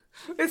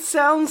It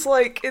sounds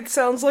like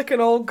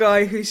an old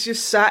guy who's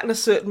just sat in a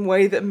certain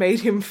way that made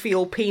him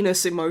feel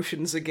penis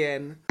emotions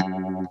again.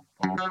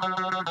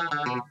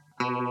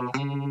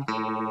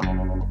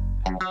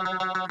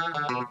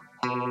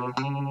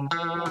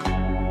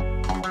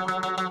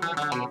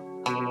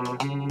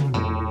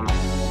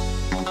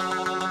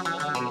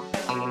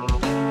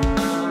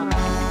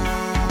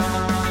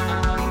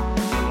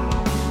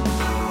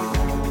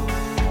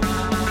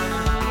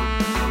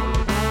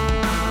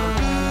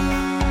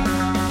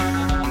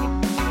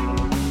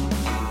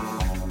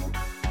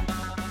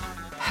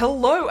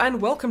 Hello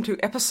and welcome to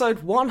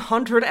episode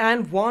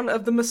 101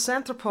 of the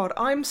Misanthropod.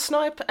 I'm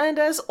Snipe, and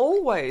as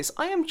always,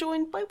 I am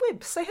joined by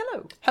Wib. Say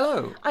hello.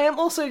 Hello. I am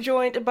also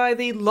joined by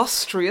the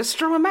lustrous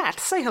drummer Matt.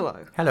 Say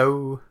hello.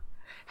 Hello.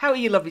 How are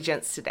you lovely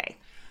gents today?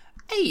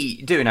 Hey,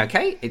 doing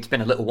okay? It's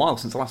been a little while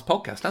since the last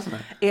podcast, hasn't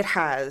it? It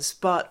has,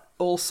 but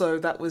also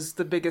that was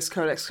the biggest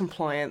Codex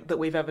compliant that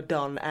we've ever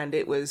done, and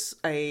it was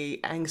a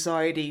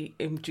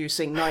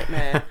anxiety-inducing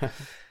nightmare.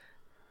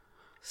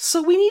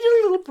 So we need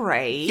a little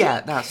break.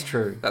 Yeah, that's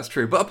true. That's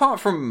true. But apart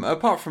from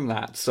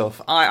that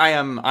stuff, I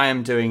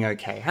am doing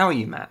okay. How are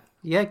you, Matt?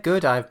 Yeah,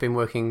 good. I've been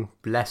working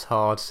less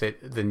hard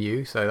than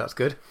you, so that's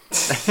good.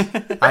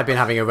 I've been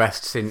having a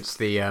rest since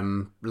the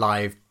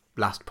live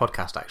last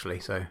podcast, actually,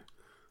 so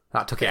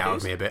that took it out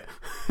of me a bit.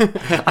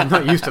 I'm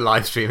not used to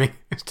live streaming.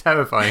 It's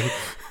terrifying.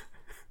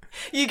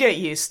 You get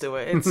used to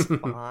it. It's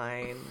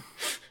fine.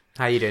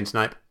 How you doing,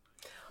 Snipe?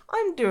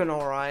 I'm doing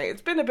alright.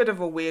 It's been a bit of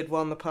a weird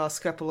one the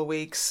past couple of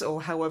weeks,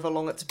 or however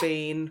long it's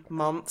been,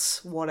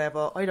 months,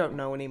 whatever. I don't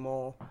know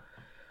anymore.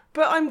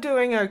 But I'm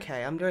doing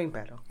okay. I'm doing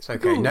better. It's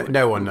okay.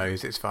 No one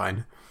knows. It's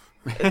fine.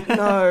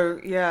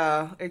 No,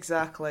 yeah,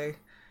 exactly.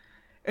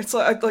 It's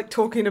like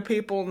talking to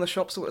people in the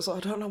shops where it's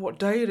like, I don't know what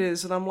day it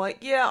is, and I'm like,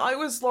 yeah, I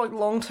was like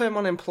long-term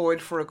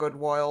unemployed for a good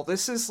while.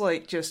 This is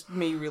like just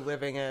me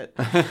reliving it.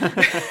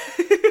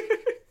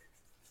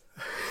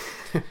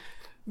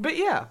 But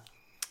yeah.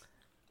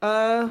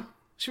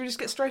 Should we just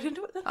get straight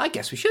into it then? I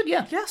guess we should,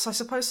 yeah. Yes, I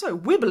suppose so.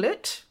 Wibble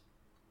it.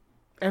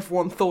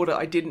 Everyone thought it.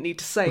 I didn't need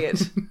to say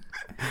it.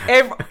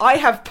 I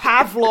have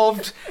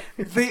Pavloved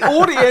the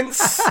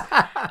audience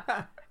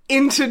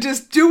into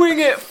just doing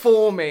it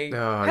for me.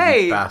 Oh,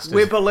 hey, you bastard.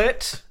 Wibble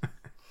it.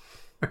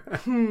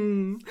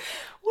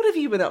 What have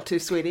you been up to,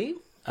 sweetie?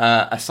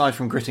 Aside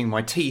from gritting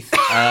my teeth,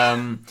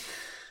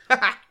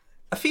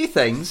 a few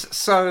things.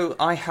 So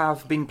I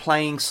have been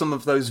playing some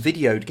of those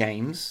videoed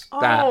games.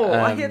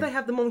 I hear they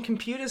have them on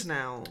computers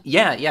now.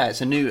 Yeah, it's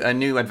a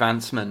new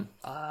advancement.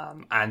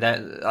 And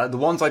the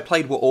ones I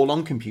played were all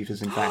on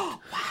computers, in fact.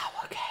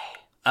 Wow,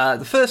 okay.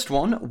 The first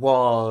one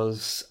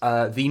was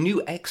the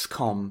new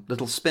XCOM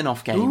little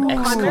spin-off game. Ooh,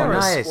 XCOM. Chimera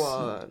nice.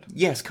 Squad.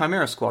 Yes,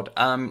 Chimera Squad.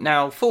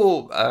 Now,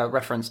 for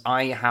reference,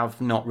 I have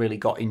not really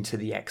got into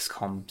the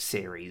XCOM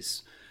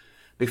series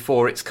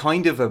before. It's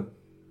kind of a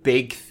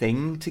big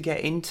thing to get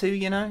into,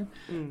 you know?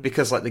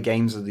 Because, like, the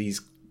games are these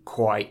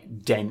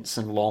quite dense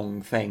and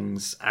long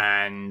things,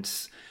 and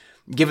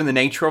given the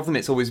nature of them,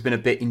 it's always been a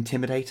bit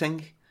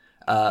intimidating,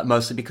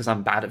 mostly because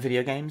I'm bad at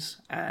video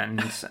games,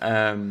 and,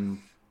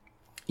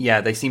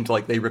 yeah, they seem to,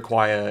 like, they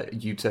require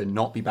you to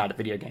not be bad at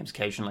video games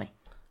occasionally.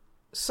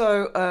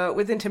 So,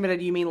 with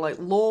intimidated, you mean like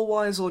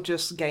lore-wise or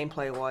just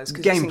gameplay-wise?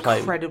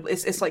 Gameplay.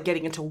 It's like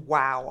getting into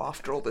WoW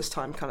after all this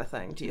time kind of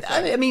thing, do you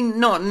think? I mean,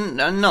 not quite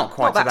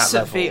Not to that that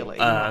severely,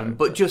 level, no,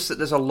 but just that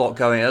there's a lot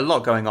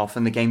going off,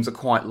 and the games are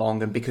quite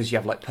long, and because you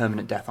have like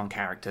permanent death on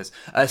characters,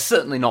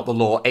 certainly not the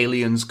lore.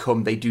 Aliens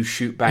come, they do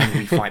shoot bang,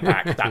 we fight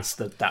back. That's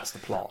the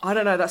plot. I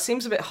don't know, that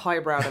seems a bit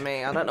highbrow to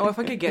me. I don't know if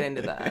I could get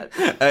into that.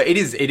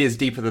 It is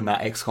deeper than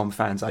that. XCOM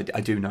fans, I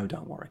do know.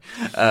 Don't worry.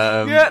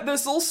 Yeah,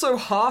 there's also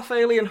half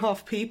alien,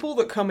 half people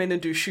that come in and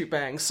do shoot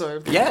bang,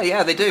 so...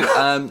 Yeah, they do.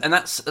 And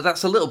that's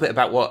a little bit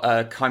about what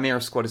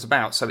Chimera Squad is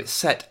about. So it's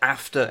set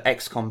after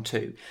XCOM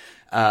 2,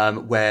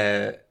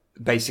 where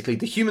basically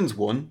the humans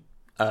won,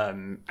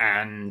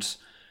 and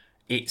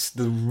it's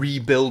the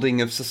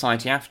rebuilding of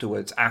society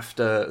afterwards,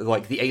 after,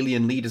 like, the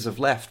alien leaders have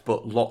left,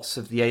 but lots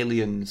of the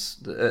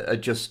aliens are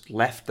just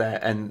left there,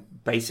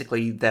 and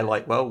basically they're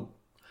like, well,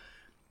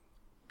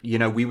 you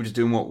know, we were just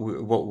doing what we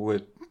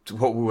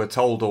were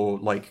told or,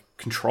 like,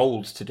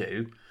 controlled to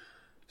do.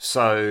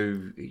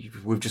 So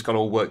we've just got to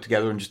all work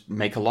together and just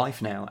make a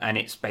life now. And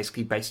it's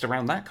basically based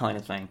around that kind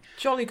of thing.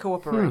 Jolly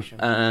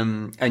cooperation.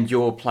 And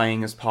you're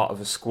playing as part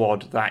of a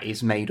squad that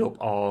is made up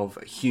of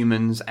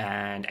humans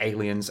and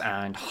aliens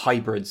and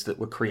hybrids that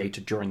were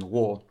created during the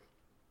war.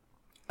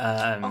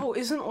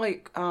 Isn't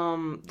like,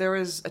 there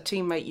is a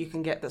teammate you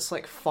can get that's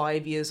like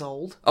 5 years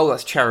old? Oh,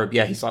 that's Cherub.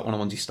 Yeah, he's like one of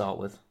the ones you start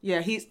with.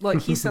 Yeah, he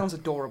sounds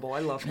adorable. I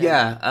love him.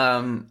 Yeah,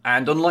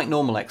 and unlike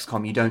normal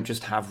XCOM, you don't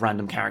just have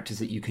random characters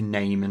that you can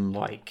name and,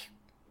 like,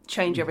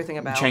 Change everything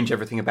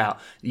about.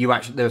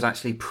 There's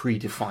actually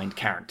predefined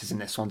characters in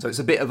this one, so it's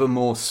a bit of a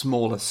more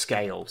smaller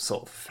scale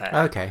sort of affair.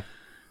 Okay.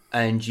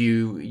 And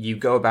you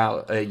go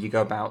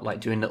about like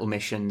doing little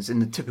missions in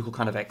the typical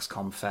kind of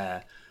XCOM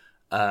fare,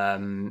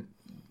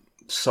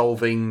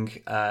 solving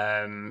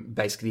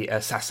basically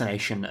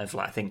assassination of,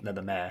 like, I think they're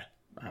the mayor,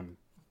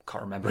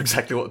 can't remember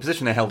exactly what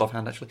position they held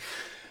offhand, actually.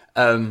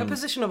 A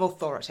position of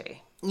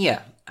authority.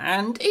 Yeah,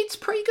 and it's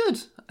pretty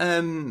good.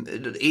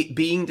 It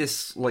being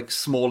this like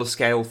smaller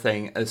scale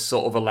thing has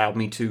sort of allowed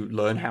me to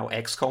learn how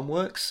XCOM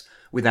works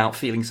without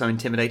feeling so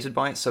intimidated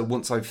by it. So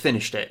once I've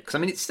finished it, because I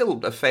mean it's still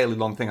a fairly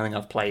long thing. I think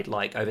I've played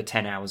like over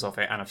 10 hours of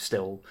it, and I've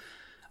still,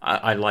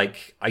 I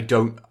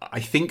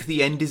think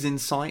the end is in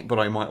sight, but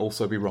I might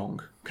also be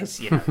wrong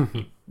because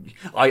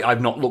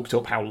I've not looked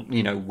up how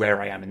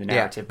where I am in the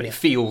narrative, but it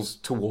feels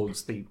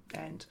towards the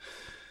end.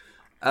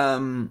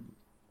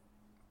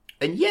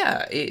 And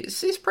yeah,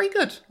 it's pretty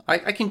good.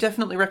 I can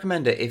definitely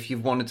recommend it if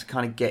you've wanted to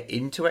kind of get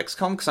into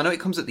XCOM, because I know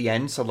it comes at the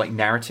end, so like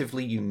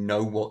narratively you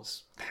know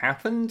what's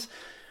happened.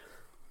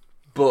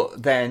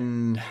 But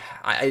then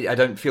I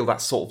don't feel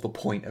that's sort of the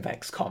point of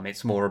XCOM.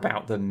 It's more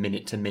about the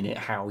minute to minute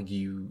how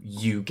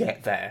you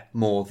get there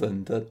more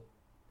than the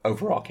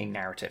overarching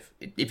narrative,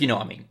 if you know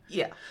what I mean.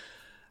 Yeah.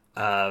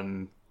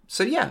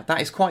 So yeah,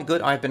 that is quite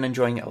good. I've been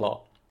enjoying it a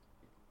lot.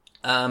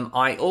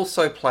 I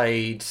also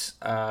played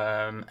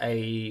I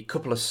did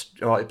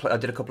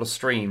a couple of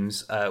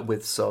streams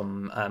with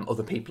some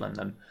other people in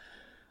them,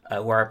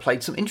 where I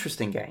played some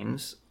interesting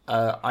games.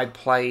 I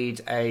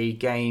played a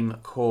game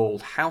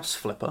called House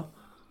Flipper.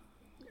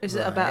 Is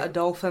it about a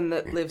dolphin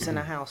that lives in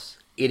a house?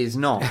 It is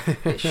not.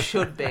 It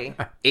should be.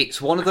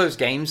 It's one of those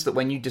games that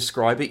when you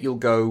describe it, you'll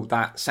go,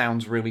 that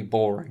sounds really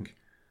boring.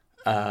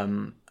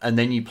 And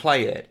then you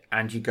play it,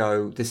 and you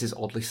go, this is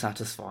oddly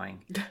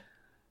satisfying.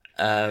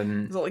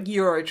 It's like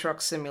Euro Truck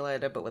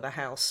Simulator, but with a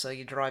house, so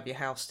you drive your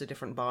house to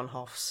different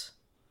Bahnhofs.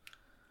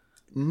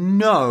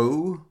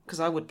 No. Because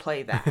I would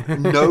play that.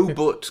 No,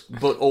 but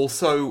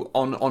also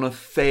on a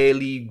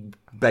fairly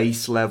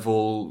base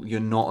level, you're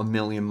not a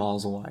million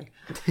miles away.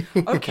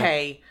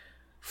 Okay.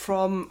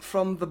 From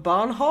the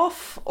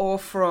Bahnhof, or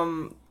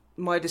from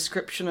my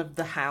description of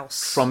the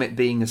house? From it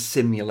being a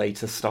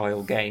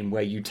simulator-style game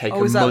where you take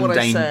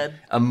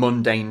a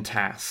mundane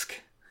task.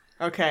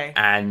 Okay.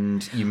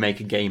 And you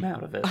make a game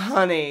out of it.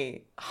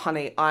 Honey,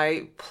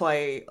 I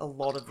play a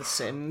lot of The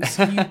Sims.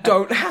 You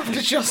don't have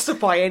to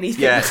justify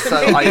anything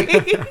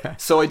to me.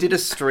 So I did a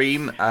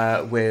stream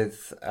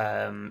with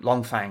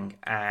Longfang,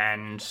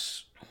 and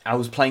I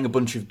was playing a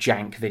bunch of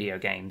jank video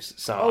games.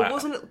 So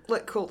wasn't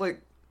it called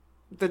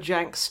the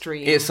jank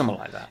stream? It's something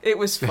like that. It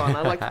was fun.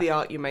 I liked the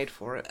art you made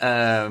for it.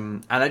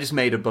 And I just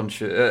made a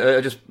bunch of,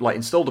 I just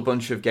installed a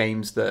bunch of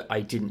games that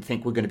I didn't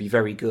think were going to be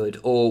very good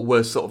or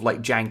were sort of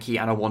janky,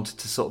 and I wanted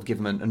to sort of give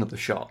them another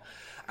shot.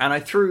 And I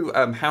threw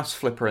House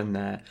Flipper in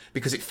there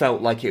because it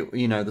felt like it,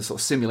 the sort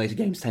of simulator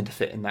games tend to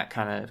fit in that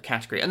kind of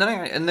category. And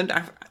then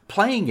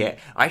playing it,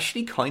 I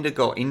actually kind of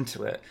got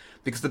into it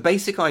because the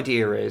basic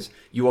idea is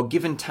you are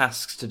given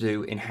tasks to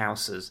do in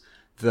houses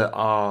that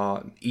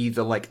are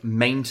either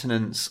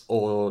maintenance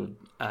or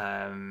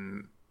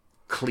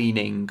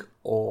cleaning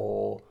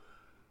or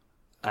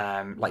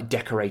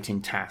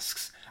decorating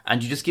tasks,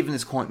 and you're just given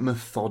this quite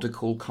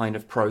methodical kind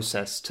of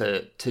process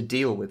to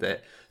deal with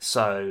it.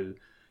 So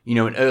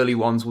and early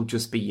ones will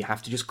just be you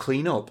have to just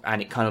clean up,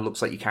 and it kind of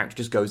looks like your character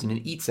just goes in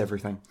and eats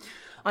everything.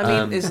 I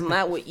mean, isn't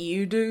that what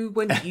you do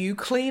when you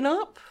clean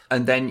up?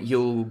 And then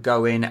you'll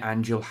go in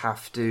and you'll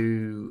have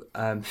to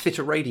fit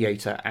a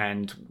radiator,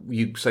 and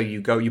you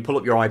pull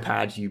up your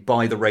iPad, you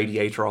buy the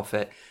radiator off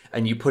it,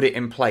 and you put it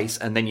in place,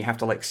 and then you have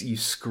to you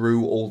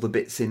screw all the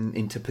bits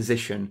into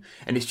position,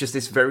 and it's just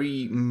this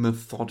very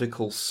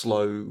methodical,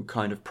 slow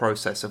kind of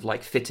process of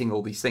fitting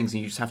all these things,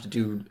 and you just have to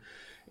do,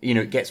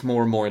 it gets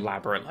more and more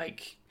elaborate,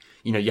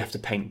 you have to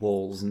paint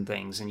walls and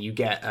things, and you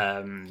get.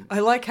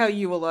 I like how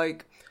you were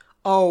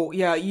oh,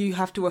 yeah, you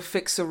have to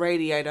affix a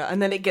radiator,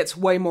 and then it gets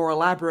way more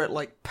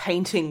elaborate,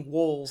 painting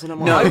walls. And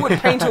I'm I would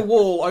paint a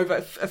wall over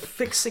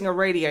affixing a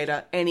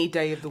radiator any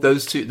day of the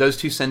week. Those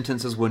two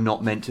sentences were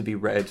not meant to be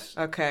read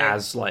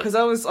as because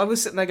I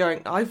was sitting there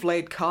going, I've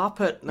laid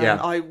carpet,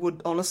 and I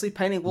would honestly,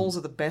 painting walls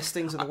are the best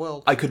things in the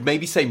world. I could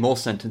maybe say more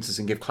sentences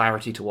and give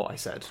clarity to what I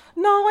said.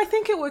 No, I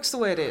think it works the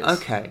way it is.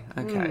 Okay.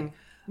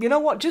 You know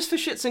what? Just for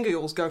shits and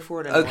giggles, go for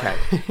it anyway.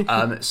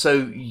 Okay. So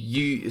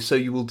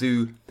you will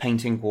do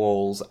painting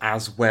walls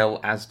as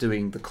well as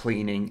doing the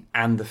cleaning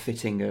and the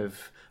fitting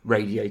of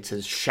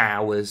radiators,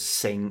 showers,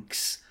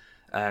 sinks,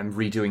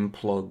 redoing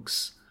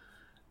plugs,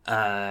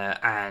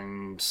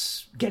 and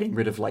getting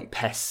rid of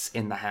pests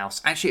in the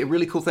house. Actually, a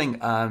really cool thing.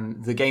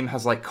 The game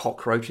has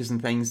cockroaches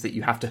and things that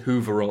you have to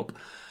hoover up.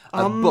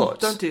 But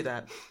don't do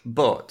that.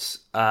 But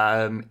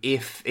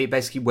if it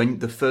basically, when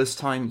the first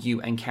time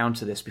you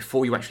encounter this,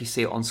 before you actually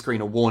see it on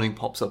screen, a warning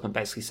pops up and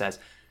basically says,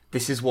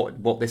 "This is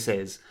what this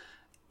is."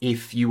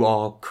 If you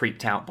are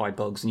creeped out by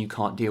bugs and you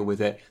can't deal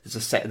with it,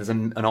 there's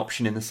an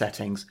option in the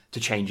settings to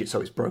change it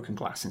so it's broken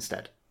glass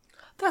instead.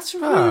 That's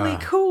really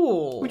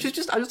cool. Which is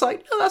just, I was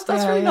like, oh,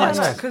 that's really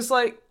nice. Because,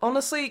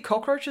 honestly,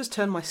 cockroaches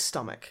turn my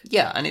stomach.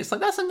 Yeah, and it's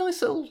that's a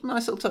nice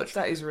little touch.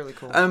 That is really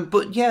cool.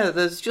 But yeah,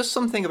 there's just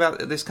something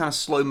about this kind of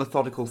slow,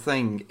 methodical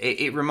thing.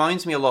 It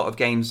reminds me a lot of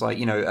games like,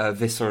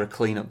 Viscera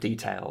Cleanup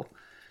Detail,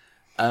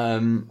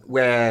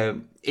 where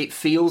it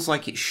feels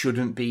like it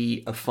shouldn't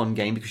be a fun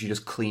game because you're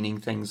just cleaning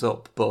things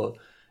up, but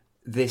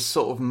this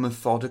sort of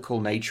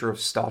methodical nature of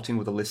starting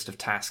with a list of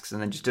tasks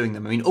and then just doing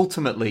them. I mean,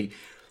 ultimately,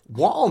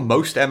 what are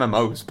most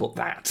MMOs but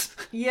that?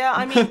 Yeah,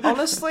 I mean,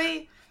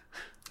 honestly,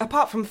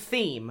 apart from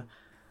theme,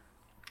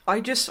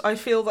 I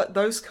feel that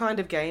those kind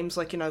of games,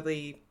 like,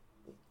 the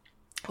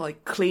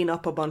like clean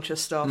up a bunch of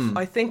stuff,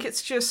 I think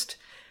it's just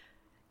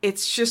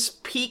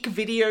peak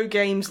video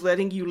games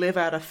letting you live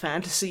out a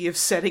fantasy of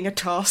setting a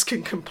task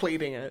and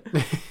completing it.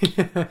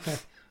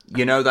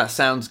 That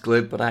sounds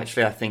glib, but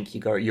actually I think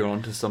you're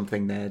onto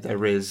something there.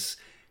 There is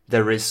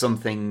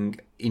something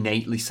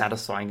innately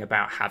satisfying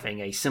about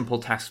having a simple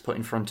task put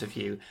in front of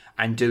you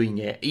and doing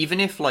it, even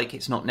if like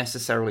it's not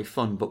necessarily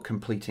fun, but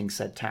completing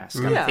said task.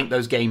 And I think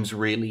those games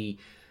really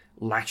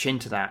latch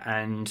into that,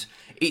 and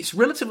it's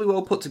relatively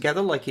well put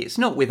together. Like, it's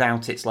not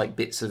without its like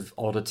bits of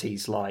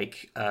oddities,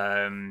 like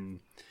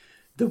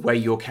the way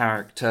your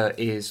character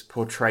is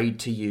portrayed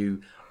to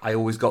you. I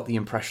always got the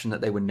impression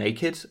that they were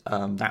naked.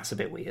 That's a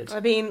bit weird. I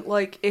mean,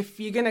 like, if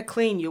you're gonna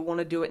clean, you want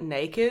to do it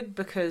naked,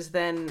 because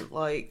then,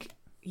 like,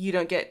 you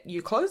don't get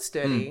your clothes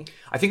dirty.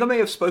 I think I may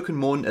have spoken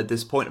more at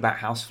this point about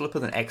House Flipper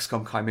than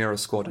XCOM Chimera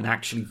Squad, an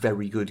actually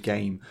very good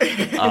game.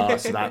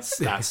 So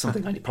that's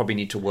something I probably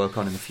need to work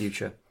on in the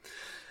future.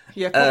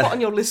 Yeah, put that on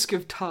your list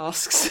of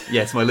tasks.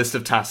 Yes, my list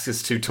of tasks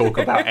is to talk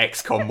about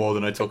XCOM more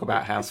than I talk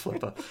about House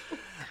Flipper.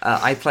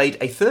 I played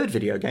a third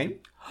video game.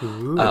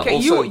 Okay,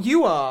 also,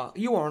 you are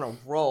on a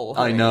roll.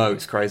 I know,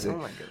 it's crazy. Oh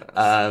my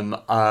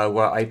goodness.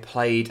 Where I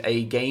played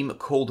a game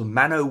called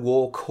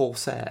Manowar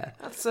Corsair.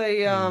 That's a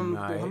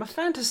Warhammer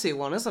Fantasy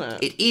one, isn't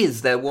it? It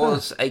is. There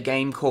was a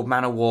game called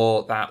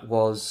Manowar that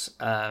was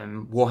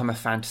Warhammer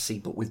Fantasy,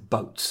 but with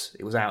boats.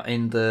 It was out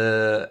in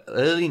the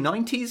early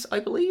 90s, I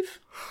believe.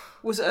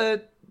 Was it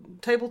a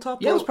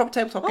tabletop? Yeah, it was a proper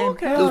tabletop game.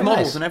 Okay. There was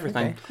models Nice. and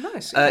everything. Okay.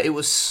 Nice. It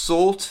was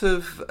sort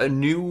of a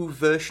new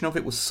version of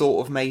it. Was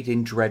sort of made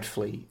in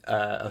Dreadfleet,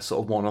 a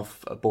sort of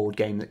one-off board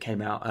game that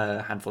came out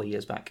a handful of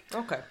years back.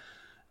 Okay.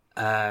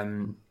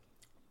 And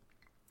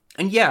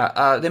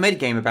yeah, they made a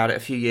game about it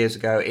a few years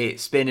ago.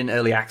 It's been in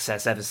early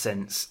access ever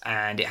since,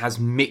 and it has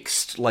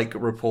mixed like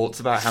reports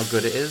about how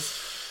good it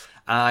is.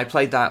 I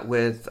played that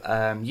with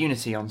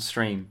Unity on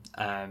stream.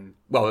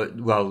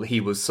 Well, he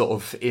was sort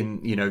of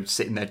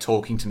sitting there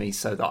talking to me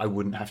so that I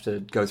wouldn't have to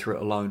go through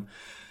it alone.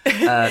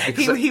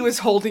 He was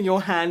holding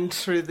your hand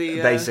through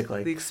the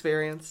basically the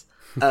experience.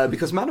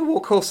 Because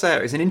Manowar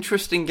Corsair is an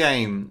interesting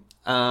game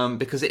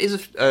because it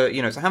is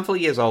it's a handful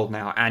of years old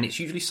now, and it's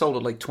usually sold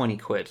at like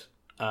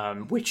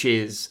 £20, which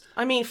is,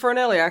 I mean, for an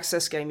early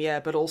access game,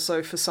 yeah, but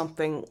also for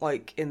something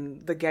like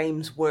in the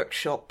Games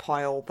Workshop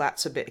pile,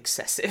 that's a bit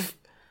excessive.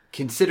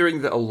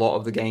 Considering that a lot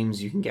of the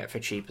games you can get for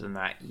cheaper than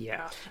that,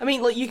 yeah. I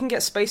mean, like, you can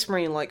get Space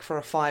Marine, like, for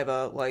a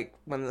 $5, like,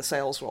 when the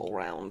sales roll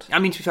round. I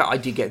mean, to be fair, I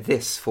did get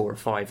this for a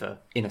 £5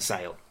 in a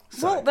sale.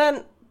 So. Well,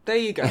 then, there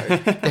you go.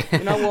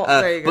 You know what?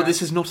 There you go. But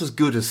this is not as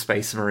good as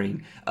Space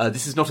Marine.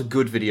 This is not a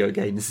good video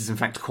game. This is, in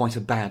fact, quite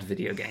a bad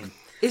video game.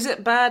 Is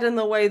it bad in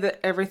the way that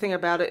everything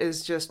about it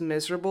is just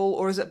miserable,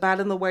 or is it bad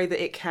in the way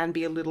that it can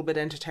be a little bit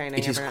entertaining?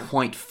 It is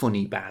quite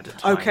funny bad at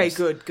times. Okay,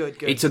 good.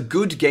 It's a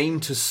good game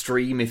to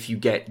stream if you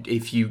get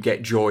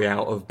joy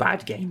out of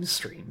bad game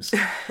streams.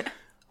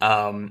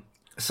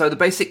 So the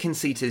basic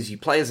conceit is you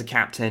play as a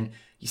captain,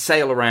 you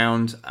sail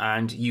around,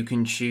 and you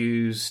can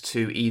choose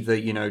to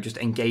either, just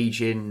engage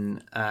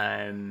in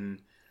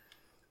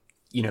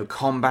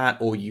combat,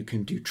 or you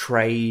can do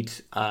trade.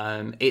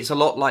 It's a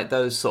lot like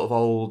those sort of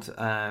old,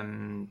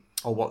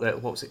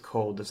 what was it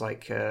called? There's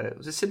like,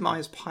 was it Sid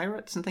Meier's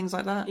Pirates and things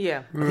like that?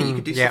 Yeah. I think you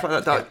could do stuff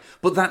like that.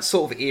 But that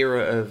sort of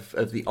era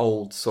of the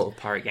old sort of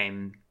pirate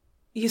game.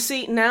 You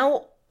see,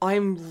 now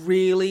I'm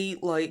really,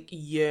 like,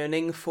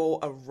 yearning for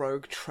a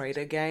Rogue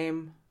Trader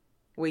game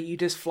where you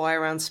just fly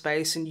around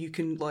space and you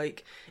can,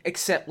 like,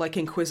 accept, like,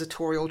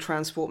 inquisitorial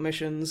transport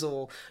missions,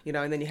 or,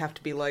 and then you have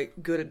to be, like,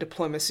 good at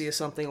diplomacy or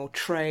something, or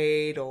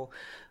trade, or...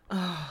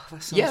 Oh,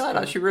 that sounds that's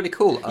actually really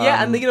cool.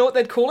 Yeah, and you know what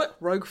they'd call it?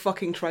 Rogue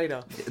fucking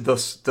Trader.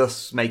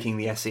 Thus making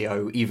the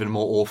SEO even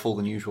more awful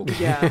than usual.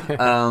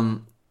 Yeah.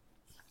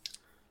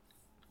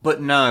 But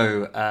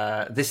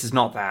no, this is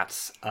not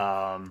that.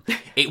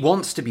 It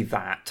wants to be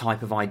that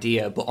type of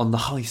idea, but on the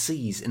high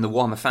seas in the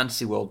Warhammer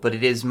Fantasy world, but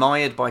it is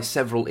mired by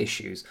several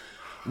issues.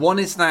 One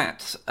is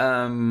that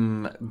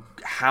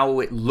how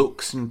it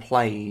looks and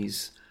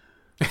plays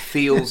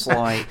feels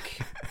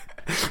like...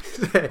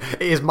 It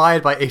is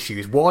mired by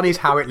issues. One is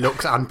how it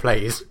looks and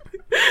plays.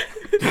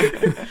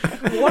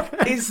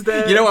 What is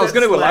the... I was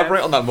going to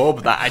elaborate on that more,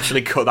 but that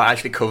actually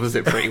covers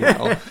it pretty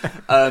well.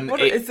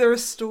 Is there a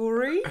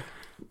story?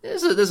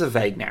 There's a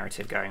vague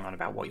narrative going on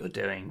about what you're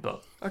doing,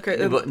 but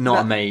not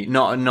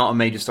a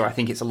major story. I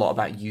think it's a lot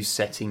about you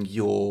setting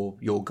your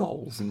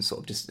goals and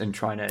sort of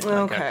trying to.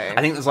 Okay. I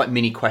think there's like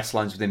mini quest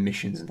lines within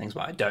missions and things,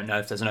 but I don't know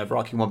if there's an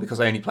overarching one because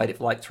I only played it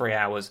for like 3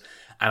 hours,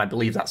 and I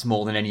believe that's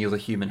more than any other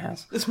human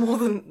has. It's more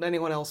than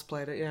anyone else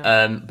played it,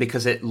 yeah.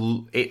 Because it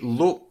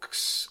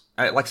looks.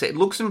 Like I say, it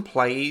looks and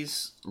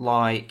plays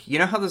like...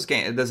 how there's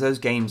those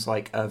games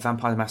like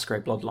Vampire the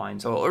Masquerade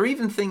Bloodlines, or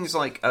even things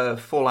like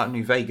Fallout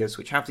New Vegas,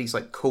 which have these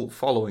like cult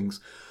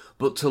followings.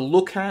 but to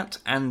look at,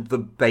 and the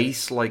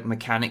base like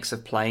mechanics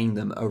of playing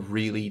them are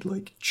really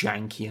like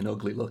janky and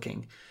ugly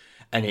looking,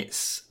 and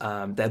it's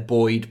they're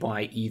buoyed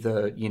by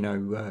either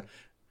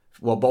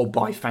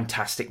by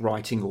fantastic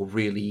writing or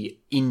really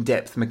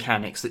in-depth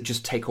mechanics that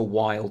just take a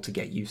while to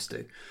get used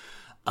to.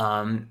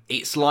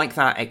 It's like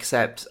that,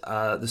 except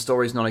the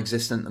story's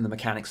non-existent and the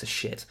mechanics are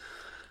shit.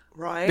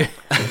 Right.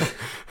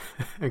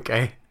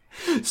 Okay.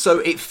 So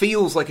it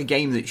feels like a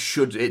game that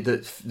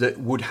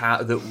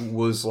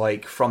was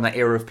like from that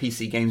era of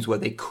PC games where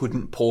they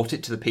couldn't port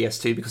it to the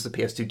PS2 because the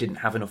PS2 didn't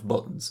have enough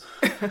buttons.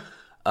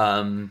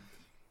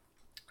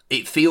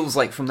 It feels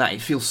like from that,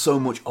 it feels so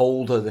much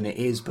older than it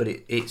is, but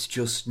it's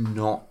just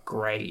not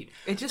great.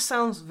 It just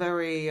sounds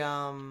very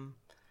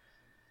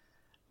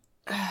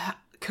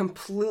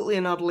completely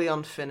and utterly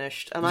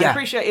unfinished. And I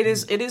appreciate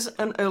it is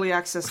an early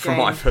access game. From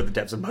what I've heard,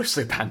 the devs have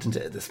mostly abandoned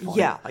it at this point.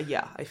 Yeah,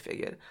 I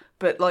figured.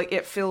 But like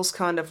it feels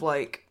kind of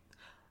like...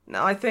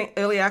 Now, I think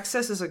early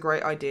access is a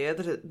great idea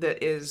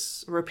that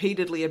is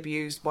repeatedly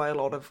abused by a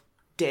lot of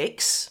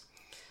dicks.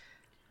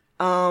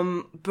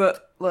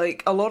 But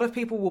like a lot of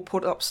people will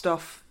put up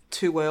stuff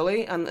too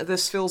early, and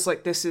this feels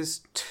like this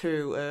is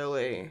too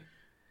early.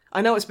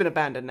 I know it's been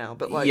abandoned now,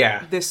 but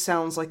like this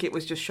sounds like it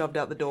was just shoved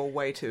out the door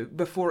way too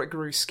before it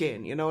grew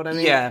skin. You know what I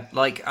mean? Yeah,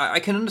 like I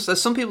can understand.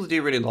 Some people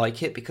do really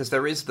like it because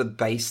there is the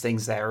base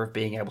things there of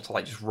being able to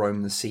like just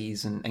roam the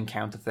seas and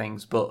encounter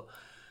things, but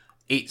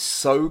it's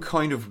so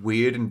kind of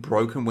weird and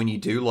broken when you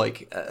do.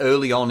 Like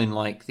early on in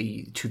like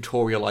the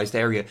tutorialized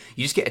area,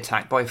 you just get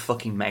attacked by a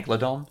fucking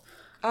megalodon.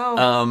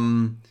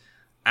 Oh.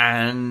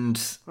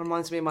 And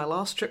reminds me of my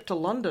last trip to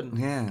London.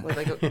 Yeah, where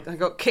I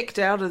got kicked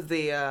out of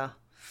the.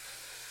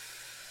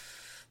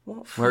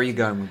 Where are you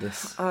going with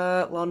this?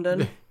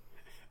 London.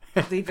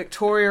 The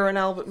Victoria and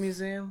Albert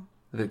Museum.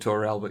 The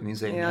Victoria Albert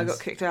Museum. Yeah, I got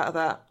kicked out of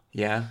that.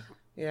 Yeah.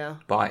 Yeah.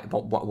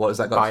 What has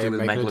that got to do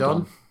with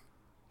Megalodon?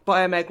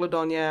 By a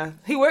Megalodon, yeah.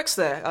 He works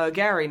there.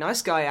 Gary,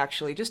 nice guy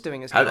actually, just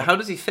doing his job. How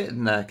does he fit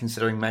in there,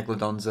 considering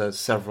Megalodons are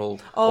several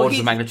orders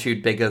of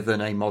magnitude bigger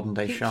than a modern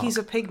day shark? He's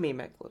a pygmy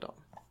Megalodon.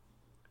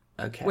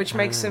 Okay. Which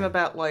makes him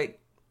about like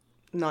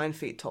 9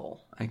 feet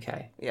tall.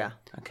 Okay. Yeah.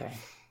 Okay.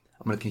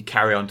 I'm going to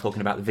carry on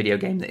talking about the video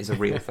game that is a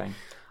real thing.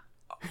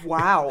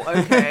 Wow,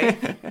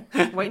 okay.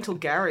 Wait until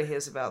Gary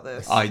hears about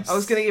this. I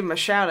was going to give him a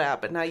shout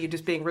out, but now you're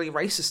just being really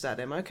racist at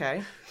him.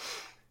 Okay.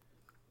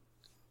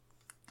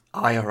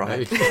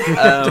 Alright.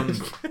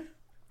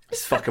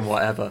 It's fucking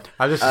whatever.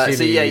 I just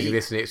assume you're using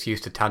this as an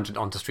excuse to tangent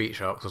onto Street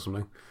Sharks or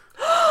something.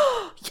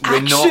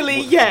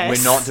 Yes.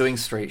 We're not doing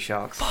Street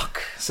Sharks.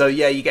 Fuck. So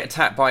yeah, you get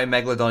attacked by a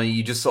Megalodon and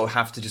you just sort of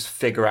have to just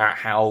figure out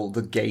how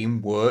the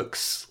game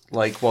works.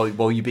 Like,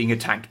 while you're being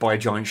attacked by a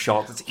giant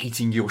shark that's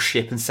eating your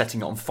ship and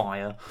setting it on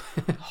fire.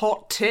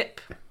 Hot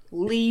tip,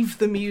 leave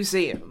the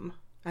museum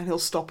and he'll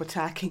stop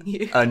attacking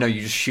you. No,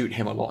 you just shoot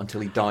him a lot until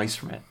he dies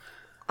from it.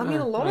 I mean,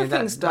 a lot of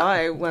things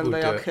die when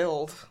they are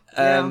killed.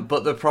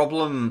 But the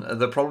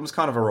problems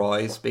kind of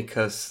arise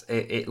because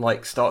it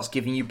like starts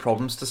giving you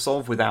problems to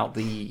solve without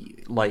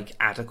the like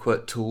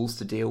adequate tools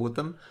to deal with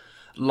them.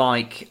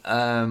 Like,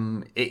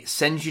 it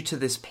sends you to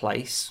this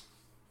place.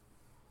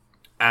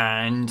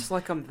 And it's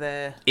like I'm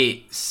there.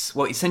 It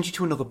sends you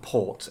to another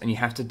port, and you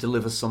have to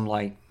deliver some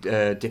like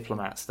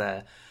diplomats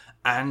there,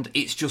 and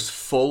it's just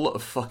full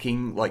of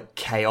fucking like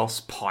chaos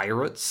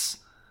pirates.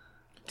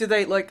 Do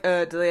they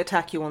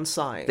attack you on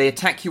sight? They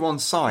attack you on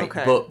sight,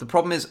 okay. But the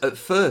problem is at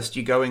first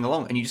you're going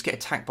along and you just get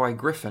attacked by a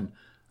griffin,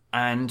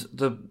 and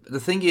the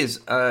thing is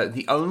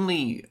the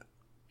only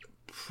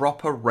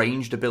proper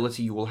ranged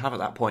ability you will have at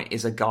that point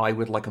is a guy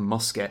with like a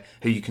musket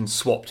who you can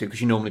swap to because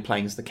you're normally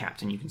playing as the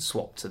captain. You can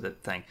swap to the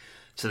thing.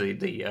 To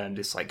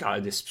this like guy,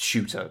 this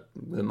shooter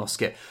with a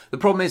musket. The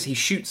problem is he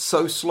shoots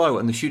so slow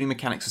and the shooting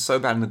mechanics are so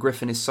bad and the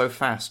griffin is so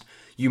fast,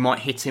 you might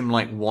hit him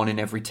like 1 in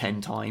every 10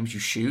 times you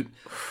shoot.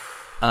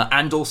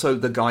 And also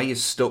the guy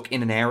is stuck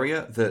in an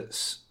area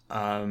that's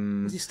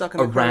is he stuck in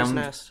a crow's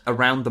nest?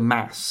 Around the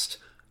mast.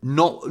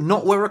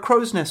 Not where a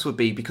crow's nest would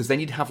be, because then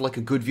you'd have like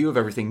a good view of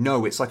everything.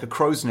 No, it's like a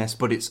crow's nest,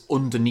 but it's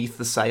underneath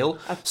the sail.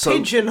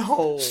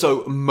 Pigeonhole.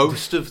 So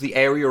most of the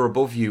area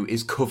above you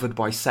is covered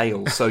by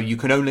sail, so you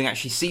can only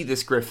actually see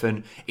this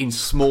griffin in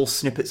small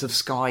snippets of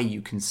sky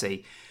you can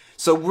see.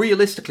 So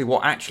realistically,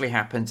 what actually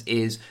happens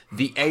is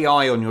the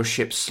AI on your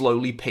ship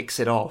slowly picks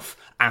it off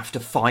after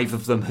 5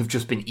 of them have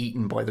just been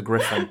eaten by the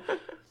griffin.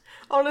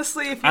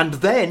 Honestly, and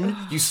then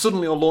you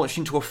suddenly are launched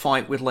into a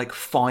fight with like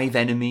 5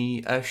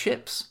 enemy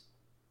ships.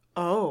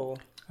 Oh.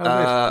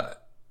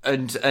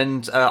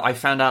 And I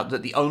found out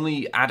that the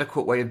only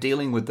adequate way of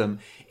dealing with them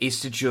is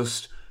to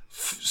just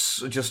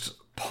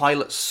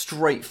pilot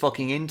straight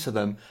fucking into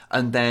them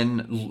and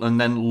then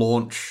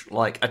launch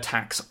like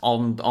attacks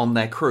on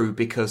their crew,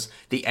 because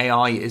the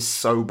AI is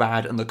so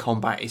bad and the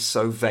combat is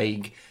so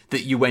vague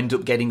that you end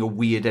up getting a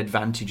weird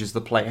advantage as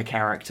the player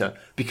character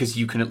because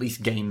you can at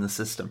least game the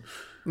system.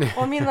 Well,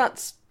 I mean,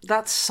 that's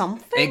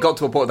something. It got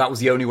to a point that was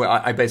the only way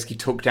I basically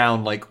took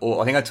down I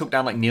think I took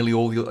down like nearly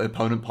all the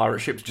opponent pirate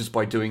ships just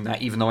by doing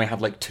that, even though I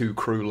had like 2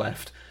 crew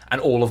left.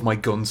 and all of my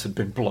guns had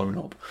been blown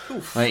up.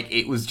 Like,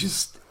 it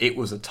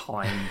was a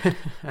time.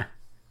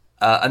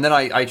 And then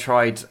I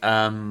tried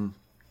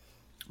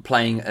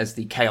playing as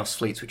the Chaos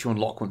Fleets, which you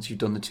unlock once you've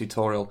done the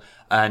tutorial,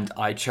 and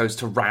I chose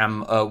to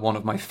ram one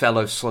of my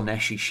fellow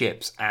Slaneshi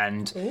ships,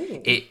 and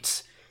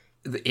it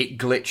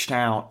glitched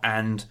out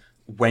and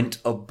went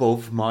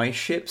above my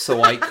ship,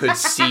 so I could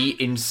see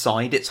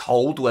inside its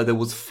hold where there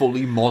was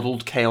fully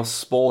modelled Chaos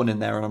Spawn in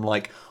there, and I'm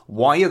like,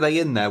 why are they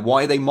in there?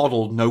 Why are they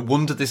modelled? No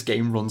wonder this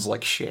game runs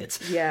like shit.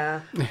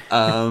 Yeah.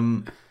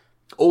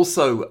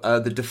 Also,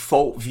 the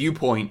default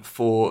viewpoint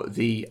for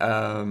the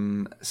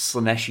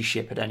Slaneshi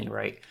ship, at any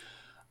rate,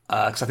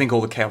 because I think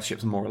all the Chaos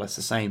ships are more or less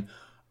the same,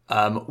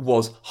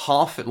 was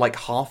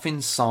half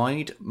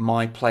inside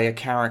my player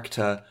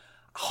character,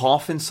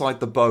 half inside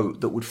the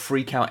boat, that would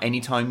freak out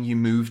anytime you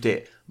moved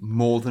it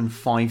more than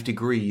 5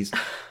 degrees,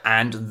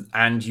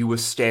 and you were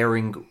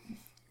staring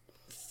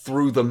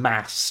through the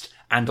mast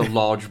and a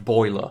large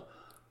boiler.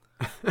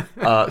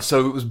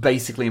 So it was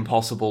basically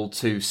impossible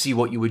to see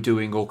what you were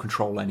doing or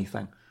control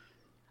anything.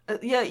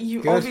 Yeah,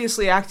 you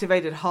obviously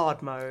activated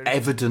hard mode.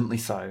 Evidently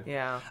so.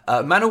 Yeah.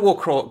 Man of War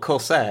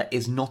Corsair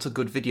is not a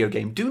good video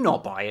game. Do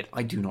not buy it.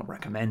 I do not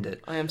recommend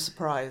it. I am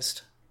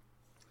surprised.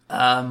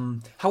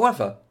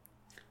 However,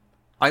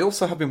 I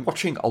also have been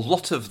watching a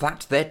lot of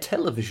their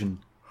television.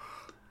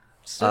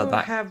 So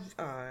have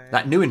I.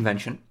 That new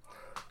invention.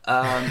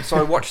 So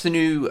I watched the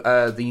new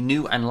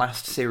and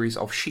last series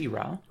of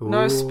She-Ra.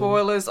 No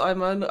spoilers. I've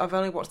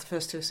only watched the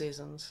first 2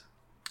 seasons.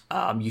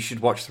 You should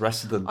watch the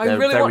rest of them. I've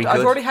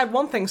already had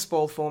one thing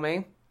spoiled for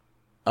me.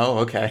 Oh,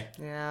 okay.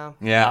 Yeah.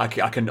 Yeah, I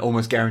can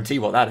almost guarantee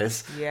what that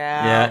is.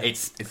 Yeah. Yeah,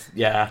 it's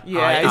yeah. Yeah.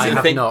 I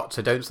have not,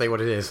 so don't say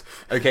what it is.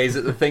 Okay, is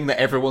it the thing that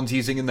everyone's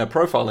using in their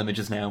profile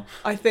images now?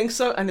 I think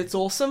so, and it's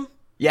awesome.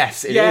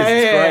 Yes, it is.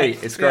 It's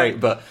great. It's great,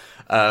 but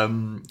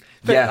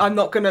yeah. I'm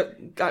not gonna.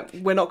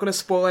 We're not gonna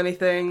spoil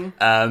anything.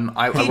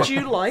 Did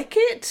you like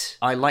it?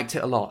 I liked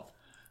it a lot.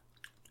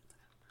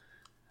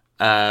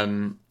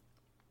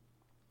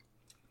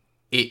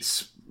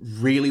 It's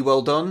really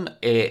well done.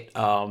 It's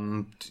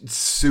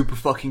super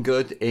fucking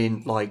good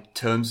in like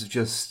terms of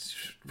just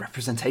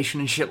representation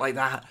and shit like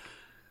that.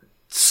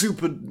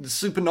 Super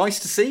nice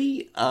to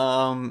see.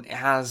 It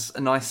has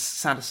a nice,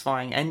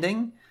 satisfying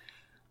ending.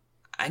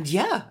 And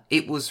yeah,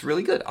 it was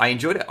really good. I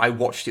enjoyed it. I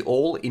watched it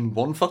all in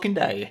one fucking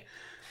day.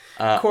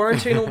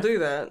 Quarantine will do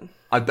that.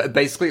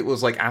 Basically, it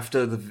was like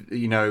after the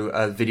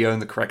video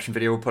and the correction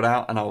video were put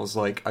out, and I was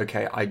like,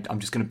 okay, I'm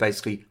just going to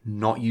basically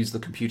not use the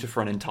computer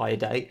for an entire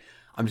day.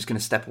 I'm just going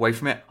to step away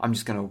from it. I'm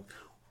just going to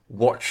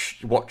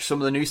watch some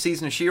of the new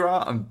season of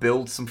She-Ra and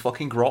build some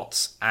fucking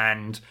grots.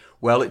 And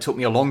well, it took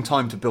me a long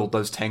time to build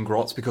those 10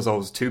 grots because I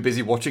was too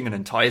busy watching an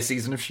entire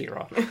season of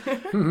She-Ra.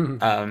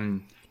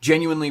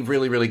 Genuinely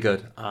really, really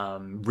good.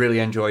 Really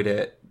enjoyed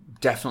it.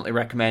 Definitely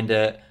recommend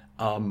it.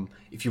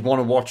 If you want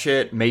to watch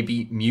it,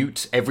 maybe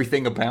mute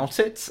everything about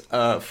it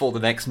for the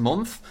next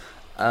month,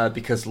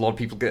 because a lot of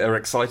people are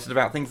excited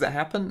about things that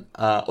happen.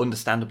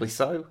 Understandably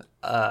so,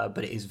 but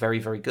it is very,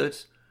 very good.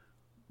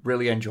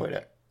 Really enjoyed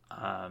it.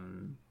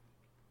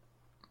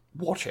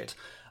 Watch it.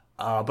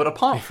 But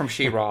apart from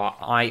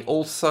She-Ra, we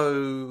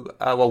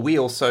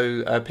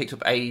also picked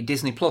up a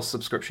Disney Plus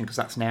subscription because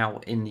that's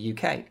now in the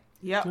UK.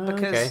 Yeah,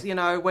 because,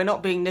 we're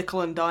not being nickel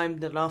and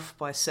dimed enough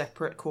by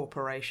separate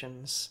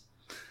corporations.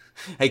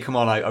 Hey, come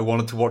on, I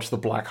wanted to watch The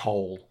Black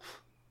Hole.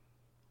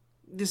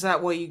 Is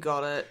that why you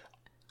got it?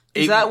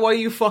 Is that why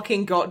you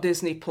fucking got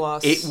Disney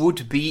Plus? It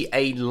would be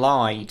a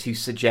lie to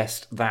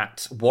suggest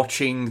that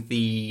watching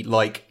the,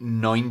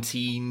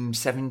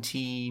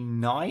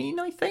 1979,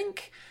 I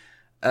think,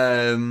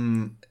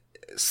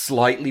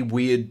 slightly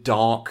weird,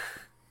 dark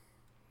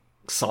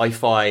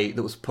sci-fi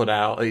that was put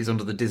out, is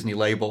under the Disney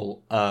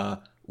label,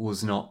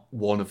 was not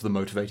one of the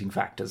motivating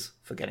factors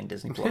for getting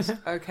Disney Plus.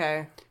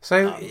 Okay.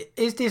 So,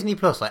 is Disney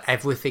Plus,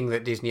 everything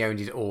that Disney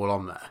owns is all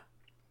on there?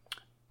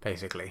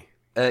 Basically.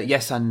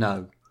 Yes and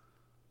no.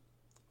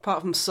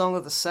 Apart from Song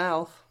of the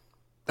South.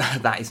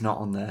 That is not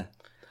on there.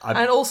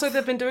 And also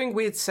they've been doing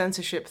weird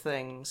censorship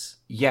things.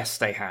 Yes,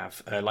 they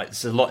have.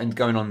 There's a lot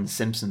going on in The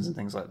Simpsons and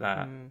things like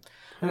that. And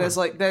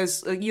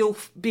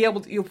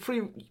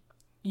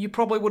you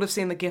probably would have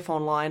seen the GIF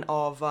online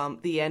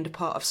of the end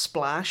part of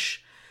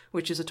Splash,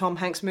 which is a Tom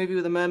Hanks movie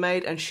with a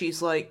mermaid, and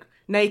she's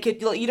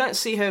naked. You don't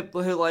see her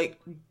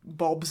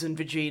bobs and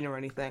vagina or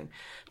anything,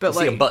 but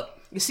see a butt.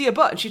 You see a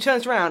butt, and she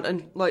turns around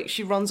and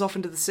she runs off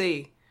into the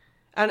sea.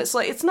 And it's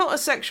it's not a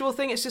sexual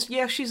thing, it's just,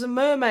 she's a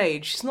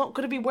mermaid. She's not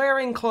going to be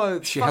wearing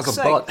clothes. She has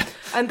a butt.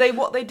 And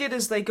what they did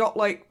is they got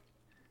a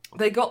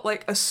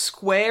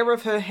square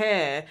of her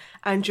hair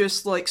and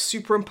just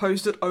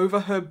superimposed it over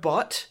her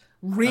butt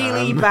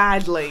really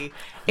badly.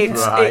 It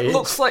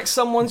looks like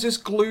someone's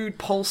just glued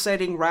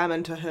pulsating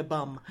ramen to her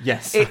bum.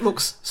 Yes. It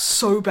looks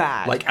so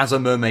bad. As a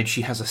mermaid,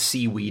 she has a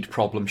seaweed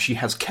problem. She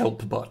has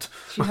kelp butt.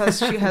 She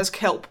has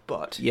kelp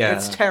butt. Yeah.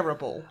 It's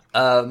terrible.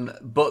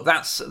 But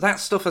that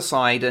stuff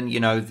aside, and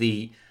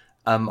the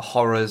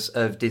horrors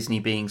of Disney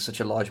being such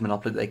a large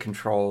monopoly that they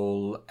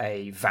control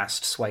a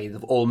vast swathe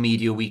of all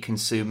media we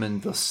consume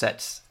and thus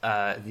set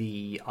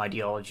the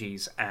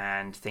ideologies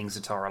and things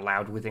that are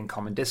allowed within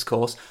common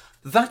discourse.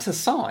 That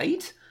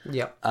aside...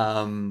 Yep.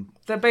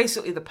 They're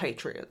basically the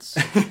Patriots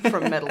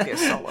from Metal Gear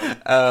Solid.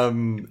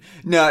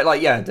 No,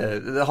 like, yeah,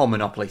 the whole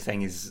monopoly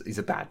thing is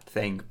a bad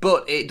thing.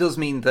 But it does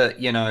mean that,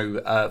 you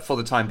know, for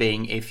the time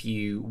being, if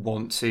you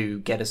want to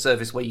get a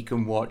service where you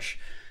can watch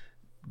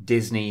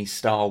Disney,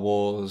 Star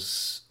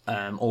Wars,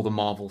 all the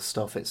Marvel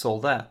stuff, it's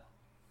all there.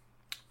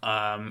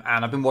 And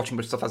I've been watching a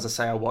bunch of stuff. As I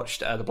say, I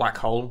watched The Black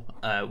Hole,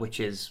 which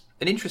is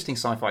an interesting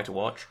sci-fi to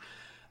watch.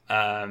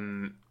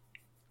 In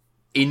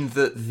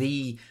that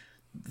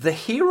the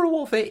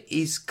hero of it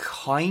is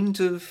kind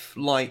of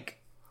like...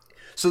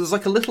 So there's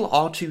like a little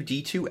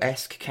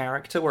R2-D2-esque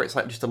character where it's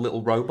like just a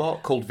little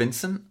robot called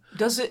Vincent.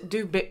 Does it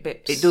do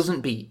bip-bips? It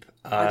doesn't beep.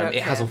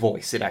 It has care. a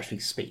voice. It actually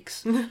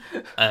speaks.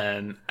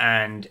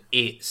 And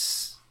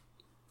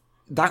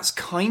that's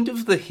kind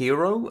of the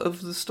hero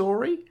of the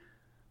story.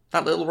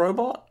 That little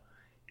robot.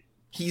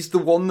 He's the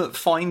one that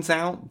finds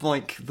out,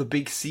 like, the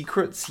big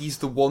secrets. He's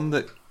the one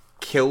that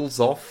kills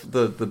off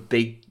the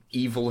big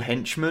evil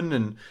henchman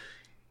and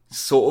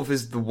sort of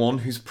is the one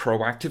who's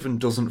proactive and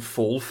doesn't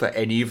fall for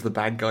any of the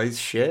bad guys'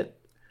 shit.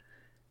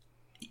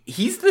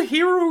 He's the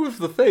hero of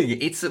the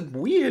thing. It's a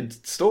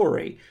weird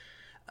story.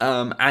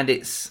 And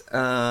it's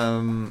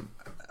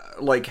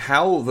like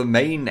how the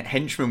main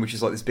henchman, which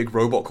is like this big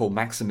robot called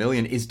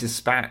Maximilian, is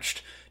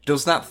dispatched,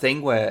 does that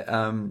thing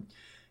where,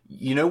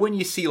 you know when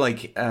you see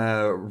like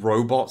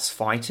robots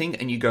fighting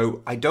and you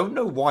go, I don't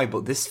know why,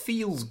 but this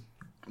feels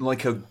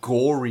like a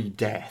gory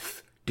death.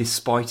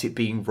 Despite it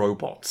being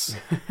robots.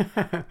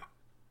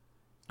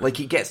 Like,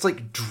 it gets,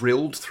 like,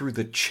 drilled through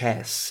the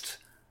chest,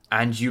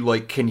 and you,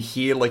 like, can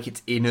hear, like,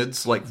 its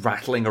innards, like,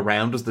 rattling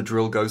around as the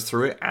drill goes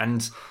through it,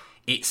 and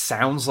it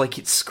sounds like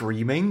it's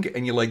screaming,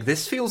 and you're like,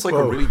 this feels like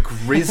a really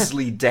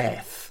grisly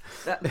death.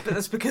 But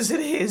that's because it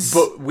is.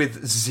 But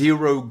with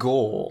zero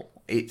gore.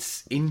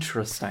 It's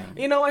interesting.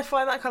 You know, I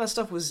find that kind of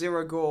stuff with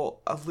zero gore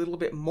a little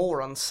bit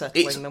more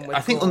unsettling than with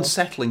I think gore.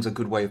 unsettling's a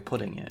good way of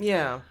putting it.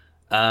 Yeah.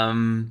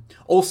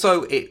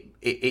 Also,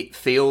 it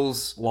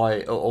feels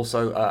like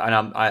and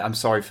I'm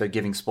sorry for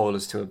giving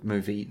spoilers to a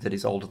movie that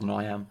is older than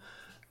I am,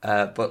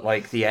 but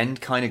like the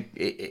end kind of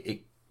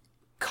it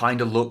kind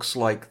of looks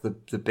like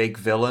the big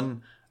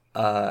villain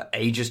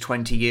ages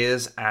 20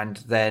 years and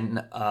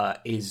then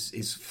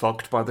is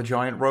fucked by the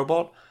giant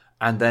robot,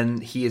 and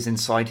then he is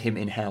inside him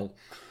in hell.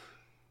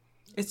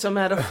 It's a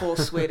metaphor,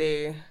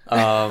 sweetie.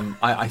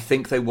 I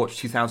think they watched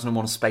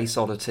 2001: A Space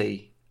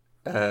Odyssey.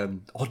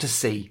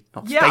 Odyssey,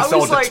 not Yeah, Space I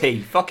was Oddity.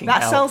 like, Fucking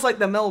that hell. sounds like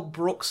the Mel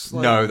Brooks.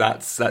 Like... No,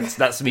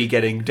 that's me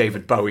getting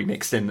David Bowie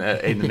mixed in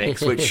the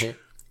mix, which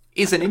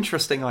is an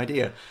interesting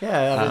idea.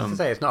 Yeah, I was to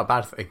say it's not a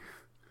bad thing.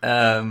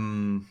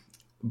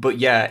 But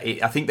yeah,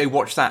 I think they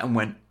watched that and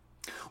went,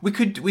 we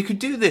could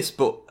do this,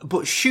 but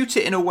shoot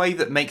it in a way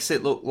that makes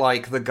it look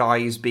like the guy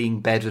is being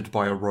bedded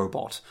by a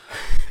robot.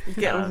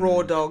 Getting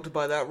raw dogged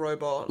by that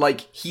robot.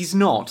 Like, he's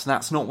not.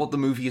 That's not what the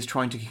movie is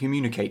trying to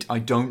communicate, I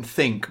don't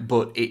think,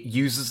 but it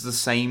uses the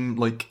same,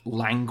 like,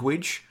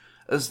 language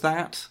as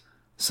that.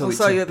 So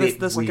also, it's yeah, a bit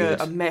there's weird.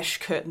 like a mesh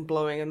curtain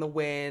blowing in the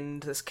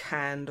wind, there's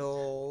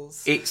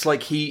candles. It's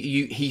like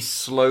he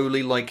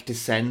slowly, like,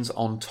 descends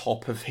on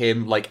top of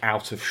him, like,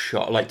 out of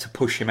shot, like, to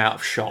push him out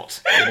of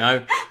shot, you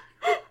know?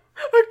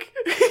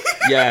 Okay.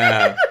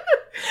 Yeah.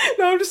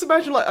 No, I'm just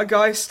imagining, like, a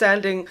guy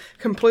standing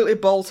completely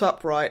bolt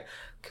upright,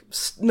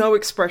 no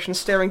expression,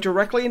 staring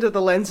directly into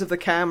the lens of the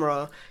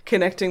camera,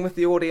 connecting with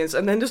the audience,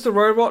 and then just the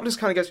robot just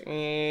kind of goes,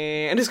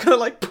 and just kind of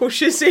like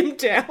pushes him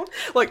down,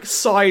 like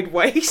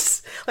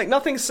sideways. Like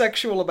nothing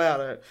sexual about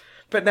it.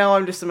 But now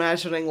I'm just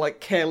imagining like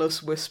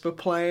Careless Whisper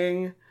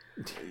playing.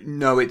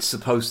 No, it's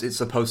supposed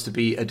to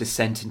be a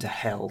descent into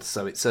hell,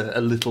 so it's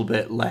a little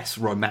bit less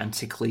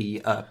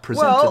romantically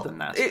presented than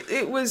that.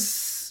 It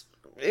was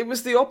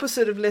the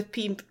opposite of Le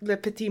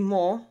Petit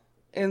Mort.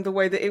 In the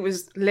way that it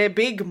was Le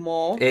Big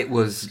Mort. It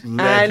was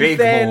Le Big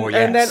Mort,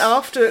 yes. And then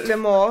after Le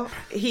Mort,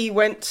 he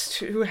went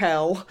to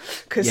hell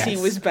because he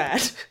was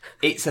bad.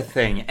 It's a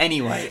thing.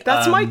 Anyway.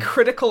 That's my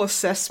critical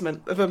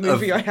assessment of a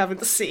movie I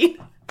haven't seen.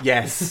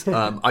 Yes.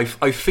 I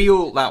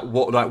feel that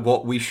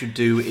what we should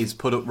do is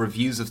put up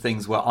reviews of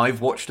things where I've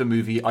watched a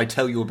movie, I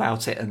tell you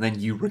about it, and then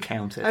you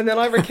recount it. And then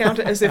I recount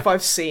it as if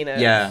I've seen it.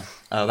 Yeah.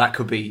 That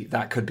could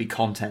be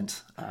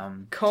content.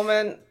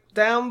 Comment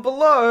down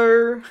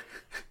below.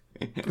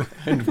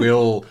 And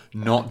we'll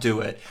not do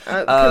it.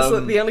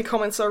 Because the only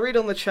comments I read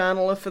on the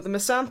channel are for the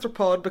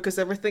Misanthropod, because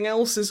everything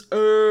else is,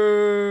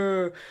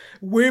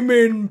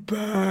 women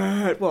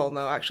bad. Well,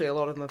 no, actually a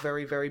lot of them are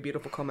very, very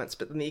beautiful comments,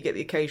 but then you get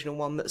the occasional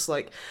one that's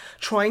like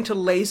trying to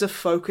laser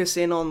focus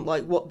in on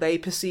like what they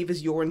perceive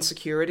as your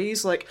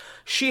insecurities. Like,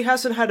 she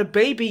hasn't had a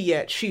baby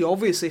yet. She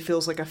obviously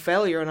feels like a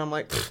failure. And I'm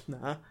like,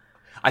 nah.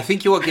 I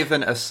think you are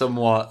given a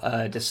somewhat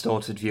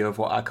distorted view of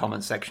what our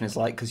comment section is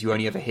like, because you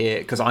only ever hear,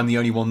 because I'm the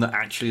only one that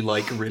actually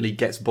like really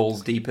gets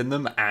balls deep in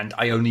them, and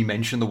I only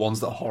mention the ones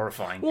that are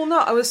horrifying. Well, no,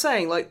 I was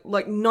saying like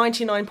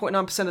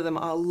 99.9% of them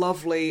are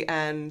lovely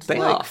and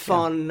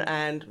fun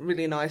and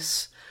really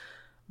nice,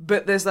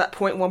 but there's that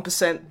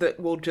 0.1% that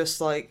will just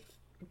like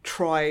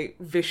try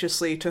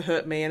viciously to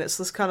hurt me, and it's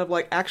this kind of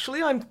like,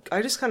 actually,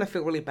 I just kind of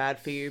feel really bad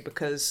for you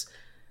because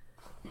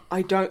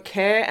I don't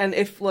care, and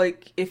if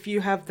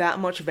you have that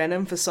much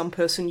venom for some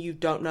person you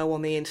don't know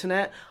on the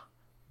internet,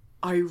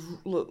 I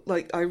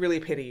really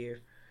pity you.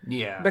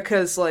 Yeah.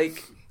 Because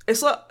like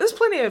it's like there's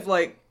plenty of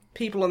like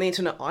people on the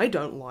internet I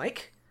don't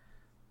like.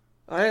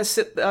 I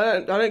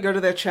don't go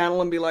to their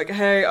channel and be like,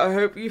 hey, I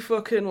hope you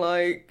fucking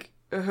like.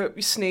 I hope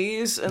you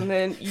sneeze and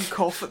then you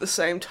cough at the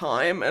same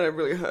time and it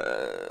really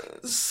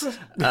hurts.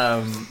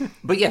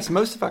 But yes,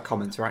 most of our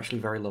comments are actually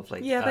very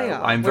lovely. Yeah, they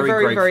are. I'm We're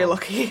very grateful. very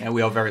lucky. Yeah,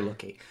 we are very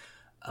lucky.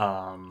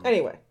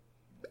 Anyway.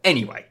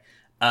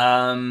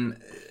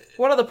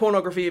 What other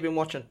pornography have you been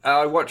watching?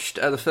 I watched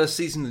the first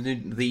season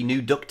of the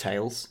new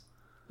DuckTales.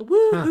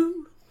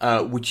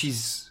 Woohoo! Which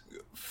is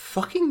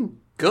fucking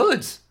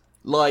good.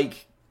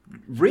 Like,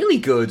 really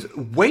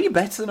good. Way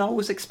better than I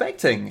was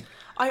expecting.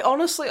 I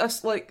honestly,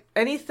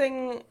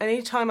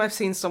 anytime I've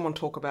seen someone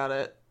talk about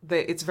it,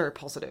 it's very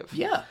positive.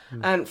 Yeah.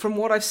 And from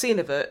what I've seen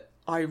of it,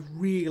 I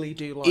really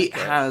do like it. It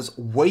has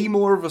way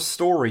more of a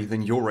story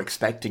than you're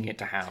expecting it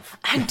to have.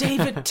 And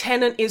David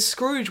Tennant is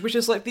Scrooge, which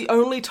is like the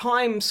only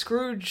time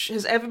Scrooge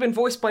has ever been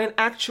voiced by an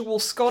actual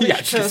Scottish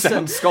person. He actually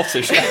sounds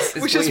Scottish, yes.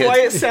 Which is why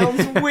it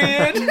sounds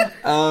weird.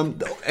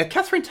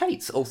 Catherine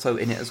Tate's also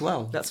in it as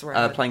well. That's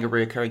right. Playing a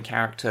reoccurring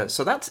character.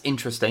 So that's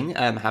interesting,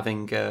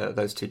 having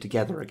those two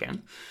together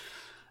again.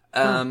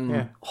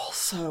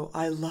 Also,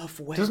 I love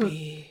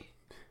Webby.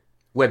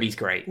 Webby's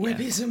great.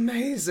 Webby's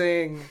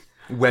amazing.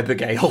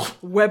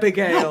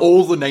 Webbigail.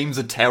 All the names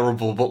are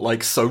terrible, but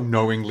like so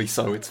knowingly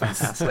so, it's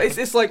fantastic.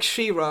 It's like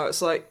She-Ra.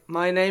 It's like,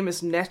 my name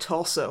is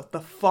Netossa. The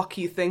fuck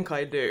you think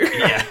I do?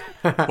 Yeah.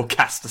 Or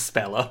Cast a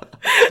Speller.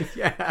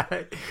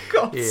 Yeah.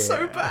 God,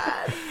 so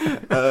bad.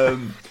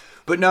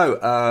 But no,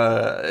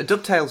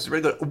 DuckTales is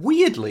really good.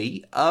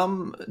 Weirdly,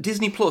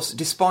 Disney Plus,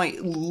 despite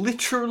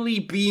literally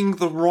being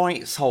the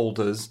rights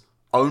holders,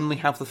 only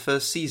have the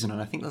first season, and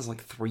I think there's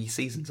like 3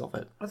 seasons of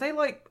it. Are they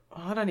like...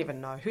 I don't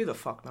even know. Who the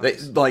fuck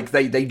knows?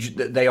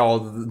 They are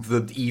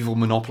the evil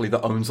monopoly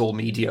that owns all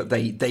media.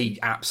 They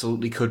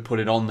absolutely could put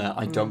it on there.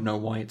 I don't know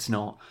why it's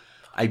not.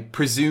 I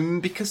presume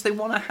because they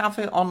want to have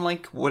it on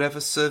like whatever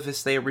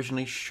service they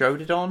originally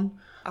showed it on.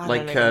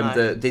 Like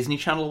the Disney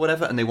Channel or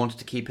whatever, and they wanted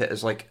to keep it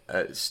as like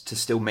to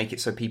still make it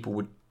so people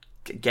would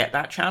get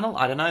that channel.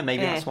 I don't know,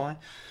 maybe that's why.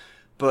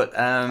 But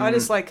I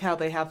just like how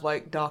they have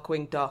like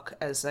Darkwing Duck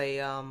as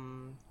a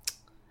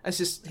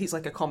he's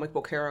like a comic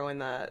book hero in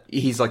that.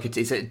 He's like a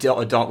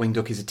Darkwing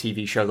Duck is a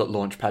TV show that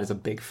Launchpad is a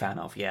big fan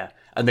of, yeah,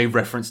 and they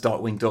reference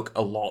Darkwing Duck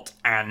a lot.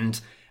 And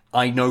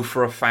I know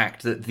for a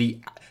fact that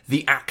the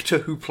actor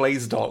who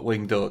plays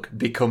Darkwing Duck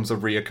becomes a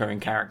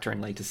reoccurring character in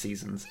later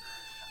seasons.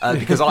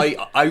 Because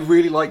I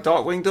really like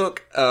Darkwing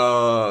Duck.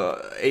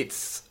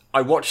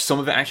 I watched some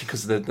of it actually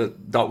because the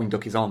Darkwing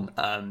Duck is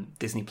on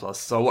Disney Plus,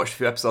 so I watched a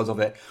few episodes of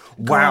it.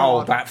 Wow,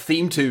 God. That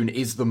theme tune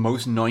is the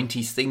most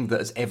 90s thing that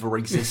has ever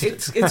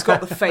existed. It's got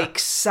the fake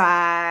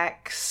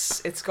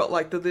sax. It's got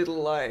like the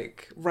little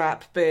like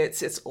rap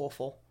bits. It's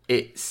awful.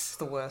 It's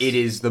the worst. It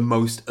is the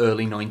most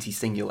early 90s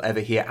thing you'll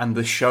ever hear. And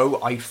the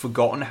show, I'd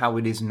forgotten how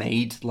it is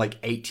made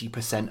like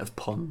 80% of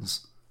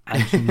puns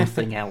and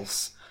nothing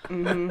else.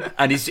 Mm-hmm.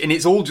 And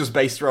it's all just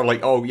based around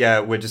like, oh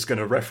yeah, we're just going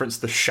to reference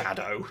the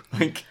Shadow.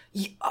 Like,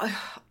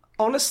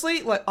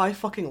 honestly, like I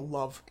fucking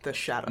love the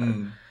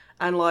Shadow,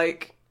 and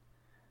like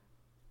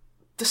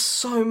there's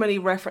so many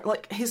references.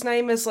 Like his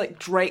name is like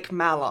Drake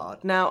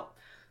Mallard. Now,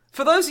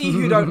 for those of you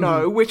who don't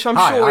know, which I'm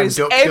sure is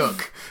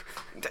Duck.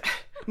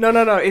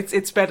 No,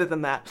 it's better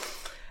than that.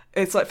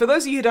 It's like, for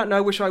those of you who don't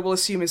know, which I will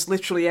assume is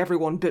literally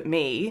everyone but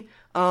me,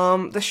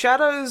 the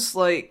Shadow's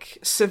like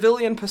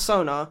civilian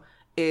persona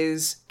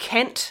is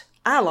Kent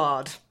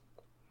Allard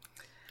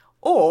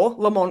or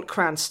Lamont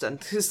Cranston.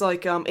 Because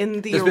like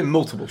there's been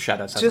multiple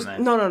Shadows,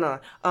 hasn't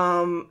there?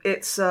 No.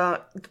 It's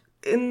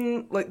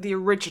in like the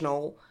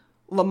original,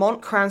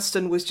 Lamont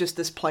Cranston was just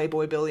this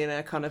playboy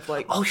billionaire kind of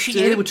like... Oh shit,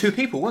 yeah, there were 2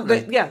 people, weren't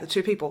they? Yeah, the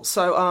 2 people.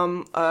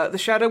 So the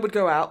Shadow would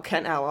go out,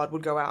 Kent Allard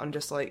would go out and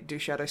just like do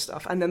Shadow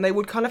stuff, and then they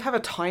would kind of have a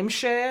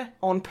timeshare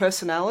on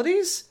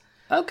personalities.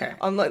 Okay.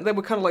 Like they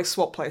would kind of like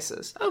swap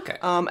places. Okay.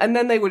 And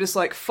then they were just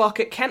like, fuck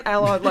it, Kent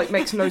Allard like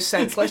makes no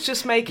sense. Let's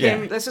just make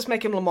him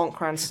Lamont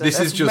Cranston.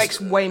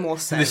 Makes way more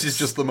sense. This is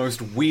just the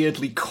most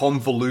weirdly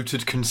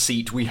convoluted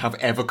conceit we have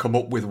ever come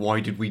up with.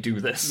 Why did we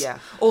do this? Yeah.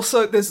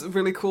 Also, there's a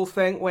really cool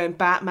thing when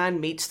Batman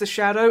meets the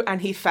Shadow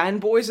and he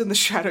fanboys and the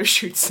Shadow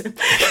shoots him.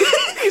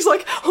 He's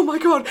like, oh my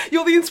god,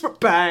 you're the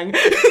bang.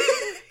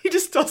 He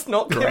just does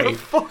not give a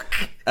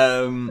fuck.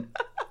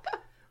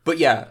 But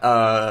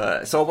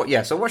so I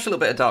watched a little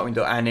bit of Darkwing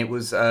Duck, and it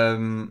was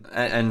and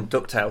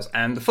DuckTales.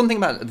 And the fun thing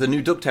about the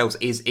new DuckTales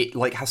is it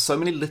like has so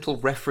many little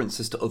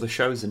references to other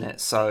shows in it.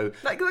 So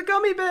like the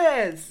gummy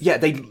bears. Yeah,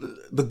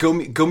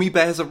 the gummy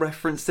bears are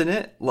referenced in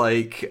it.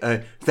 Like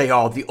they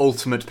are the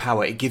ultimate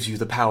power. It gives you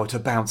the power to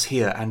bounce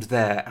here and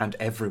there and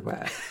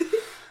everywhere.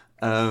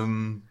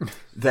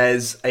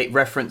 It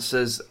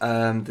references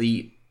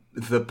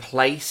the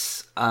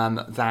place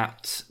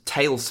that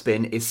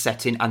Tailspin is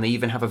set in, and they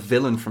even have a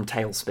villain from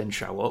Tailspin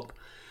show up.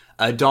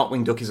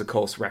 Darkwing Duck is, of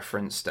course,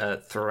 referenced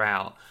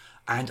throughout.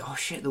 And, oh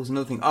shit, there was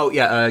another thing. Oh,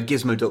 yeah,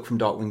 Gizmo Duck from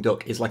Darkwing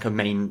Duck is like a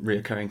main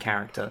reoccurring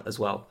character as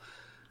well.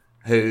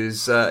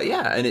 Who's,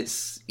 and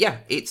it's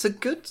a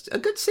good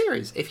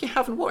series. If you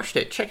haven't watched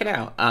it, check it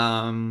out.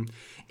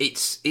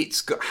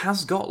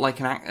 Has got like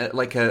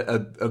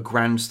a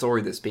grand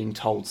story that's being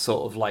told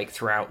sort of like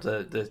throughout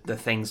the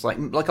things like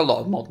a lot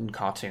of modern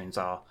cartoons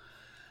are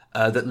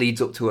that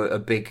leads up to a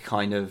big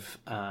kind of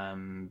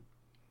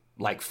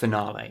like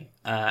finale,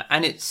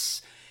 and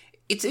it's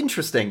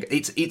interesting.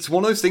 It's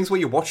one of those things where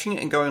you're watching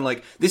it and going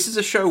like, this is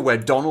a show where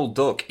Donald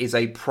Duck is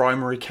a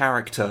primary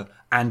character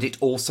and it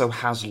also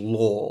has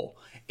lore.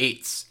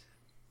 It's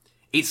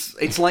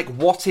like,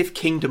 what if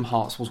Kingdom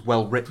Hearts was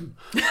well written?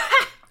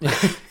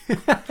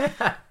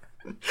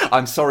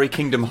 I'm sorry,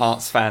 Kingdom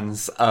Hearts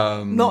fans.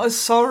 Not as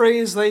sorry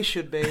as they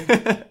should be.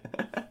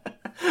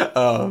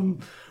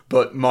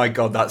 But my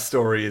god, the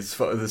story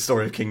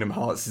of Kingdom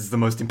Hearts is the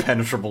most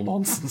impenetrable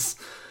nonsense.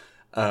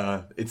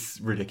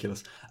 It's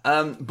ridiculous.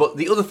 But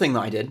the other thing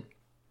that I did,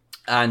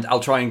 and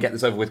I'll try and get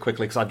this over with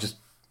quickly because I've just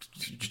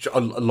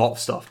a lot of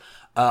stuff.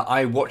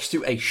 I watched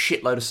through a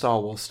shitload of Star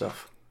Wars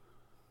stuff.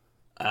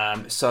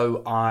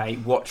 So I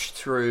watched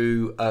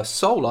through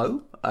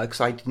Solo,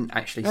 because I didn't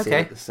actually see it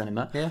at the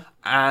cinema.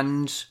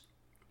 And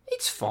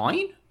it's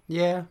fine.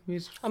 Yeah,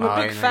 I'm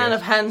a big fan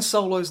of Han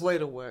Solo's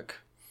later work.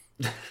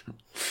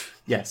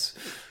 Yes.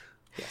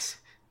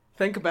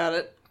 Think about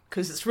it,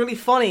 because it's really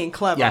funny and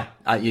clever. Yeah,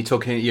 you're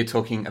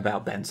talking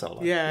about Ben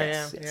Solo.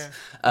 Yes.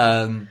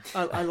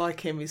 I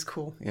like him. He's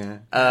cool. Yeah.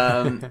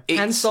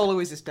 Han Solo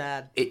is his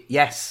dad.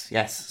 Yes.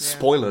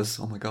 Spoilers.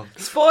 Oh my god.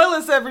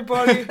 Spoilers,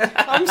 everybody.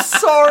 I'm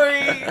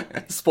sorry.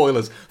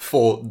 Spoilers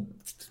for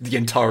the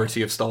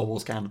entirety of Star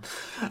Wars canon.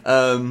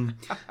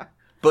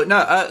 But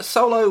no,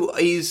 Solo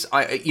is,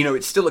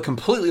 it's still a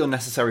completely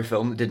unnecessary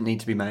film that didn't need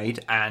to be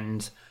made,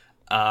 and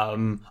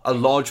a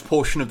large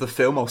portion of the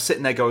film I was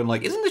sitting there going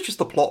like, isn't this just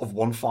the plot of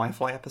one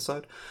Firefly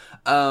episode?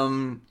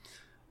 I'm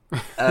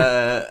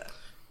trying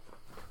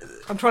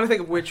to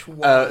think of which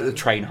one. The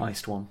train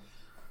heist one.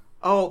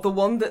 Oh, the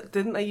one that,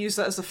 didn't they use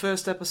that as the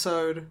first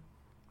episode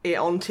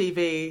on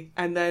TV,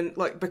 and then,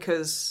 like,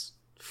 because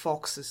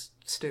Fox is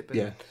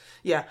stupid.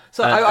 Yeah.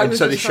 So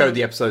they showed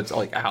the episodes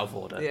like out of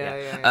order.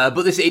 Yeah.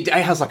 But it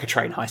has like a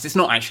train heist. It's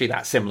not actually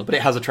that similar, but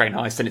it has a train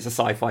heist and it's a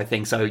sci-fi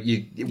thing. So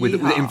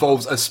it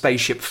involves a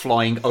spaceship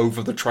flying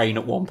over the train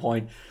at one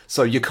point.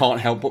 So you can't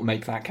help but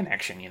make that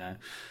connection,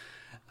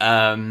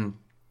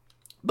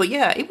 But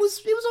yeah, it was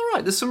all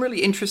right. There's some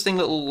really interesting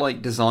little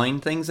like design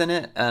things in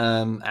it,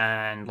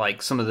 and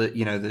like some of the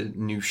the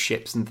new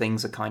ships and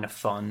things are kind of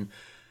fun.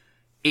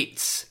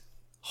 It's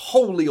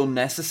wholly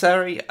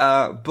unnecessary,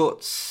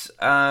 but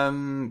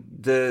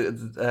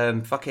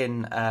the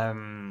fucking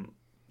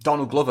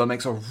Donald Glover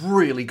makes a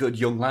really good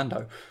young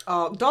Lando.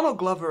 Donald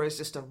Glover is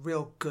just a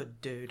real good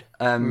dude.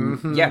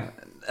 Yeah,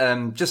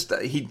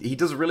 he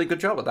does a really good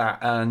job at that,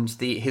 and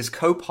his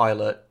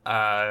co-pilot,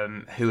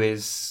 who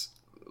is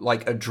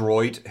like a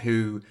droid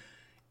who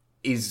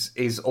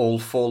is all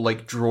for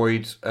like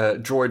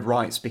droid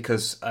rights,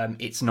 because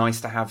it's nice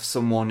to have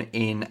someone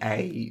in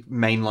a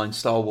mainline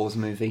Star Wars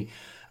movie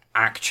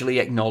actually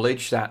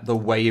acknowledge that the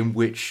way in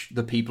which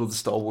the people of the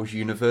Star Wars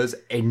universe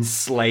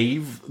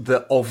enslave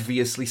the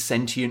obviously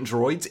sentient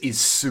droids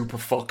is super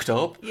fucked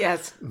up. Yeah,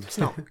 it's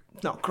not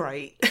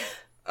great.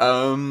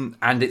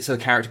 And it's a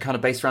character kind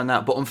of based around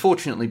that, but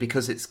unfortunately,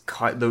 because it's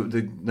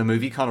the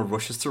movie kind of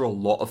rushes through a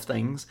lot of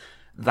things,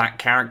 that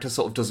character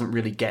sort of doesn't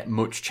really get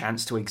much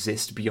chance to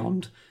exist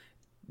beyond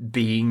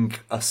being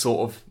a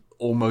sort of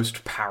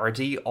almost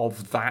parody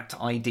of that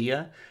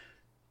idea.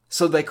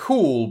 So they're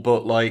cool,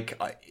 but like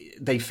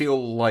they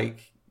feel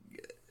like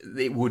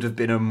it would have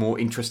been a more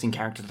interesting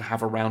character to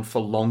have around for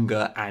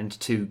longer and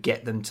to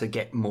get them to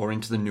get more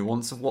into the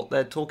nuance of what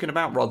they're talking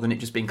about, rather than it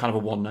just being kind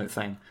of a one-note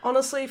thing.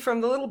 Honestly,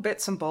 from the little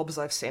bits and bobs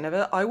I've seen of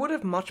it, I would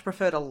have much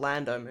preferred a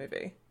Lando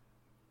movie.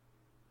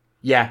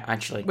 Yeah,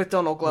 actually. With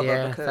Donald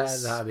Glover,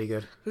 because that'd be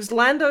good. Because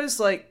Lando's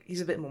like, he's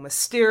a bit more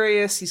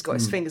mysterious, he's got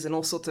his fingers in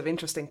all sorts of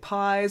interesting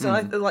pies,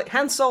 and like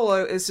Han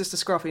Solo is just a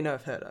scruffy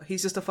nerf herder.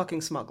 He's just a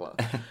fucking smuggler.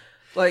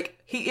 Like,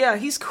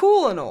 he's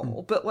cool and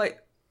all, but like,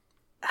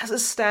 as a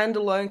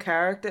standalone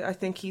character, I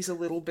think he's a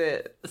little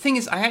bit... The thing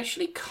is, I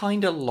actually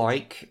kind of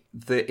like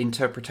the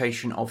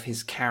interpretation of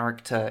his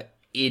character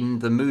in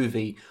the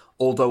movie,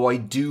 although I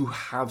do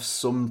have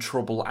some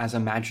trouble as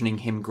imagining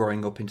him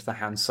growing up into the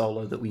Han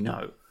Solo that we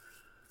know.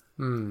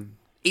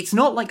 it's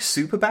not like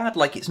super bad,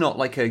 like it's not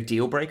like a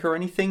deal breaker or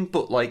anything,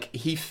 but like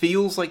he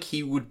feels like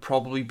he would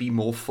probably be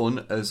more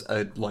fun as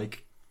a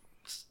like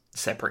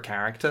separate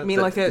character. I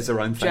mean, like a their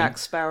own Jack thing.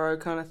 Sparrow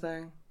kind of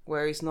thing,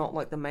 where he's not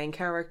like the main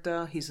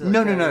character. He's like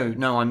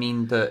No. I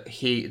mean that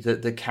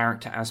the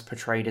character as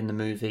portrayed in the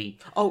movie.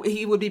 Oh,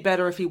 he would be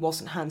better if he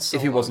wasn't Han Solo.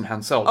 If he wasn't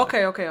Han Solo.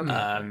 Okay. I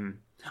mean,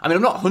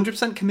 I'm not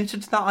 100%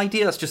 committed to that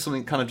idea. That's just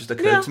something that kind of just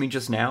occurred to me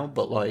just now.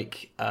 But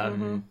like, I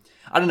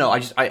don't know.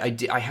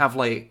 I have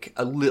like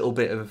a little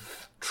bit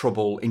of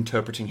trouble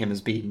interpreting him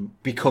as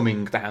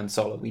becoming the Han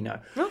Solo we know.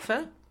 Oh,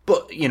 fair.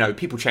 But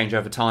people change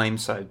over time,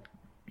 so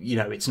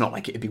it's not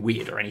like it'd be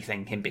weird or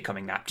anything. Him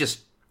becoming that,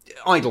 just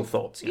idle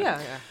thoughts. Yeah.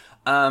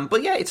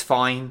 But yeah, it's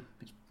fine.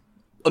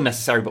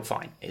 Unnecessary, but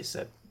fine. It's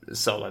a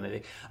Solo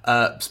movie.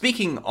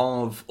 Speaking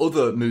of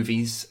other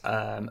movies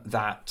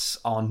that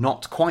are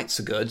not quite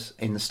so good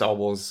in the Star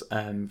Wars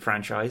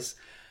franchise,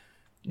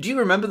 do you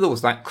remember there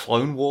was that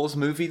Clone Wars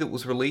movie that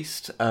was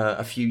released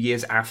a few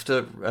years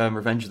after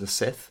Revenge of the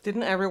Sith?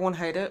 Didn't everyone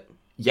hate it?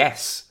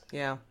 Yes.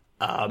 Yeah.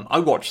 I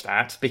watched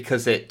that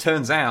because it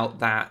turns out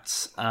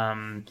that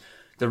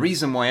the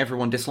reason why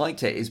everyone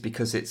disliked it is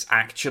because it's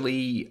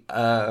actually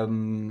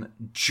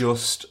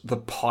just the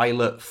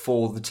pilot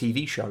for the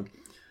TV show.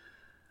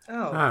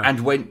 Oh.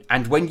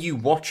 And when you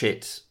watch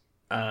it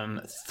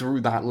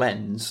through that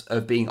lens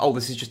of being,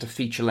 this is just a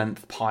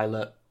feature-length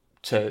pilot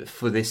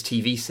for this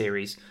TV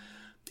series,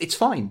 it's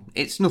fine.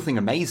 It's nothing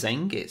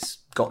amazing. It's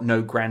got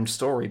no grand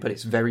story, but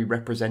it's very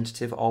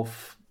representative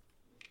of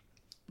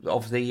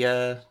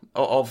the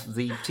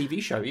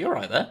TV show. You're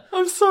right there.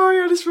 I'm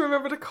sorry, I just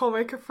remembered a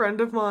comic a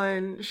friend of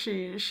mine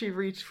she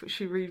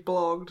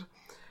blogged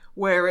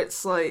where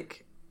it's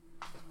like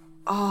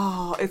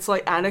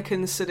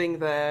Anakin sitting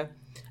there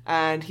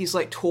and he's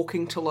like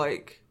talking to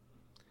like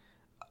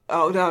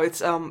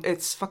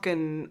it's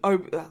fucking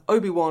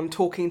Obi-Wan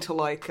talking to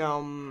like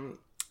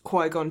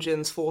Qui-Gon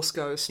Jinn's Force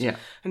Ghost. Yeah.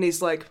 And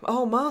he's like,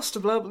 "Oh, Master,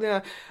 blah blah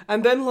blah."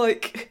 And then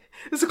like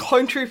there's a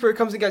clone trooper who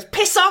comes and goes,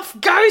 "Piss off,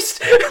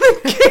 Ghost!" and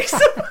then kicks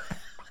him.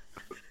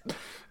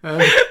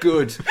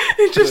 Good.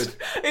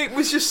 It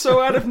was just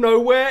so out of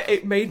nowhere,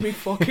 it made me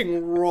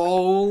fucking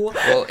roll.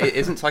 Well,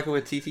 isn't Taika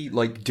Waititi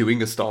like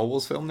doing a Star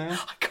Wars film now?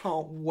 I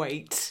can't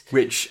wait.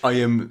 Which I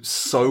am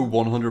so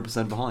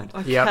 100% behind.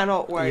 I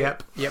cannot wait.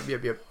 Yep.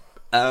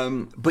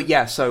 But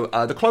yeah, so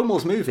the Clone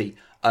Wars movie,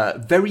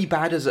 very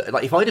bad as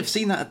like if I'd have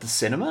seen that at the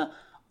cinema,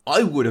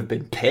 I would have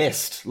been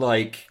pissed.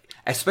 Like,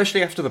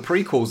 especially after the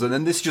prequels, and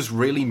then this just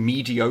really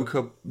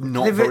mediocre,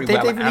 very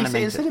well animated. Released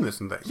it in cinemas,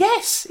 didn't they?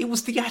 Yes, it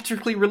was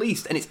theatrically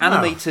released, and it's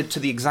animated to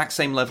the exact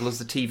same level as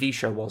the TV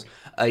show was.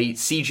 A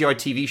CGI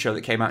TV show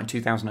that came out in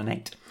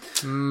 2008.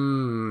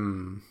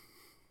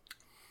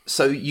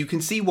 So you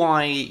can see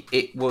why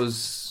it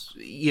was,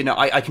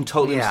 I can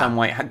totally understand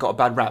why it had got a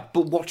bad rap.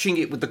 But watching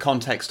it with the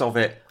context of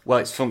it, well,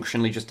 it's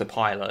functionally just a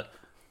pilot.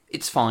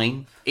 It's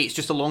fine. It's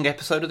just a long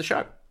episode of the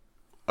show.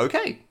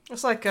 Okay.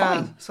 It's like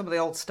some of the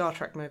old Star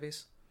Trek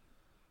movies.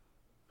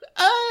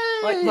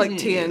 Like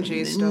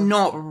TNG stuff.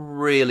 Not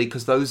really,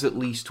 because those at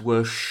least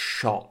were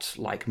shot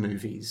like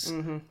movies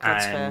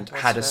and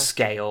had a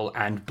scale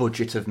and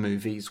budget of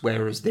movies,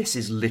 whereas this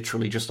is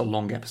literally just a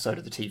long episode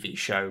of the TV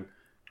show,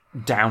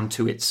 down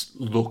to its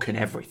look and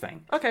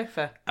everything. Okay,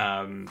 fair.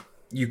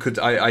 You could,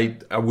 I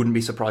wouldn't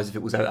be surprised if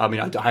it was. I mean,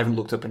 I haven't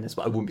looked up in this,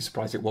 but I wouldn't be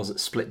surprised if it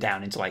was split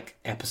down into like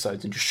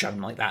episodes and just shown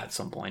like that at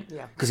some point.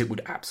 Yeah, because it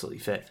would absolutely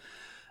fit.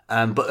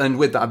 And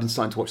with that, I've been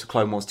starting to watch the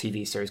Clone Wars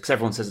TV series because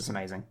everyone says it's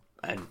amazing,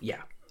 and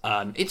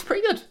it's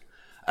pretty good,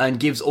 and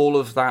gives all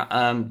of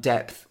that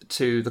depth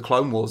to the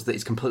Clone Wars that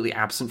is completely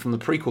absent from the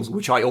prequels,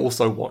 which I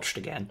also watched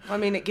again. I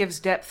mean, it gives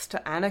depth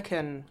to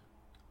Anakin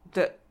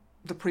that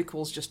the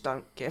prequels just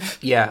don't give.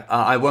 Yeah,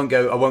 I won't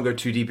go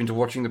too deep into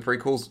watching the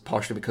prequels,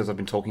 partially because I've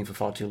been talking for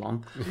far too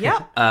long.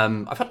 Yeah.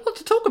 I've had a lot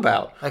to talk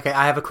about. Okay,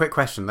 I have a quick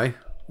question though.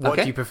 What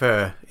do you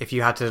prefer? If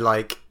you had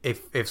to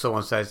if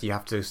someone says you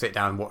have to sit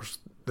down and watch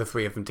the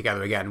three of them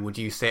together again, would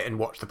you sit and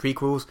watch the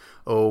prequels,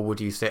 or would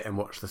you sit and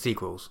watch the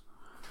sequels?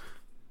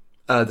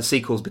 The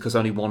sequels, because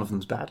only one of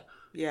them's bad.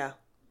 Yeah.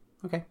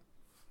 Okay.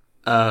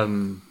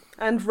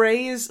 And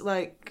Rey is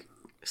like,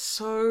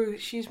 so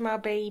she's my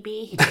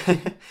baby.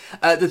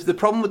 The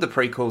problem with the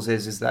prequels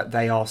is that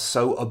they are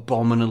so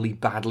abominably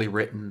badly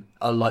written.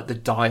 Like the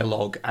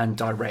dialogue and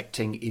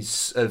directing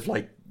is of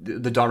like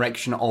the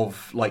direction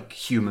of like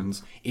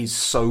humans is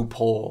so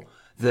poor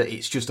that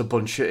it's just a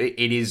bunch of.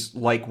 It is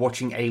like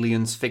watching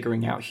aliens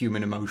figuring out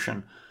human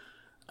emotion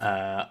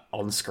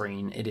on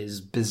screen. It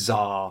is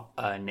bizarre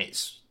and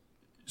it's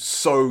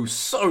so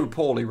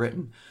poorly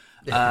written.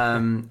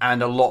 And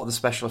a lot of the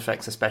special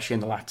effects, especially in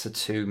the latter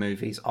two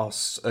movies, are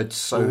so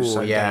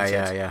dated.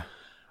 Yeah.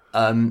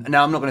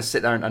 Now, I'm not going to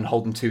sit there and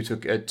hold them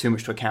too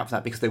much to account for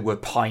that, because they were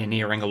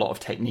pioneering a lot of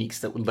techniques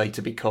that would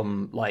later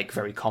become like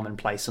very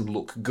commonplace and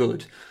look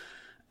good.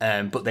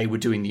 But they were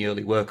doing the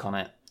early work on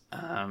it.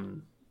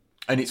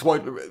 And it's why,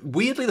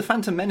 weirdly, the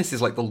Phantom Menace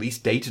is like the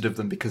least dated of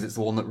them, because it's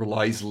the one that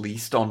relies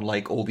least on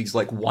like all these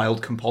like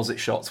wild composite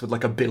shots with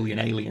like a billion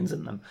aliens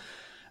in them.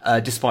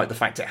 despite the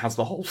fact it has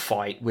the whole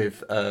fight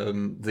with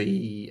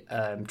the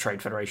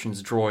Trade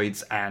Federation's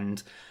droids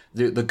and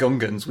the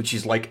Gungans, which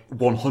is like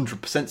 100%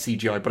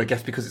 CGI, but I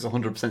guess because it's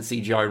 100%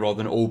 CGI rather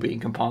than all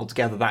being compiled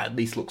together, that at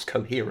least looks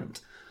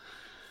coherent.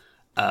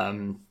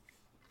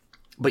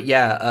 But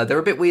yeah, they're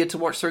a bit weird to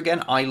watch through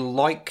again. I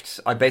liked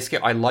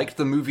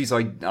the movies. I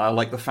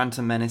like The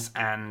Phantom Menace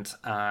and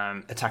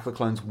Attack of the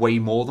Clones way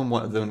more than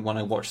when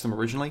I watched them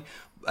originally,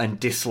 and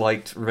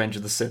disliked Revenge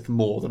of the Sith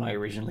more than I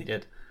originally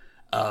did.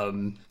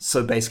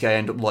 So basically I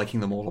end up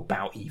liking them all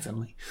about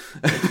evenly.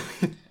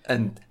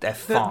 And they're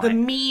fine. The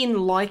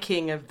mean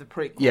liking of the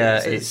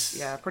prequels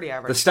is pretty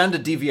average. The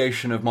standard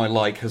deviation of my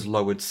like has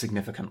lowered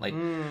significantly.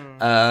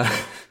 But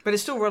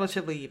it's still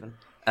relatively even.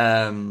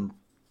 And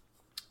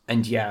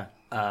yeah,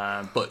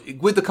 but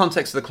with the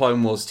context of the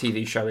Clone Wars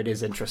TV show, it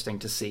is interesting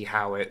to see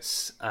how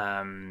it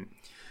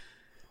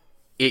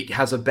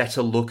has a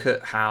better look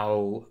at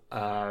how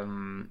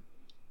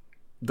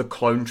the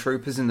clone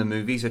troopers in the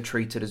movies are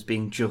treated as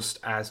being just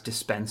as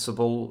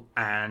dispensable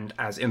and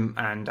as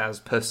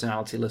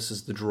personalityless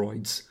as the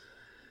droids.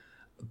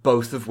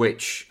 Both of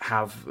which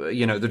have, the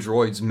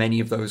droids, many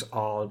of those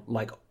are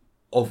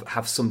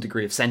have some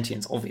degree of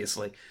sentience,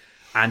 obviously.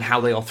 And how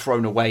they are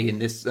thrown away in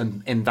this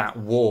in that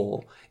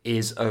war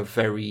is a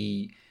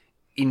very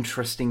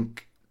interesting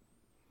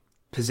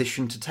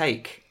position to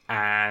take.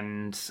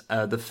 And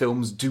the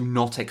films do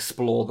not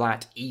explore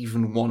that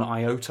even one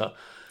iota.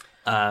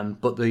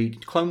 But the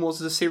Clone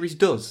Wars as a series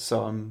does,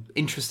 so I'm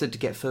interested to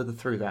get further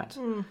through that.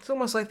 It's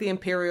almost like the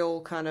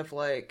Imperial kind of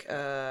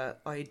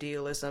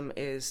idealism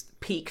is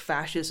peak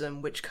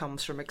fascism, which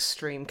comes from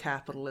extreme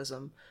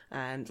capitalism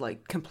and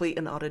complete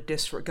and utter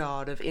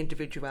disregard of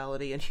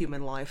individuality and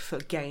human life for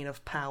gain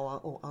of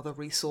power or other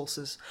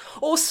resources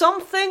or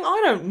something.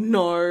 I don't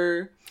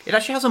know. It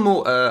actually has a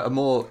more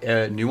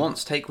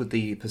nuanced take with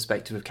the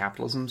perspective of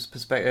capitalism's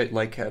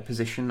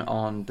position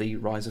on the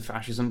rise of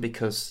fascism,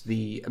 because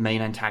the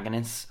main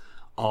antagonists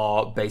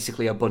are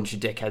basically a bunch of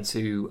dickheads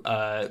who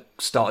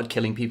started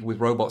killing people with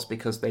robots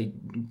because they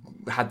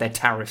had their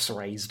tariffs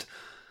raised.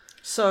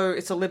 So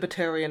it's a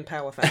libertarian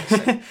power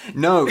fantasy.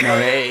 No,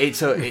 it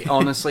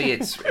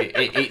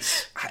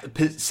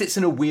sits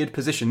in a weird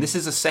position. This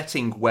is a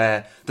setting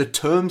where the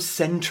term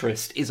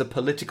centrist is a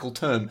political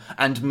term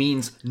and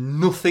means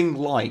nothing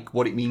like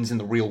what it means in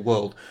the real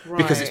world,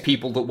 because it's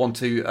people that want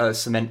to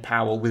cement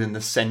power within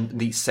the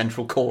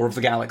central core of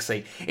the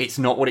galaxy. It's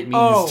not what it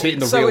means in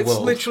the real world. So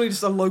it's literally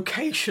just a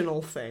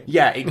locational thing.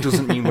 Yeah, it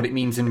doesn't mean what it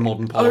means in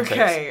modern politics.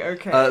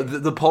 Okay.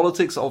 The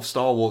politics of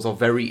Star Wars are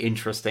very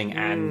interesting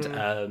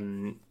and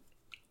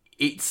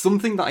it's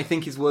something that I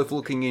think is worth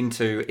looking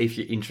into if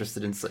you're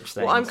interested in such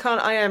things. Well,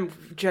 I am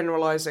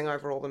generalizing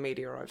over all the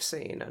media I've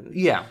seen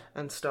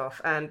and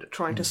stuff, and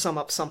trying to sum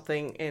up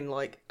something in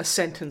a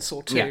sentence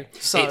or two. Yeah.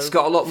 So it's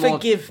got a lot more.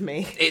 Forgive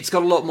me. It's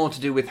got a lot more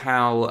to do with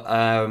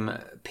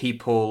how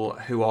people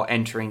who are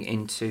entering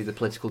into the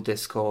political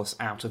discourse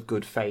out of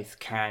good faith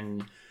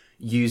can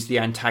use the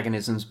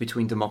antagonisms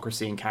between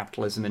democracy and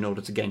capitalism in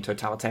order to gain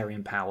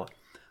totalitarian power.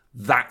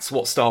 That's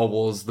what Star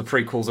Wars, the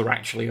prequels, are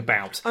actually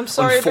about. I'm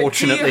sorry,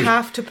 unfortunately, but do you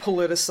have to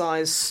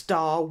politicize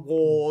Star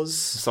Wars?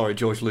 Sorry,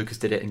 George Lucas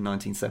did it in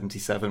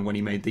 1977 when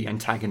he made the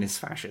antagonist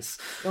fascists.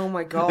 Oh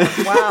my god,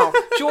 wow.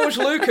 George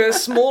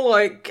Lucas, more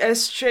like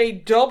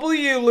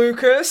SJW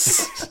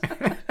Lucas.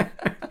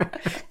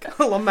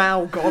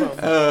 Lamau got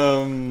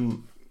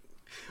him.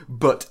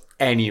 But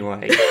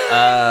anyway,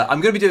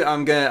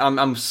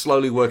 I'm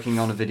slowly working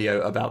on a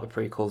video about the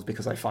prequels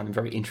because I find them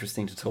very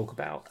interesting to talk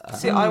about.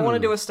 See, I want to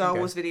do a Star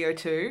Wars video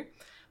too,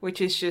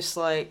 which is just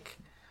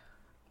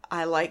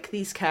I like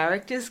these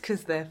characters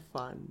because they're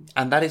fun.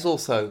 And that is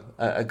also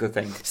a good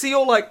thing. See,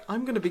 you're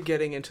I'm going to be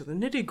getting into the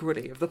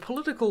nitty-gritty of the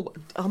political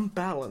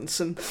imbalance,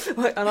 and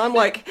I'm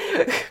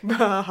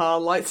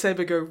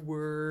lightsaber go,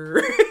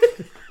 whirr.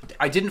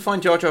 I didn't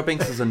find Jar Jar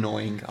Binks as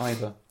annoying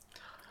either.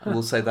 I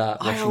will say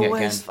that, watching it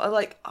again.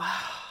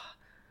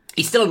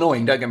 He's still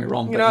annoying, don't get me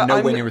wrong, but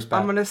nowhere near as bad.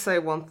 I'm going to say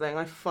one thing.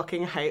 I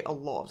fucking hate a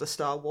lot of the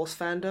Star Wars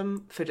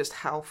fandom for just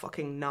how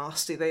fucking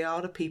nasty they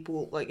are to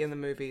people, in the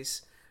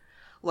movies.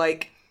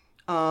 The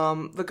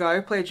guy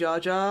who played Jar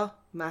Jar,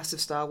 massive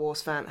Star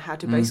Wars fan, had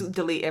to basically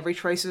delete every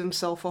trace of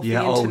himself off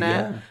the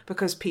internet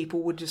because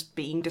people were just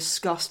being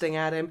disgusting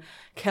at him.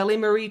 Kelly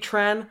Marie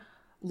Tran,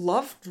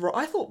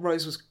 I thought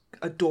Rose was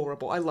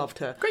adorable. I loved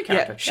her. Great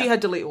character. Yeah, she had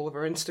to delete all of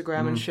her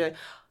Instagram and shit.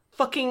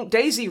 Fucking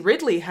Daisy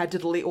Ridley had to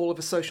delete all of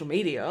her social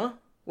media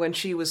when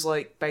she was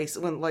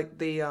when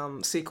the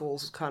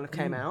sequels kind of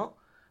came out,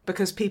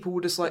 because people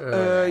were just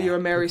you're a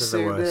Mary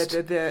Sue.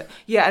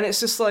 Yeah, and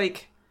it's just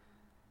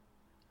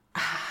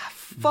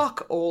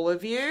fuck all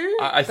of you.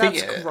 I think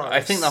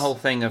the whole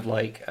thing of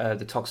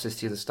the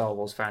toxicity of the Star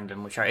Wars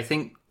fandom, which I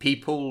think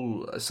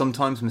people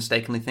sometimes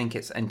mistakenly think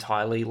it's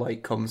entirely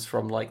comes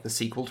from the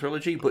sequel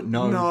trilogy, but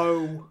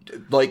no.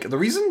 The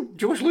reason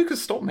George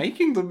Lucas stopped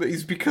making them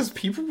is because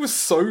people were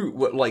so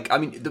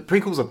the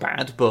prequels are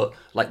bad, but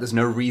there's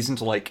no reason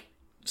to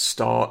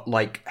start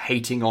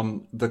hating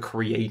on the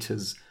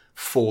creators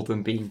for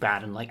them being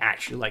bad and like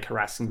actually like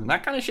harassing them.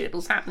 That kind of shit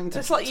was happening to,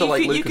 It's like to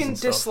like you Lucas can and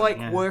stuff, dislike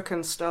yeah. work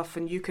and stuff,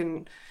 and you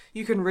can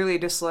really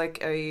dislike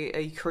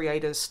a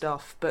creator's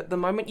stuff, but the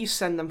moment you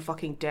send them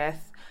fucking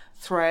death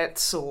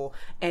threats or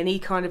any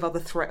kind of other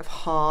threat of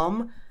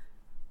harm,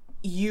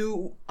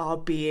 you are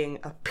being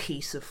a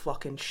piece of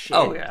fucking shit.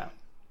 Oh yeah.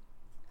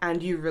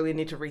 And you really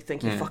need to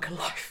rethink your fucking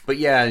life. But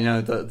yeah, you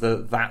know,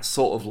 the that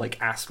sort of like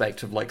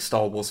aspect of like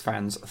Star Wars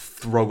fans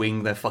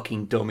throwing their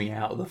fucking dummy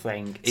out of the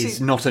thing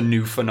is not a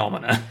new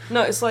phenomenon.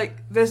 No, it's like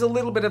there's a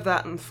little bit of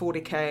that in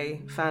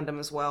 40k fandom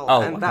as well,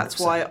 Oh, and that's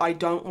 100%. why I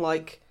don't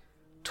like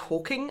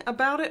talking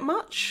about it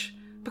much,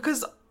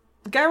 because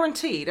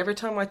guaranteed every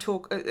time I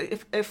talk,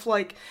 if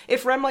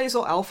Remlays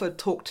or Alpha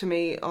talk to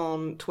me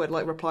on Twitter,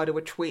 like reply to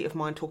a tweet of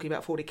mine talking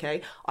about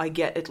 40k, I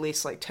get at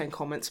least like 10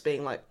 comments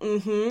being like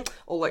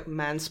or like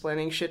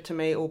mansplaining shit to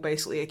me, or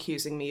basically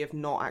accusing me of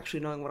not actually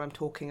knowing what I'm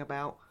talking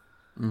about,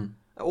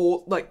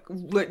 or like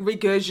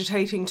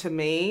regurgitating to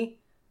me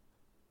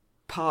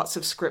parts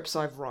of scripts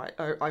I've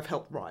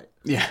helped write.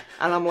 Yeah.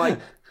 And I'm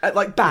like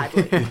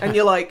badly, and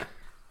you're like,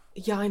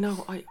 yeah, I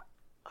know,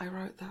 I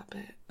wrote that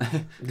bit.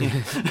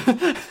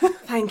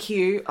 Thank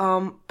you.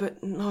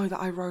 But no,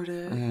 that I wrote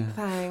it. Yeah.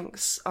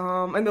 Thanks.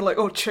 And they're like,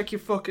 oh, check your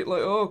fucking,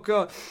 like, oh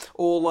god.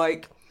 Or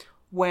like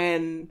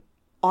when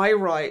I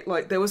write,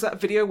 like there was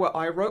that video where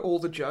I wrote all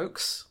the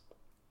jokes,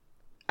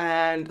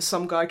 and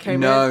some guy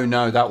came in.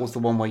 No, that was the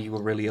one where you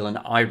were really ill, and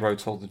I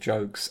wrote all the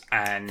jokes,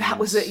 and That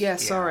was it. Yeah,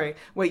 sorry.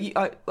 Where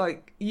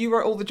you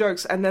wrote all the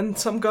jokes, and then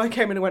some guy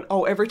came in and went,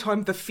 oh, every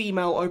time the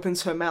female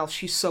opens her mouth,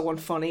 she's so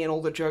unfunny, and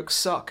all the jokes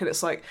suck. And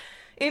it's like,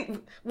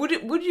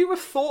 would you have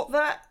thought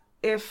that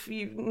if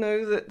you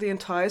know that the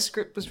entire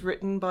script was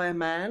written by a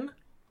man?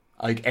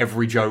 Like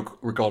every joke,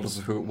 regardless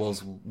of who it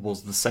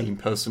was the same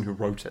person who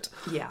wrote it.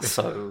 Yeah.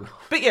 So,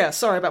 but yeah,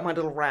 sorry about my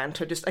little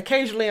rant.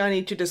 Occasionally I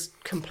need to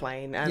just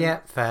complain. And Yeah,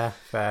 fair.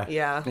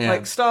 Yeah, Yeah.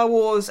 like Star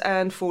Wars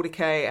and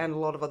 40k and a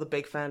lot of other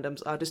big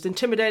fandoms are just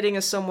intimidating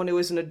as someone who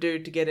isn't a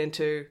dude to get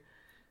into,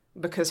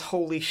 because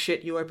holy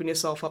shit, you open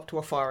yourself up to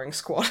a firing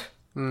squad.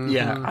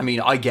 yeah, I mean,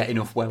 I get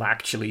enough well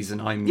actuallys,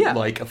 and I'm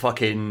like a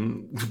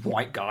fucking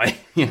white guy,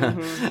 you know.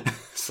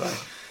 So,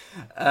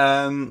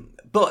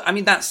 but I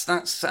mean, that's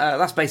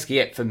basically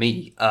it for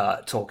me.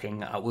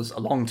 Talking was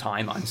a long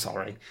time. I'm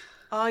sorry.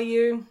 Are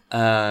you?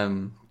 I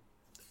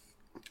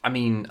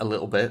mean, a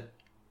little bit.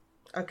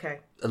 Okay.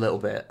 A little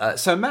bit.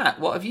 So,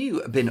 Matt, what have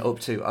you been up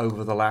to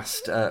over the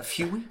last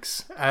few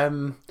weeks?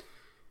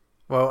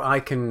 Well, I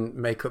can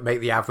make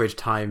the average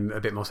time a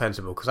bit more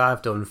sensible, because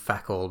I've done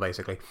fuck all,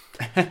 basically.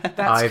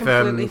 That's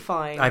completely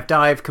fine. I've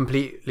dived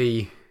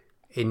completely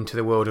into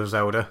the world of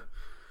Zelda.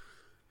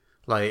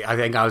 Like, I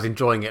think I was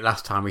enjoying it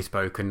last time we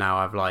spoke, and now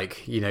I've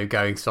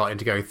starting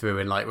to go through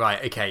and like,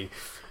 right, okay,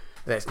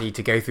 let's need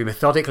to go through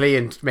methodically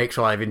and make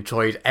sure I've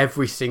enjoyed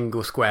every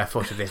single square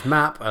foot of this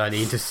map, and I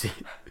need to see...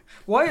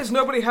 Why is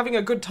nobody having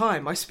a good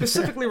time? I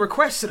specifically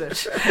requested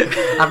it.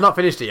 I've not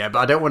finished it yet, but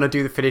I don't want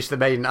to finish the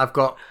main. I've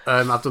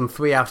done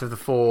 3 out of the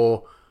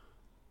 4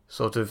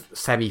 sort of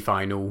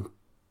semi-final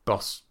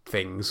boss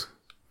things,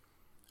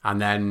 and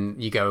then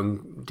you go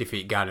and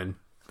defeat Ganon.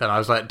 Then I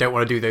was like, don't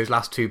want to do those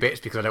last 2 bits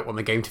because I don't want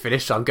the game to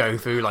finish. So I'm going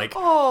through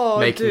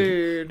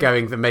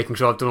making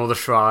sure I've done all the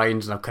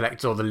shrines and I've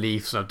collected all the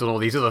leaves and I've done all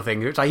these other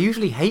things, which I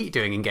usually hate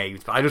doing in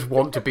games, but I just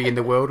want to be in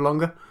the world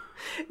longer.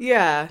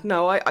 Yeah,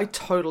 no, I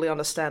totally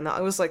understand that. I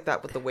was like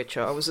that with The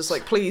Witcher. I was just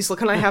like, please,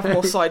 can I have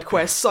more side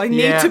quests? I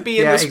need to be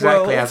in this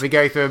exactly. world. As we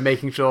go through and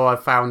making sure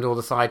I've found all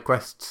the side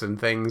quests and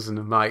things, and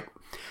I'm like,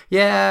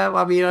 yeah,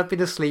 well, I mean, I've been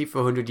asleep for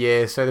 100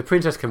 years, so the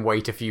princess can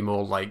wait a few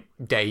more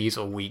days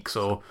or weeks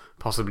or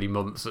possibly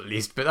months at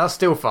least, but that's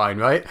still fine,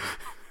 right?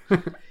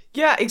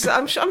 Yeah,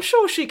 exactly. I'm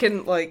sure she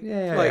can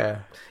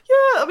Yeah,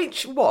 I mean,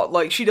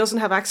 she doesn't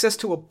have access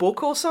to a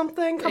book or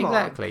something? Come on.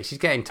 Exactly. She's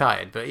getting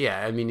tired, but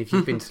yeah, I mean, if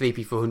you've been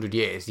sleepy for 100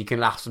 years, you can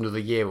last another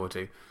year or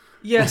 2.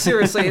 Yeah,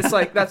 seriously, it's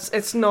like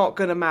it's not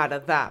going to matter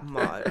that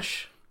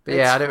much. But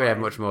yeah, I don't really have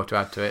much more to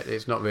add to it.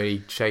 It's not really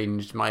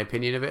changed my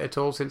opinion of it at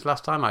all since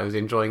last time. I was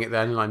enjoying it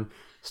then, and I'm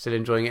still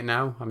enjoying it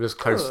now. I'm just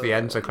close to the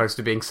end, so close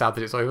to being sad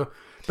that it's over.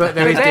 But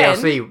there is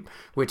DLC,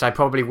 which I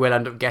probably will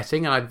end up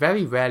getting, and I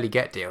very rarely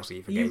get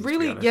DLC for games, to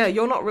be honest. Yeah,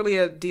 you're not really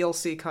a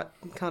DLC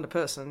kind of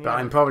person. But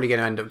I'm probably going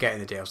to end up getting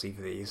the DLC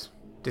for these,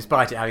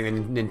 despite it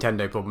having the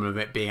Nintendo problem of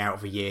it being out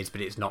for years,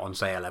 but it's not on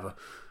sale ever.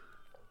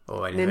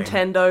 Or anything.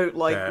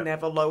 Nintendo,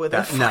 never lower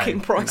their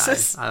fucking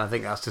prices. No. And I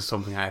think that's just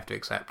something I have to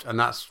accept. And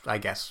that's, I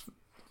guess,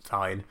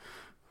 fine.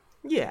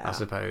 Yeah. I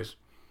suppose.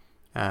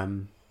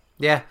 I've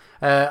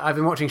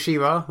been watching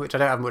She-Ra, which I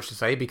don't have much to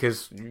say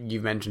because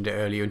you mentioned it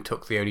earlier and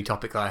took the only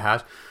topic that I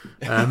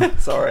had.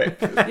 Sorry.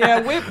 Yeah,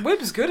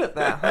 Wib's good at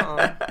that,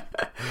 huh?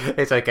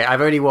 It's okay. I've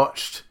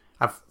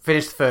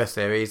finished the first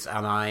series,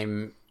 and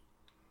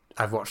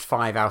I've watched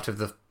 5 out of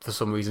the, for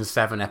some reason,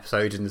 7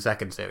 episodes in the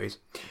second series.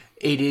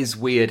 It is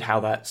weird how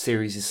that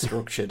series is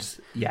structured.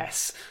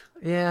 Yes.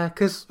 Yeah,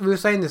 because we were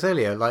saying this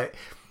earlier. Like,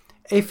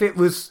 if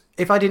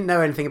I didn't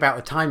know anything about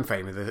the time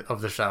frame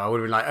of the show, I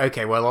would have been like,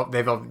 okay, well,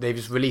 they've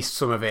just released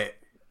some of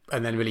it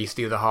and then released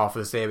the other half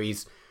of the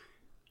series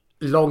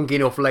long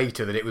enough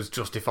later that it was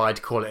justified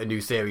to call it a new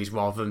series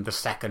rather than the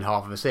second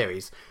half of a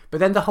series. But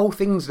then the whole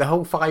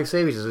 5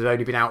 series has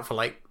only been out for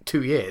like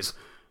 2 years.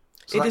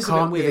 So that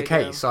can't be the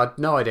case. Yeah. So I had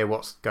no idea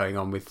what's going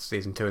on with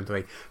season 2 and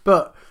 3.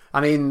 But,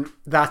 I mean,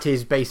 that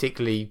is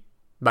basically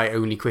my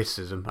only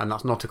criticism, and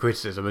that's not a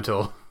criticism at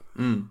all.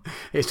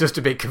 It's just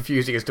a bit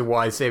confusing as to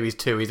why series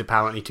 2 is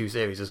apparently 2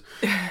 series.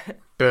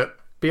 But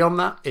beyond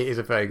that, it is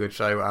a very good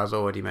show, as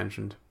already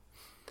mentioned.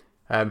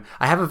 I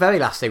have a very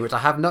last thing, which I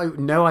have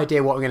no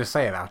idea what I'm going to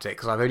say about it,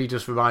 because I've only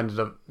just reminded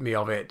me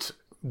of it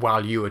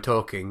while you were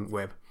talking,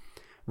 Wib.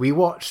 We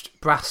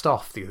watched Brassed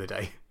Off the other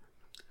day.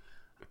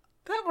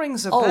 That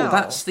rings a bell. Oh,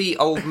 that's the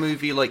old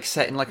movie, like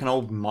set in like an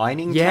old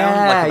mining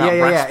town, like about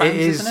brass bands,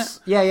 isn't it?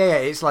 Yeah.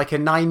 It's like a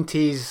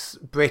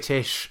 90s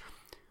British.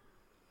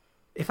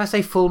 If I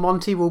say Full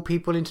Monty, will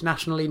people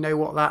internationally know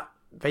what that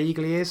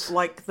vaguely is?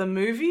 Like the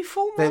movie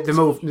Full Monty?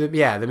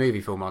 The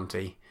movie Full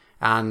Monty.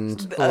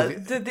 And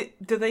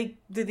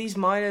do these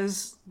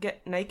miners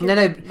get naked? No.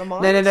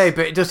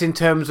 But just in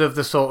terms of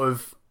the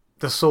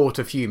sort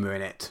of humour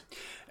in it.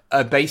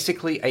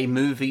 Basically, a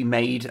movie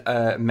made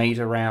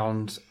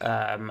around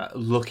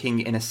looking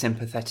in a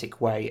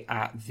sympathetic way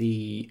at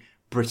the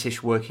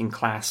British working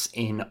class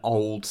in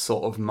old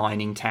sort of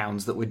mining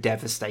towns that were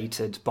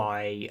devastated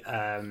by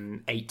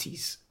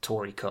 80s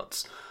Tory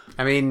cuts.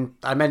 I mean,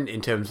 I meant in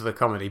terms of the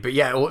comedy, but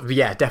yeah,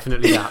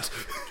 definitely that.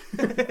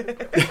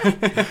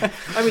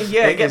 I mean,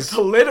 yeah, it gets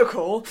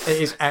political. It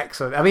is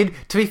excellent. I mean,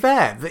 to be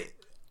fair,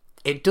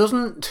 it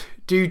doesn't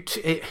do...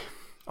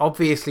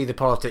 Obviously, the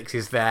politics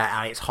is there,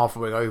 and it's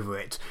hovering over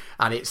it,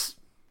 and it's,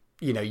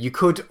 you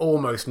could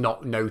almost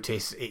not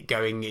notice it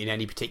going in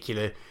any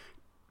particular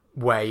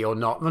way or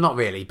not. Well, not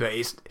really, but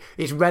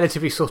it's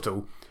relatively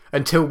subtle.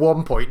 Until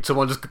one point,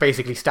 someone just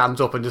basically stands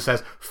up and just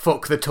says,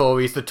 "Fuck the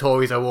Tories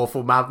are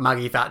awful,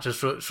 Maggie Thatcher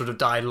should have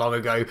died long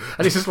ago."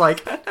 And it's just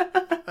like,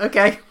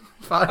 okay.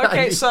 Fine.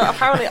 Okay, so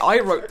apparently I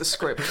wrote the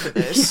script for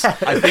this. Yeah.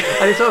 And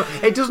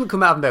it doesn't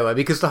come out of nowhere,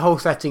 because the whole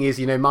setting is,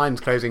 mines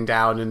closing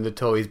down and the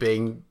Tories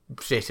being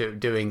shit at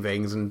doing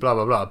things and blah,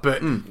 blah, blah.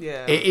 But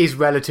it is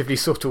relatively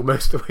subtle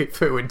most of the way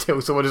through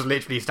until someone just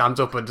literally stands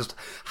up and just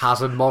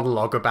has a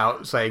monologue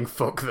about saying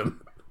fuck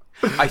them.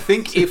 I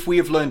think if we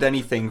have learned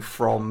anything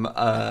from,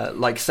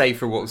 say,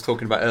 from what I was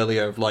talking about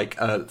earlier, of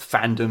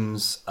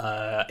fandoms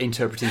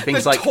interpreting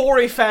things the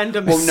Tory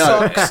fandom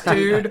sucks,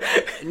 dude.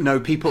 No,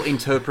 people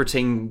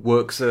interpreting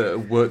works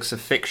of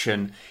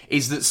fiction,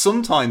 is that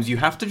sometimes you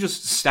have to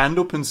just stand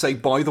up and say,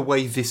 by the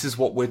way, this is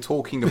what we're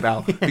talking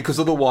about, because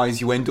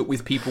otherwise you end up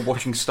with people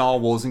watching Star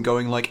Wars and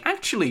going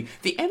actually,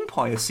 the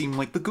Empire seem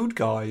like the good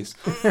guys.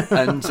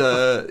 And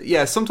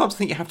sometimes I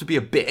think you have to be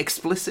a bit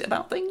explicit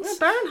about things. Yeah,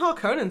 Baron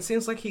Harkonnen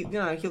seems like he'll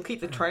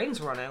keep the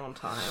trains running on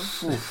time.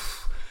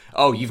 Oof.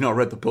 Oh, you've not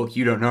read the book.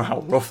 You don't know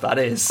how rough that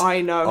is.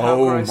 I know how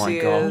gross he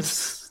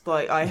is.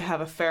 I have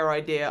a fair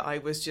idea. I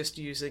was just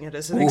using it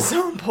as an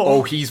example.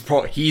 Oh, he's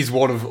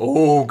one of...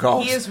 Oh,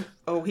 God. He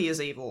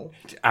is evil.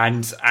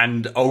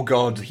 And oh,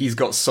 God, he's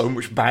got so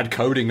much bad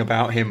coding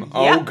about him. Yep.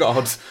 Oh,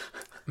 God.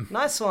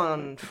 Nice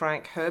one,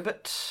 Frank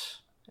Herbert.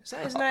 Is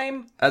that his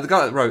name? The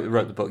guy that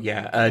wrote the book,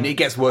 yeah. And it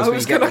gets worse when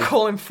you get... I was going to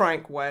call him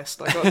Frank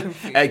West. I got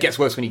confused. It gets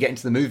worse when you get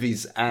into the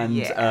movies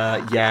and,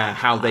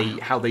 how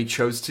they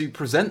chose to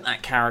present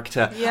that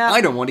character. Yeah.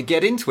 I don't want to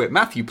get into it.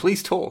 Matthew,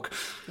 please talk.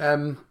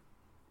 I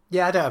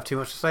don't have too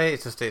much to say.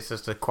 It's just it's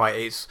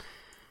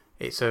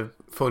a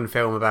fun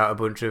film about a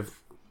bunch of...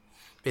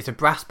 It's a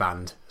brass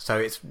band, so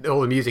it's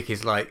all the music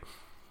is like...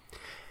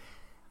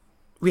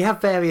 We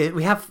have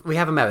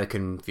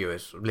American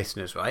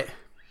listeners, right?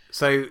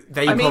 So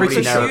they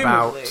probably know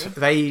about...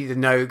 They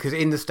know, because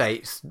in the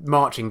States,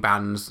 marching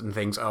bands and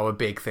things are a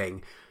big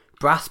thing.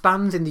 Brass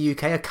bands in the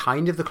UK are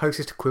kind of the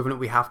closest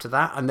equivalent we have to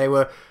that, and they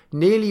were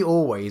nearly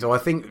always, or I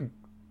think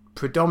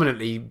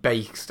predominantly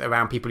based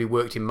around people who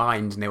worked in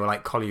mines, and they were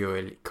like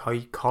collieries.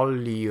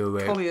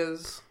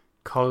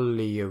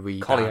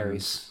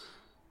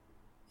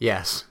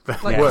 Yes.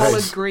 Like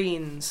collard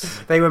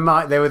greens. They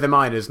were the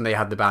miners, and they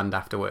had the band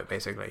after work,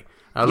 basically.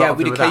 We'd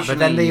occasionally... But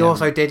then they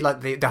also did,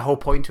 the whole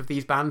point of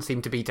these bands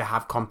seemed to be to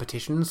have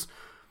competitions.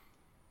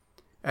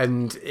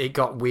 And it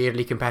got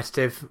weirdly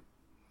competitive.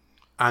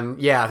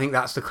 And I think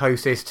that's the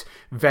closest,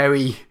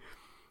 very...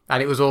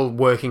 And it was all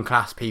working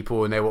class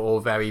people, and they were all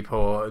very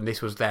poor, and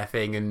this was their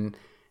thing. And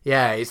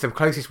it's the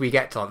closest we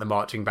get to the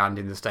marching band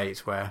in the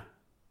States, where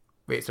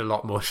it's a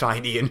lot more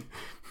shiny and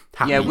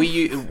happy. Yeah,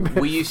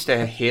 we used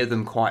to hear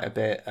them quite a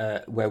bit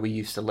where we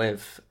used to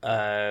live,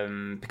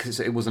 because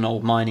it was an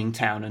old mining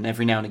town, and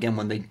every now and again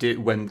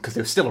because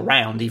they were still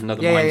around, even though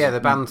the mines the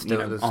band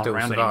still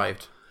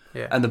survived.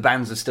 Yeah. And the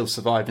bands are still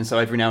survived, and so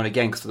every now and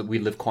again, because we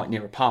live quite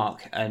near a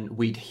park, and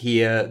we'd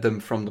hear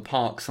them from the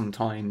park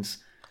sometimes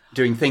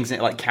doing things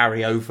that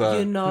carry over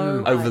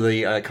over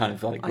the kind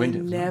of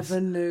windows. I never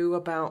knew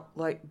about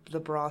the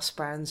brass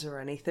bands or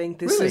anything.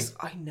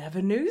 I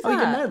never knew that. Oh, you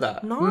didn't know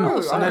that? No.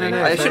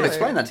 I should have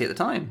explained that to you at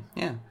the time.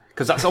 Yeah,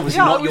 because that's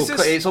obviously not your.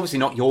 It's obviously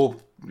not your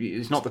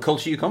the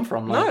culture you come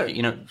from. Like, No.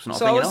 you know, it's not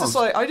So a I thing was in just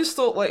ours. like, I just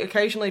thought like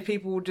occasionally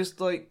people would just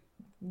like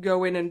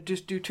go in and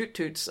just do toot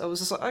toots. I was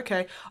just like,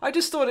 okay. I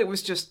just thought it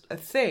was just a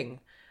thing.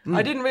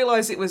 I didn't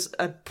realise it was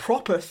a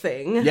proper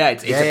thing. Yeah,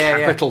 it's a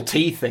capital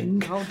T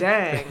thing. Oh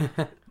dang.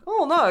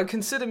 Oh no,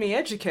 consider me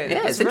educated.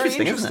 Yeah, it's very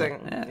interesting, isn't it?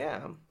 interesting.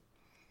 Yeah.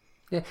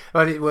 Yeah,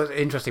 well, it was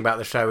interesting about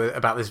the show,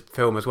 about this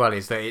film as well,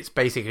 is that it's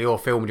basically all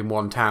filmed in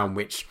one town,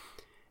 which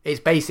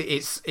it's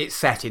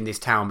set in this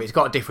town, but it's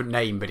got a different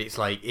name, but it's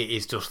like it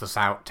is just the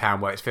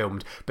town where it's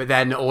filmed. But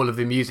then all of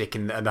the music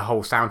and the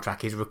whole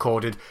soundtrack is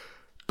recorded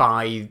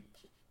by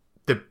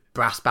the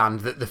brass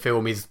band that the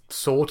film is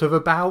sort of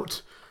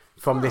about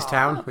from this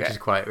town, which is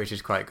quite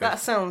good. That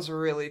sounds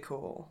really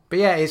cool. But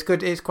yeah, it's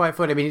good. It's quite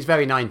fun. I mean, it's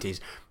very 90s,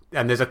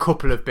 and there's a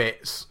couple of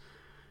bits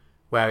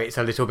where it's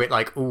a little bit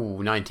like,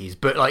 ooh, 90s.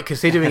 But like,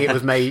 considering it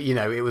was made,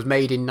 it was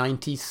made in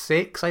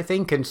 96, I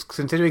think, and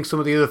considering some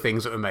of the other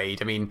things that were made,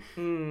 I mean,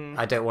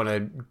 I don't want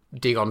to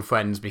dig on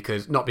Friends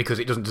not because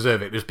it doesn't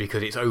deserve it, just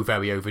because it's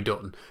very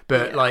overdone.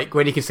 But like,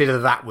 when you consider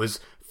that was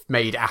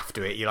made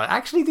after it, you're like,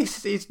 actually,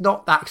 this is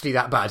not actually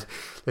that bad.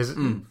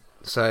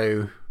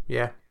 So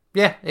yeah,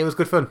 it was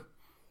good fun.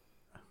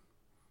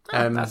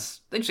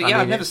 That's interesting.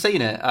 Yeah, I've never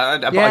seen it.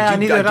 Neither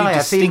had I.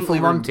 I've seen distinctly Full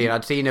Monty, and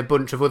I'd seen a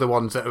bunch of other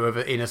ones that were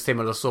in a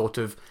similar sort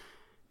of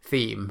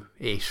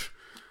theme-ish.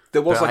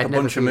 There was but like I'd a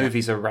never bunch of seen it.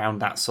 movies around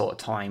that sort of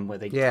time where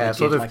they sort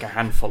did of like a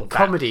handful of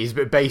comedies,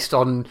 but based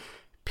on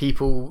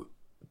people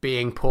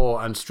being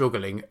poor and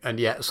struggling, and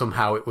yet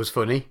somehow it was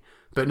funny.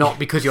 But not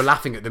because you're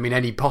laughing at them in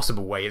any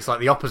possible way. It's like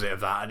the opposite of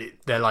that, and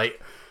they're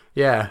like,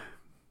 yeah.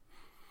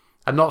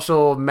 I'm not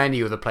sure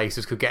many other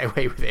places could get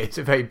away with it. It's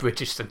a very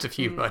British sense of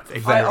humour, I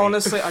think.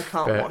 I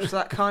can't watch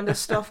that kind of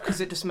stuff because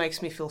it just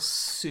makes me feel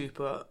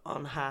super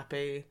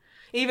unhappy.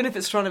 Even if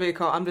it's trying to be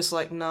I'm just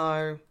like,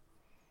 no.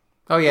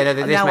 Oh yeah, no,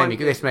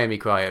 this made me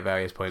cry at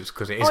various points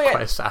because it is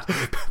quite sad.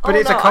 But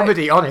it's no, a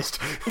comedy, honest.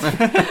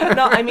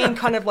 No, I mean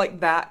kind of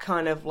like that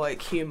kind of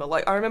like humour.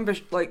 Like I remember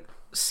like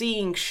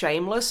seeing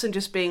Shameless and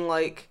just being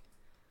like,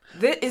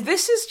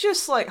 this is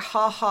just like,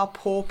 haha,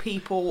 poor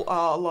people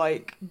are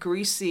like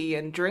greasy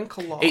and drink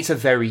a lot. It's a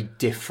very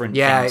different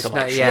Yeah, thing it's to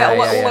not- like, yeah.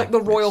 Or like the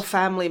royal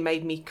family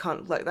made me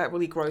like that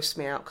really grossed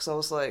me out because I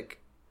was like,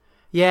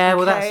 Yeah,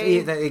 well, that's okay.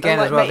 again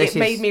And, as well. It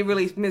made me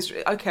really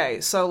miserable.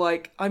 Okay, so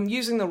like I'm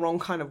using the wrong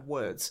kind of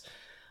words.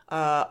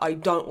 I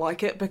don't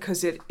like it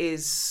because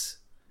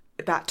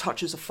that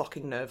touches a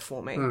fucking nerve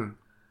for me,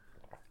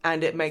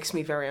 and it makes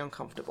me very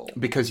uncomfortable.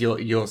 because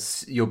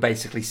you're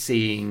basically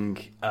seeing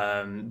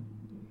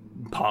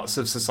parts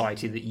of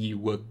society that you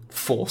were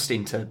forced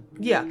into.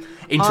 Yeah,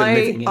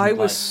 living in, I like-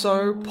 was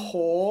so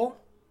poor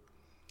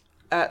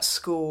at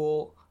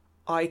school.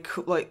 I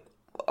could like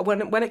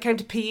when it came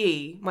to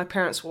PE, my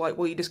parents were like,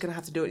 "Well, you're just gonna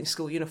have to do it in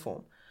school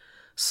uniform."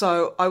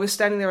 So I was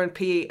standing there in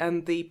PE,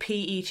 and the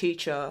PE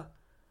teacher,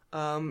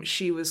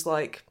 she was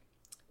like,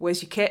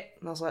 "Where's your kit?"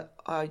 And I was like,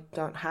 "I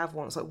don't have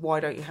one." It's like, "Why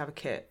don't you have a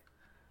kit?"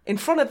 In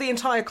front of the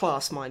entire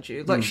class, mind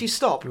you. Like, she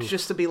stopped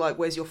just to be like,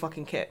 "Where's your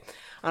fucking kit?"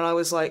 And I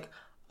was like,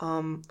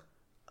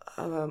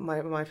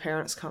 my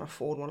parents can't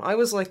afford one. I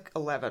was like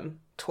 11,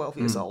 12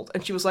 years old.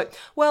 And she was like,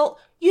 well,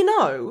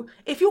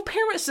 if your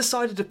parents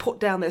decided to put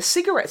down their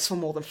cigarettes for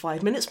more than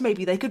 5 minutes,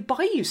 maybe they could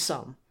buy you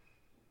some.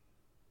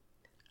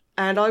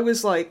 And I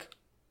was like,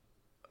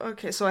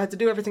 okay, so I had to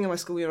do everything in my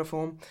school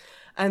uniform.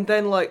 And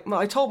then, like,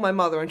 I told my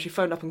mother, and she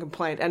phoned up and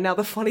complained. And now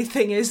the funny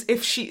thing is,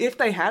 if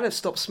they had have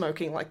stopped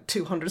smoking like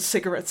 200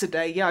 cigarettes a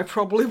day, yeah, I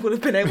probably would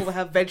have been able to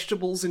have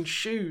vegetables and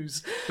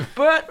shoes.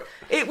 But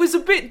it was a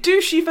bit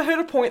douchey for her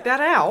to point that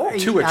out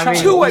To a I child.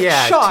 mean, To a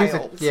yeah,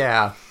 child.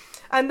 Yeah.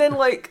 And then,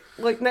 like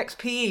next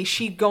PE,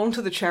 she'd gone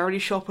to the charity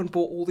shop and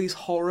bought all these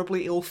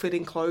horribly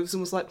ill-fitting clothes,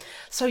 and was like,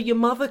 "So your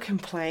mother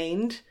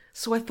complained,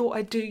 so I thought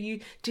I'd do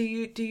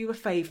you a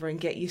favour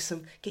and get you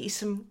some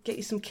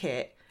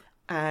kit."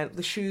 And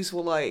the shoes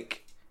were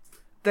like,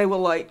 they were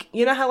like,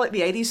 you know how like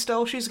the 80s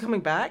style shoes are coming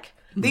back?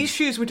 These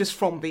shoes were just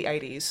from the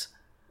 80s.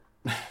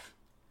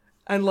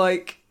 And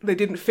like, they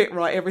didn't fit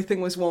right,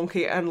 everything was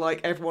wonky, and like,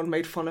 everyone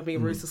made fun of me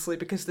ruthlessly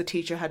because the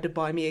teacher had to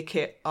buy me a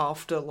kit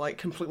after like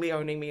completely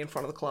owning me in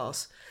front of the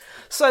class.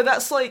 So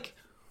that's like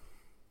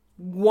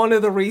one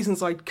of the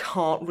reasons I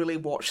can't really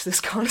watch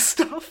this kind of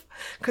stuff,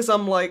 because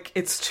I'm like,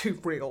 it's too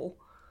real.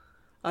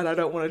 And I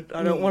don't want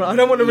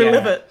to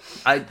relive it.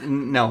 I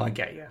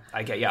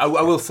get you. I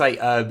will say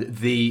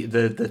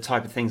the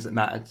type of things that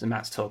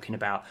Matt's talking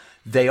about,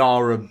 they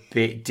are a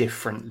bit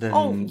different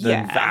than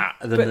that.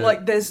 But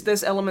like,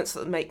 there's elements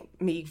that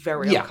make me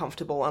very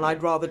uncomfortable, and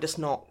I'd rather just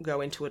not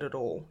go into it at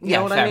all. You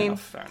know what I mean?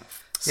 Fair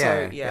enough.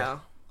 So yeah.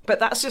 But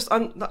that's just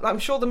I'm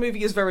sure the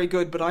movie is very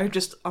good, but I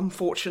just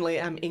unfortunately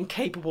am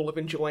incapable of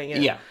enjoying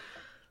it. Yeah.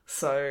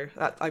 So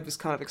I was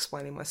kind of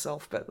explaining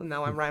myself, but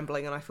now I'm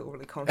rambling and I feel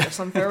really conscious.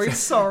 I'm very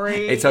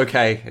sorry. It's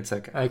okay. It's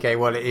okay. Okay,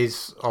 well, it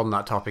is on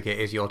that topic. It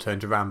is your turn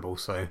to ramble,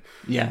 so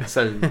Yeah.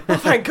 So Oh,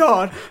 thank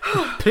God.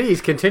 please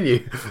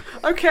continue.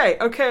 Okay.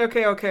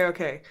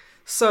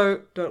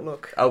 So don't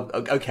look.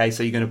 okay.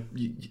 So you're gonna.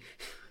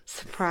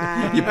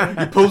 Surprise.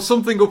 You pull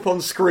something up on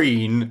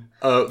screen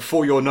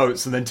for your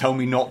notes and then tell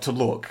me not to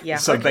look. Yeah,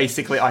 so okay.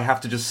 basically I have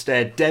to just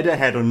stare dead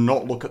ahead and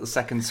not look at the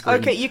second screen.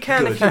 Okay, you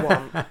can Good. if you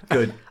want.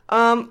 Good.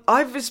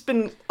 I've just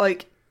been,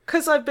 like,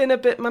 because I've been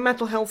my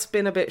mental health's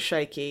been a bit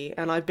shaky,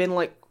 and I've been,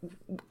 like,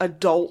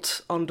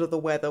 adult under the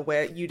weather,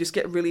 where you just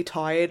get really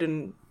tired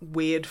and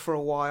weird for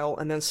a while,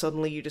 and then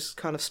suddenly you just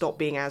kind of stop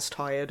being as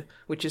tired,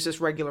 which is just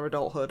regular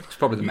adulthood. It's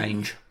probably the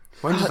mange.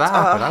 When does that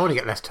happen? I want to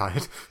get less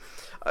tired.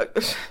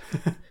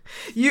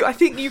 I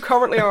think you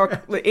currently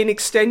are in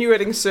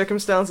extenuating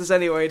circumstances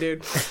anyway,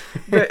 dude.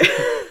 But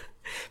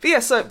yeah,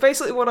 so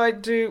basically what I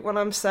do when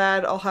I'm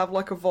sad, I'll have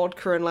like a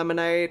vodka and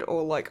lemonade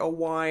or like a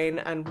wine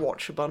and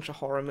watch a bunch of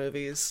horror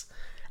movies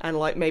and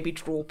like maybe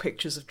draw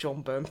pictures of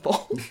John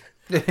Bernthal.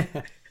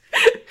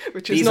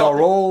 These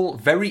are all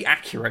very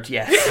accurate,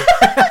 yes.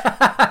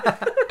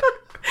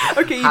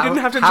 Okay, you didn't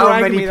have to drag me How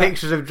many that.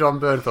 pictures of John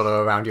Bernthal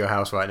are around your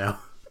house right now?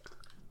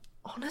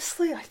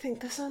 Honestly, I think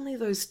there's only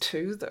those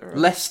two that are...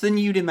 Less than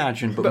you'd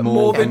imagine, but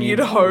more than you'd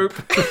hope.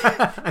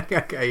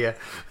 Okay, yeah.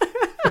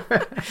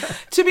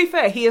 To be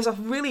fair, he has a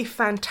really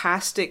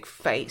fantastic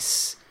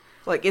face.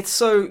 Like, it's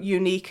so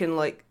unique and,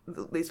 like,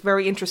 it's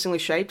very interestingly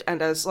shaped.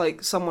 And as,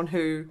 like, someone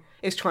who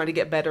is trying to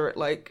get better at,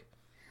 like,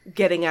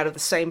 getting out of the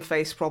same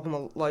face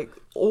problem, like,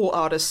 all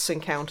artists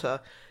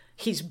encounter,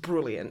 he's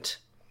brilliant.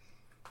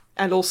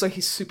 And also,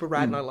 he's super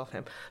rad, and I love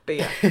him. But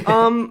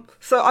yeah.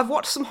 So I've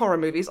watched some horror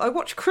movies. I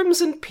watched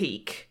Crimson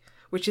Peak,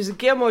 which is a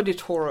Guillermo del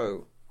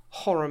Toro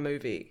horror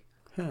movie.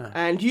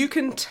 And you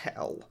can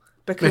tell,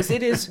 because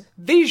it is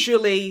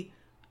visually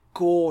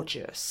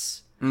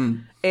gorgeous.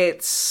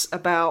 It's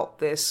about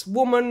this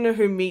woman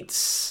who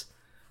meets...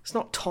 It's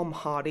not Tom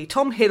Hardy,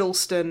 Tom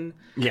Hiddleston.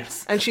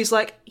 Yes. And she's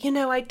like,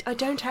 I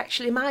don't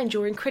actually mind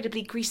your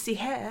incredibly greasy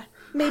hair.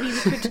 Maybe we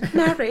could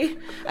marry.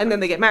 And then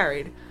they get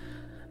married.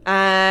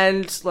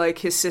 And, like,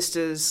 his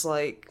sister's,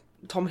 like,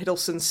 Tom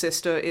Hiddleston's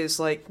sister is,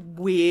 like,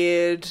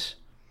 weird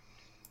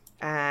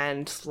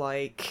and,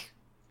 like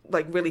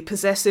really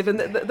possessive. And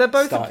they're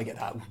both... Starting to get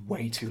that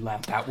way too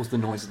loud. That was the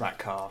noise of that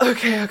car.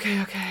 Okay.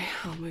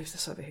 I'll move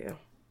this over here.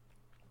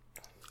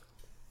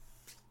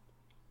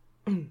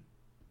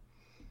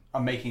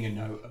 I'm making a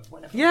note of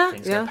whenever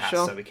things yeah, go past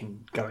sure. so we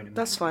can go in and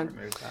That's fine.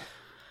 remove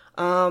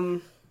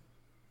that.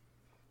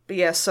 But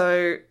yeah,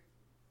 so...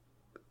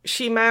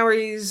 She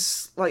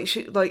marries,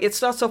 it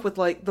starts off with,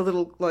 like, the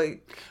little,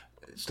 like...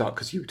 Start,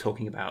 because you were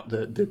talking about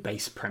the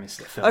base premise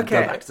of the film.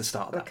 Okay. Go back to the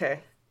start of that.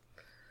 Okay.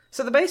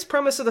 So the base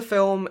premise of the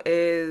film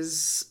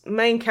is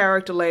main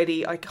character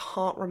lady, I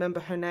can't remember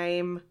her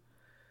name.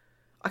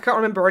 I can't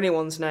remember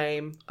anyone's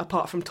name,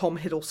 apart from Tom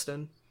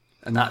Hiddleston.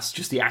 And that's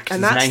just the actor's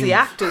And that's name. the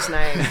actor's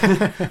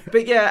name.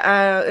 But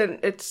yeah,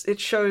 it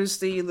shows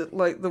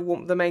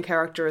the main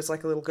character is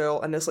like a little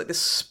girl, and there's like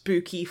this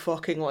spooky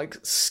fucking like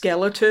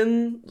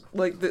skeleton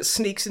like that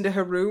sneaks into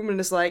her room and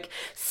is like,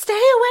 "Stay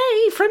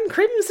away from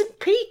Crimson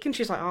Peak," and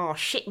she's like, "Oh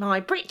shit, my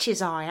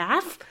britches I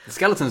have." The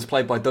skeleton's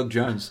played by Doug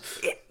Jones.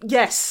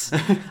 Yes,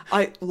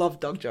 I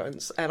love Doug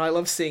Jones, and I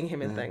love seeing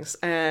him in things,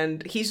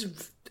 and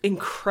he's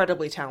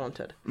incredibly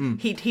talented.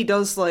 He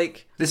does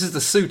like... This is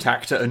the suit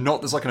actor, and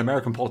not there's like an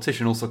American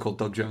politician also called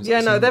Doug Jones.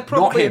 Yeah, no, they're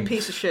probably a him.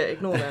 piece of shit.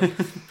 Ignore them.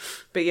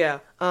 But yeah,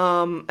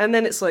 and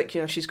then it's like,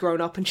 she's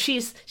grown up and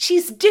she's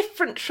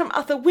different from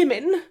other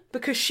women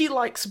because she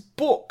likes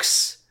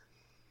books.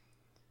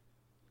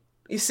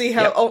 You see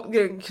how...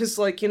 Because,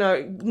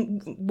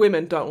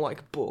 women don't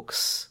like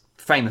books.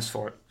 Famous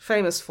for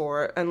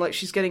it. And, like,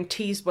 she's getting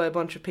teased by a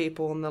bunch of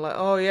people and they're like,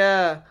 "Oh,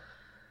 yeah,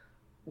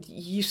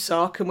 you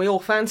suck, and we all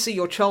fancy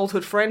your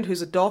childhood friend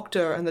who's a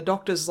doctor," and the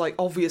doctor's, like,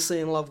 obviously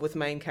in love with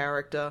main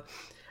character.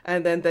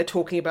 And then they're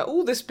talking about,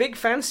 "Oh, this big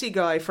fancy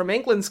guy from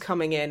England's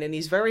coming in, and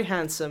he's very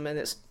handsome," and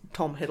it's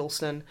Tom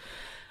Hiddleston.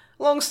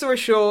 Long story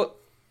short,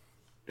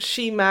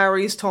 she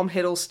marries Tom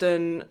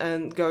Hiddleston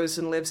and goes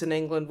and lives in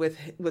England with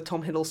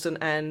Tom Hiddleston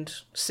and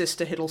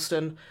Sister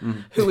Hiddleston,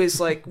 who is,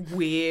 like,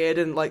 weird,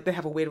 and, like, they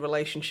have a weird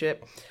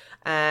relationship.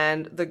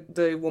 And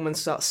the woman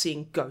starts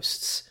seeing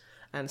ghosts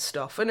and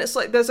stuff. And it's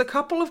like, there's a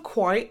couple of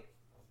quite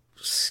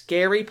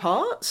scary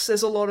parts.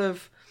 There's a lot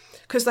of...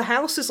 Because the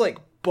house is, like,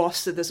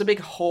 busted. There's a big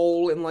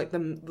hole in, like,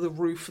 the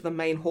roof of the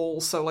main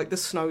hall, so, like, the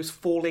snow's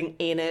falling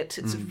in it.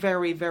 It's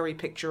very, very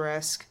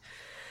picturesque.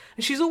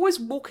 And she's always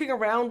walking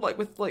around, like,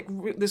 with, like,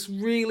 this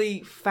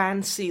really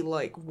fancy,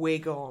 like,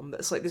 wig on.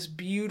 That's, like, this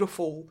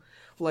beautiful,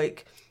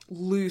 like,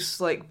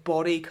 loose, like,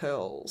 body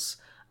curls.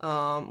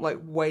 Like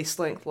waist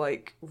length,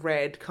 like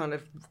red kind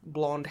of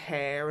blonde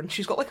hair, and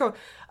she's got like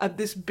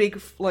this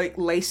big like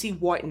lacy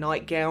white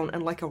nightgown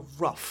and like a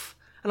ruff,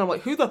 and I'm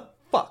like, who the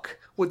fuck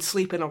would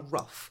sleep in a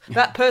ruff?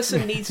 That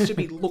person needs to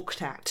be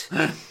looked at.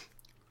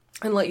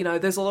 And like,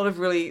 there's a lot of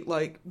really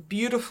like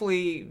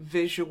beautifully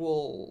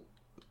visually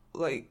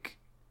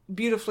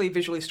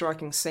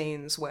striking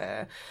scenes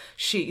where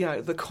she,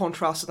 the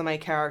contrast of the main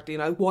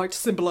character, white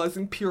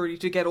symbolizing purity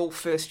to get all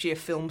first year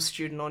film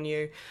student on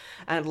you,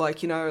 and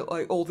like,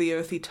 like all the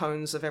earthy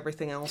tones of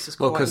everything else is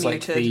quite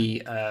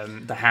muted.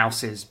 Like the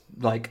house is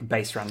like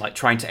based around like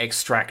trying to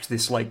extract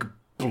this like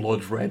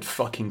blood red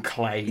fucking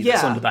clay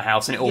that's under the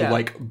house, and it all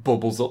like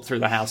bubbles up through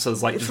the house, so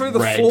there's like through the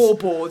red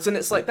floorboards, and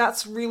it's like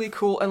that's really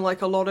cool. And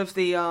like a lot of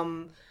the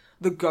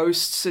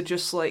ghosts are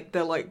just like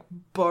they're like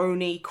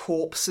bony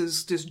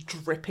corpses just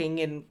dripping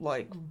in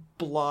like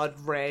blood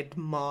red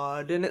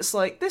mud, and it's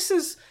like this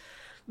is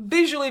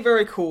visually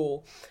very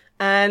cool.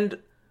 And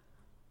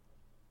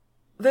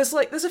there's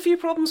a few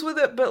problems with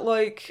it, but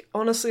like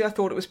honestly I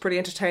thought it was pretty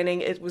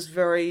entertaining. It was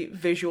very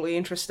visually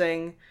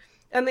interesting,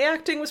 and the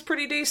acting was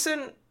pretty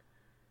decent.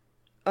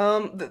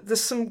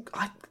 There's some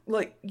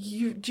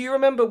do you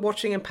remember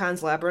watching in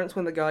Pan's Labyrinth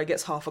when the guy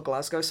gets half a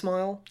Glasgow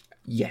smile?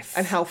 Yes.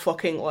 And how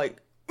fucking like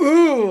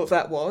ooh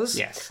that was?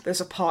 Yes.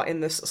 There's a part in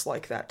this that's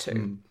like that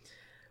too.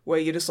 Where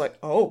you're just like,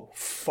 oh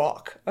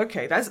fuck.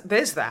 Okay,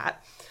 there's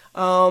that.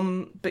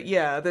 But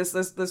yeah,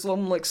 there's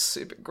one like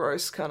super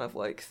gross kind of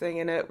like thing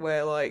in it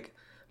where like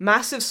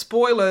massive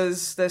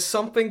spoilers, there's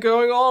something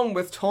going on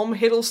with Tom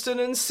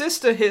Hiddleston and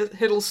Sister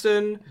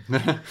Hiddleston.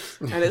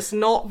 And it's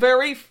not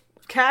very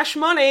cash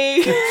money.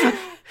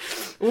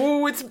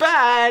 Ooh, it's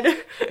bad.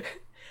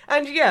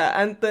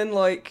 And then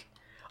like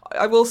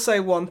I will say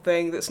one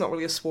thing that's not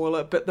really a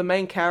spoiler, but the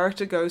main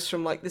character goes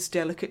from like this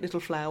delicate little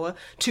flower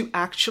to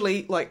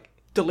actually like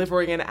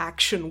delivering an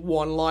action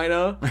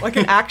one-liner, like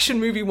an action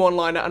movie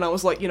one-liner, and I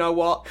was like, you know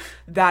what?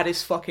 That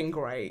is fucking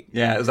great.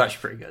 Yeah, it was actually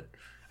pretty good.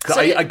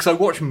 Because I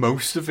watched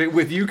most of it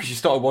with you, because you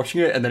started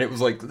watching it, and then it was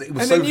like, it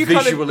was so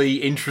visually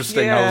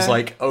interesting, I was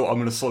like, oh, I'm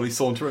going to slowly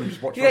saunter and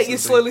just watch the rest you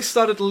of the slowly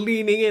started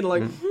leaning in,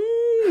 like,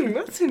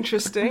 that's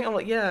interesting. I'm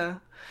like, yeah.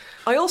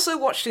 I also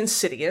watched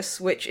Insidious,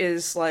 which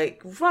is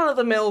like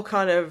run-of-the-mill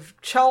kind of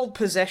child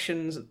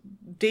possessions,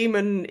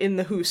 demon in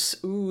the house,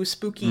 ooh,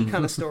 spooky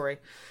kind of story.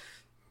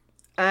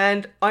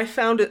 And I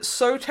found it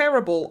so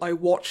terrible, I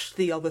watched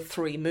the other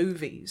 3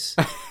 movies.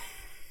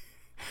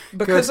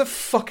 Because of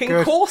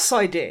fucking course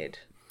I did.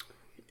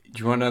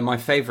 Do you want to know my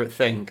favourite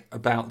thing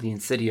about the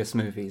Insidious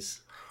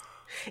movies?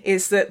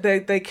 Is that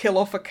they kill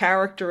off a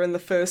character in the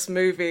first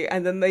movie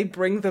and then they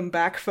bring them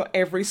back for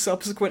every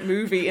subsequent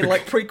movie in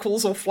like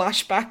prequels or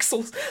flashbacks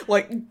or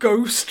like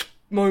ghost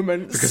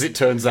moments. Because it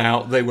turns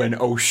out they went,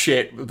 oh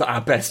shit, our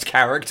best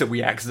character,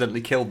 we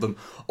accidentally killed them.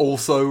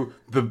 Also,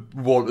 the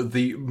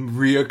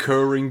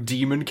reoccurring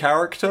demon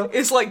character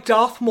is like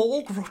Darth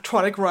Maul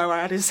trying to grow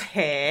out his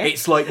hair.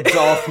 It's like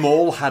Darth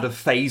Maul had a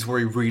phase where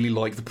he really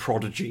liked the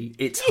Prodigy.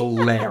 It's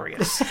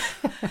hilarious.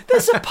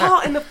 There's a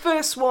part in the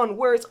first one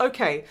where it's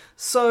okay,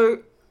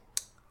 so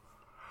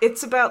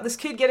it's about this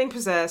kid getting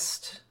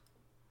possessed,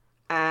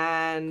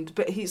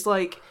 but he's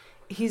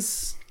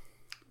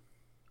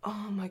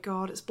oh my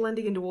god, it's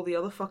blending into all the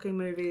other fucking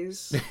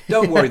movies.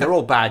 Don't worry, they're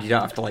all bad. You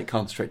don't have to like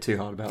concentrate too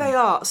hard about them. They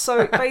are.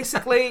 So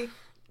basically,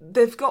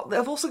 they've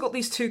also got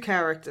these 2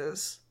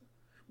 characters,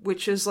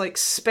 which is like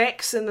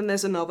Specs, and then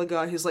there's another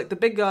guy who's like the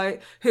big guy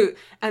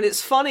and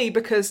it's funny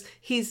because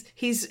he's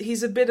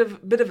a bit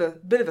of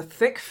a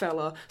thick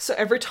fella. So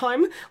every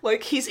time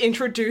like he's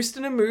introduced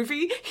in a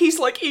movie, he's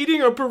like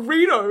eating a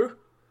burrito.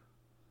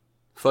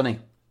 Funny.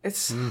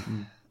 It's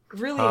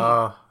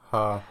really.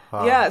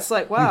 Yeah, it's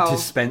like, wow.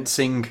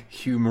 Dispensing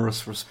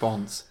humorous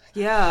response.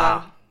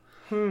 Yeah.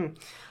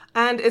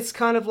 And it's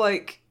kind of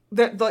like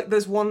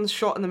there's one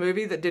shot in the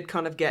movie that did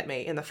kind of get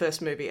me in the first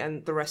movie,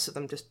 and the rest of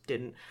them just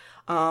didn't.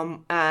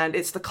 And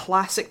it's the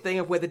classic thing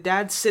of where the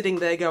dad's sitting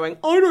there going,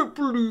 I don't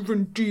believe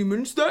in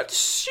demons, that's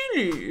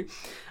silly.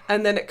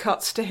 And then it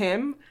cuts to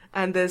him,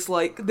 and there's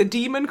like the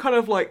demon kind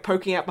of like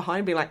poking out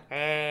behind, being like,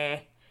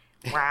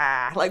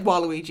 wah, like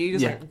Waluigi,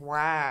 just like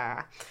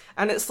wah.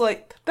 And it's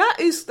like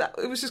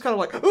it was just kind of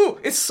like, oh,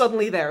 it's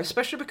suddenly there,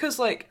 especially because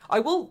like I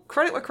will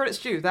credit where credit's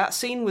due. That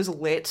scene was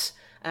lit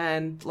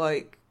and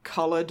like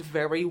colored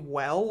very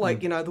well.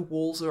 Like, you know, the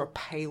walls are a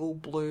pale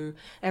blue.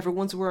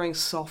 Everyone's wearing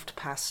soft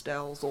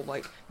pastels or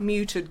like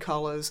muted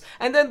colors.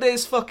 And then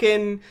there's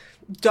fucking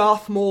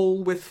Darth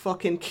Maul with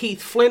fucking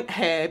Keith Flint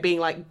hair being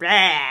like,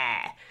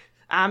 bah,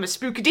 I'm a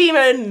spooky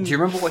demon. Do you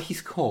remember what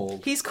he's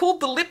called? He's called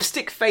the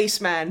Lipstick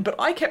Face Man, but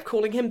I kept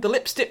calling him the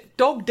Lipstick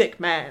Dog Dick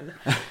Man,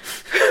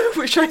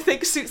 which I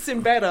think suits him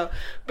better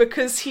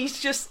because he's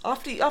just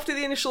after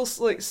the initial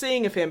like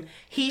seeing of him,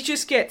 he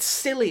just gets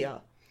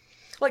sillier.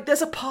 Like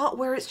there's a part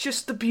where it's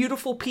just the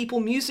Beautiful People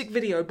music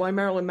video by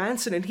Marilyn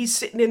Manson, and he's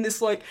sitting in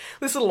this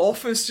little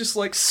office just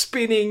like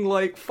spinning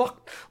like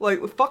fuck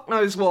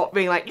knows what,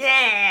 being like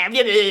yeah,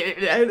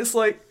 and it's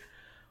like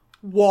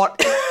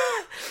what.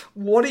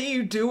 What are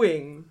you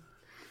doing?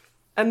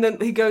 And then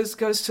he goes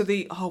to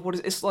the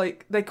it's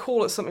like they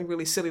call it something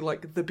really silly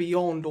like the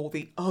Beyond or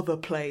the Other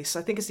Place.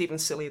 I think it's even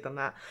sillier than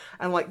that.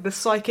 And like the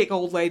psychic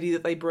old lady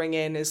that they bring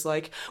in is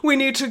like, we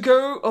need to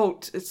go.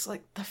 It's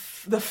like the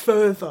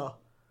Further.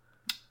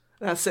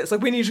 That's it. It's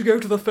like, we need to go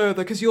to the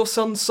Further because your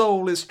son's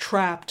soul is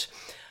trapped.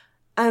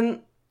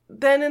 And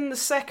then in the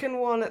second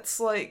one, it's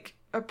like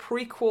a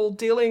prequel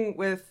dealing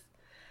with,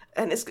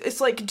 and it's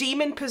like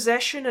demon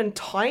possession and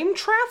time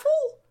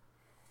travel.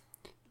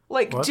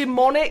 Like, what?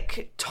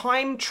 Demonic,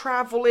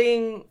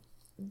 time-traveling,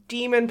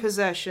 demon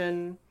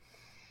possession.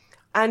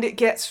 And it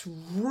gets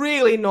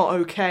really not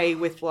okay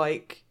with,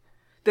 like...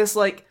 There's,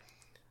 like...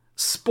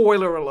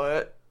 spoiler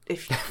alert,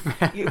 if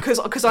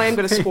because I am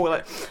going to spoil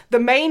it. The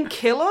main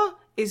killer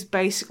is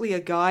basically a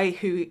guy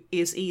who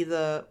is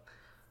either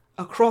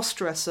a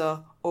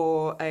cross-dresser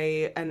or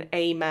an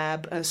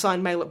AMAB, an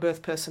assigned male at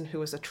birth person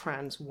who is a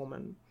trans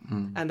woman.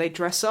 And they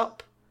dress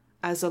up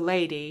as a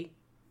lady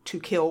to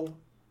kill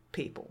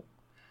people.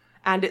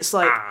 And it's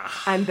like,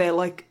 and they're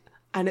like,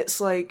 and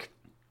it's like,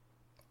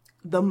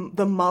 the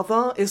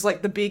mother is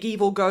like the big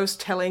evil ghost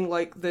telling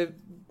the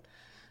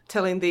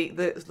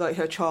like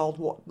her child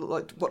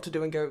what to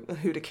do and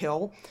who to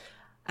kill.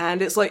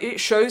 And it's like, it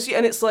shows you,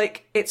 and it's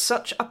like, it's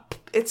such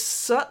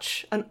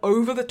an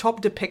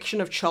over-the-top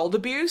depiction of child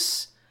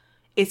abuse.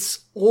 It's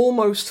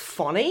almost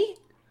funny.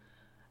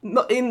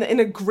 Not in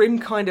a grim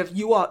kind of,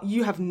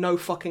 you have no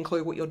fucking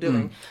clue what you're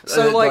doing.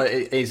 So like,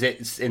 is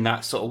it in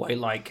that sort of way,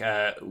 like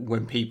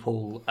when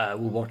people were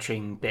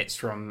watching bits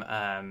from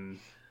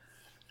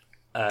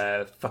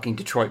fucking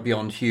Detroit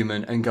Beyond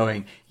Human and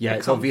going, yeah,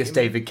 it's obvious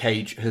David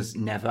Cage has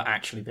never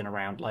actually been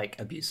around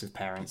like abusive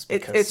parents.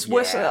 Because, it's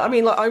worse. I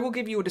mean, like, I will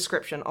give you a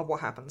description of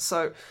what happens.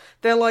 So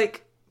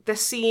they're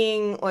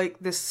seeing like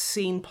this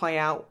scene play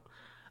out,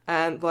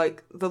 and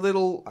like the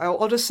little,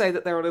 I'll just say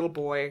that they're a little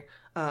boy.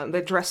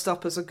 They're dressed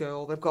up as a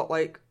girl. They've got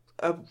like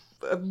a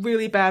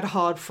really bad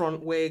hard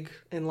front wig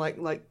and like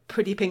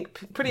pretty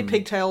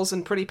pigtails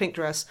and pretty pink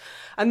dress.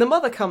 And the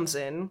mother comes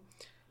in,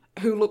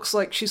 who looks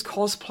like she's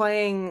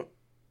cosplaying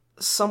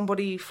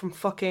somebody from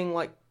fucking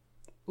like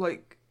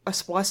a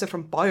splicer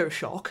from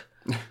BioShock,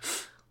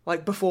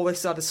 like before they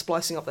started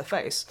splicing up their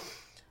face,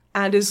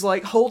 and is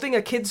like holding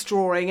a kid's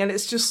drawing, and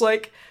it's just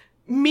like,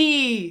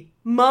 me,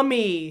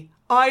 mummy,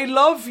 I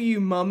love you,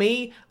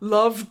 mummy,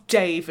 love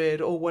David,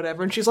 or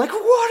whatever. And she's like,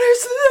 what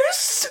is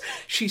this?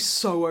 She's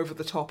so over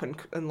the top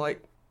and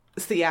like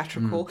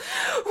theatrical.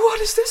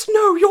 What is this?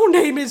 No, your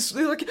name is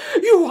like,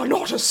 you're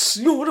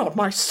not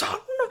my son.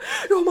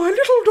 You're my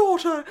little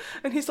daughter.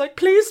 And he's like,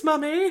 please,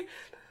 mummy.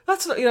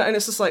 That's not, and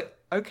it's just like,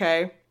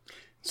 okay.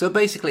 So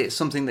basically it's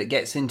something that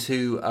gets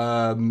into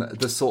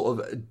the sort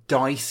of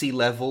dicey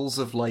levels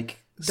of like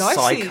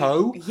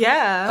Psycho.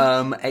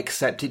 Yeah.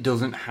 Except it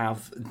doesn't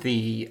have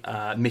the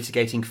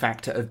mitigating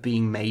factor of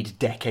being made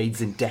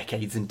decades and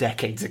decades and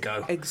decades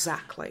ago.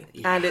 Exactly.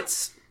 Yeah. And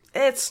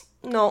it's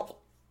not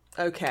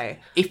okay.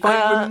 If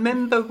I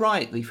remember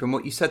rightly from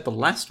what you said, the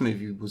last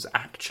movie was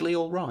actually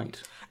all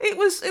right. It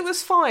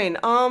was fine.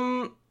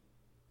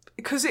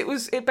 Because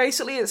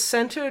it's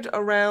centered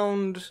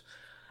around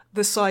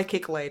the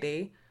psychic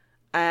lady.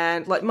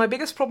 And like, my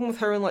biggest problem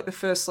with her in like the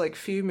first like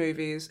few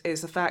movies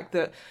is the fact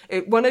that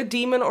when a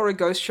demon or a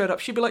ghost showed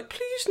up, she'd be like,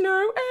 please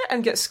no,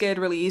 and get scared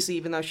really easy,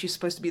 even though she's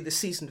supposed to be the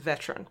seasoned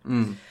veteran.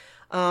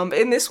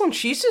 In this one,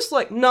 she's just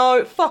like,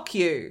 no, fuck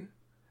you.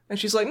 And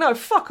she's like, no,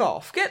 fuck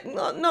off.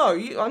 I'm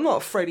not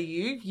afraid of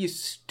you, you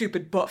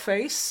stupid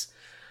buttface.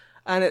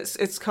 And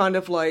it's kind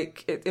of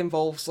like, it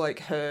involves like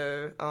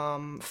her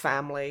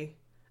family,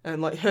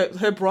 and like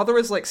her brother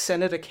is like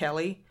Senator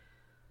Kelly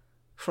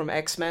from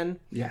X-Men.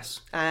 Yes.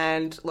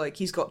 And like,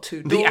 he's got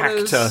two the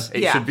daughters. Actor,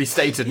 it should be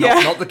stated,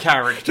 not the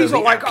character. He's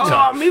not like,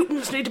 actor.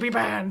 Mutants need to be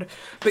banned.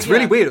 But it's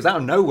really weird. It was out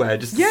of nowhere.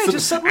 Just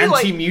suddenly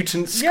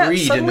anti-mutant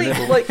screed suddenly, in the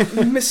middle. Like,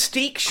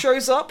 Mystique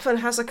shows up and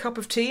has a cup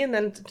of tea and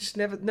then just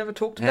never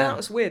talked about.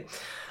 It's weird.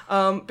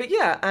 But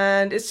yeah,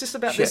 and it's just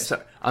about this.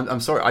 So,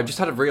 I'm sorry, I just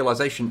had a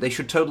realization. They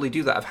should totally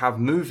do that, of have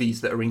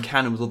movies that are in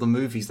canon with other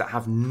movies that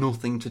have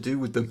nothing to do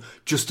with them,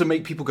 just to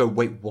make people go,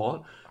 wait,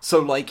 what? So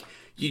like,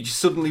 you're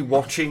suddenly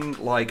watching,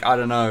 like, I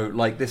don't know,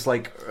 like this,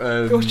 like...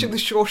 You're watching The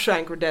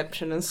Shawshank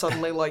Redemption and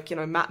suddenly, like,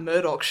 Matt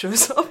Murdock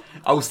shows up.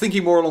 I was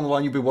thinking more along the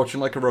line, you'll be watching,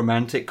 like, a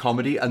romantic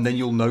comedy, and then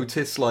you'll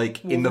notice,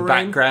 like, Wolverine. In the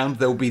background,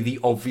 there'll be the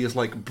obvious,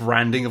 like,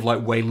 branding of,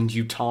 like,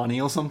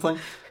 Weyland-Yutani or something.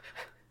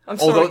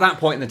 Although at that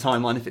point in the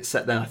timeline, if it's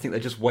set then, I think they're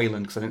just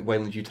Weyland, because I think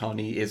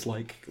Weyland-Yutani is,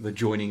 like, the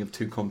joining of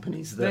two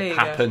companies that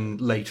happen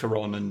later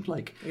on, and,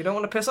 like... You don't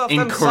want to piss off in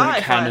them current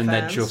sci-fi canon,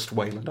 fans. they're just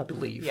Weyland, I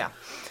believe. Yeah.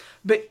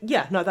 But,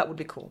 yeah, no, that would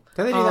be cool.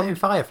 Do they do that in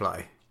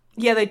Firefly?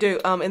 Yeah, they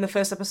do. In the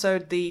first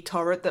episode, the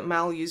turret that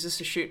Mal uses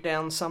to shoot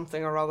down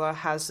something or other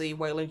has the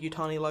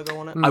Weyland-Yutani logo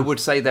on it. I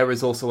would say there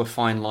is also a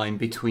fine line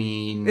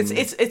between...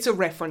 It's a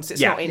reference. It's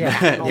not in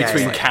canon.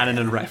 Between canon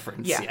and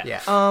reference.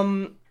 Yeah.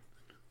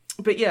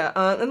 But yeah,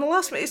 and the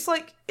last one, it's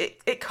like,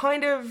 it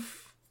kind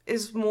of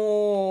is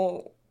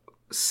more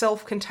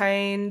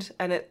self-contained,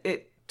 and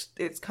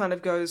it kind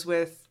of goes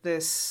with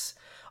this,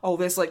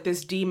 there's like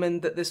this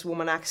demon that this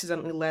woman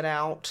accidentally let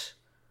out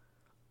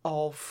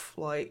of,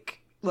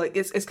 like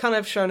it's kind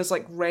of shown as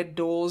like red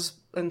doors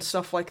and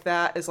stuff like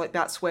that, is like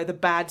that's where the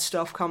bad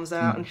stuff comes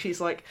out. And she's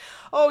like,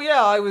 oh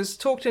yeah, I was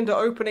talked into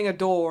opening a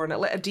door and it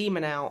let a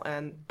demon out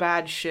and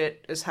bad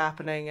shit is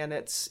happening and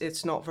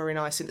it's not very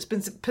nice and it's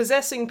been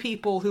possessing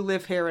people who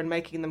live here and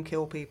making them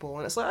kill people.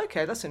 And it's like,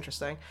 okay, that's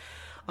interesting.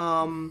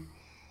 And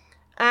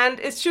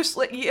it's just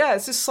like, yeah,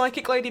 it's this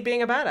psychic lady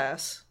being a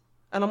badass,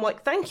 and I'm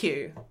like, thank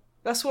you,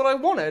 that's what I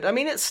wanted. I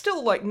mean, it's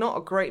still like not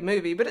a great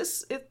movie, but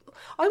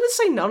I would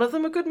say none of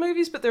them are good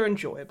movies, but they're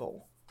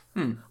enjoyable.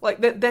 Like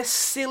they're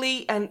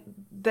silly, and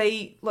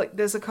they like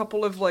there's a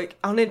couple of like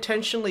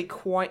unintentionally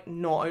quite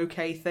not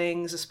okay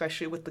things,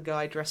 especially with the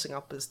guy dressing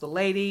up as the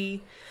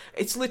lady.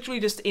 It's literally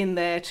just in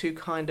there to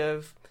kind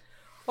of,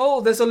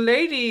 oh, there's a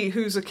lady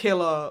who's a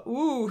killer.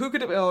 Ooh, who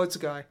could it be? Oh, it's a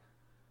guy.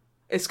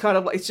 It's kind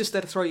of like, it's just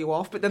there to throw you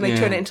off, but then they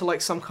turn it into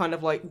like some kind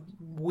of like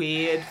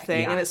weird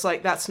thing, and it's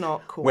like, that's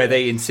not cool. Where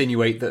they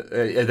insinuate that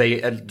they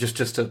just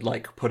to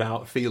like put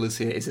out feelers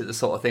here, is it the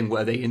sort of thing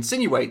where they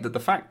insinuate that the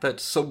fact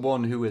that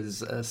someone who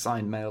is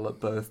assigned male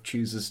at birth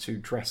chooses to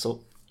dress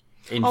up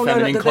in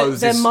feminine clothes,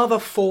 their mother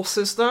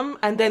forces them,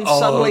 and then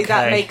suddenly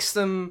that makes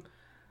them.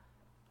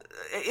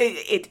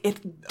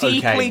 It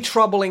deeply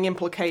troubling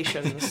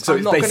implications. So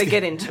I'm not going to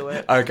get into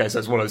it. Okay, so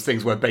it's one of those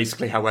things where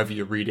basically, however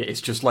you read it, it's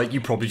just like, you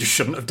probably just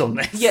shouldn't have done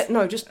this. Yeah,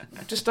 no, just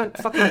don't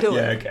fucking do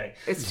it. Yeah, okay.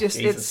 It's just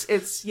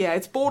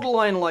it's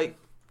borderline like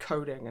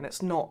coding, and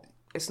it's not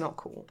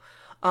cool.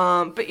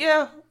 But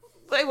yeah,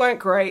 they weren't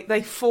great.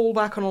 They fall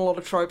back on a lot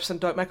of tropes and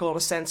don't make a lot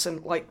of sense,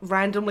 and like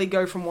randomly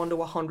go from 1 to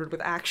 100 with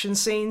action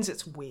scenes.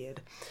 It's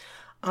weird.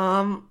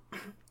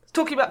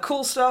 Talking about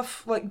cool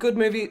stuff, like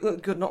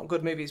not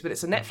good movies, but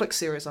it's a Netflix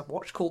series I've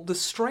watched called The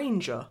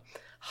Stranger.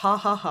 Ha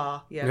ha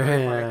ha. Yeah,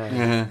 very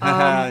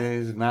funny.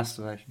 It's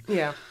masturbation.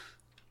 Yeah.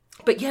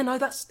 But yeah, no,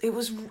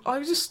 I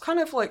was just kind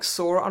of like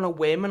saw it on a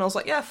whim, and I was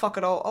like, yeah, fuck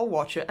it, I'll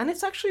watch it. And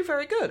it's actually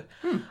very good.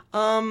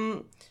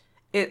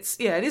 It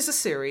is a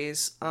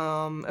series,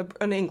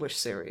 an English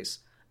series.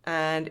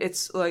 And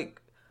it's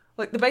like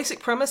the basic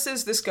premise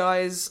is this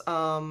guy's,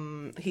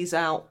 he's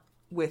out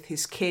with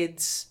his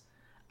kids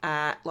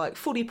at like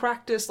footy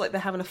practice, like they're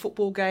having a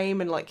football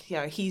game, and like, you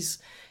know, he's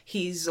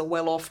a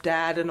well-off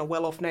dad in a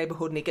well-off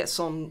neighborhood, and he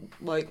gets on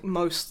like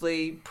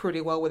mostly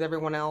pretty well with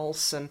everyone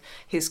else, and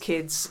his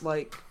kids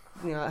like,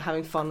 you know,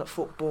 having fun at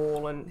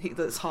football, and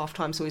it's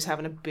halftime, so he's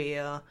having a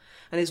beer,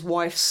 and his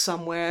wife's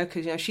somewhere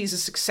because, you know, she's a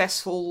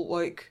successful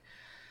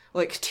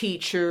like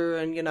teacher,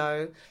 and you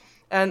know,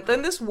 and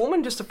then this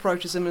woman just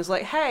approaches him and is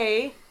like,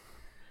 hey,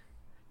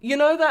 you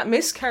know that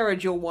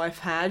miscarriage your wife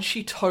had,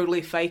 she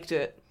totally faked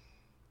it.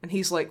 And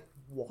he's like,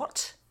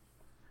 what?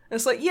 And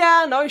it's like,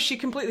 yeah, no, she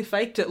completely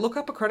faked it. Look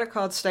up a credit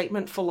card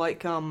statement for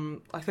like, I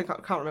can't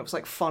remember, it was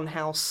like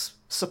Funhouse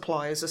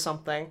Supplies or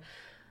something.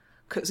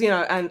 Because, you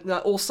know, and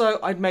also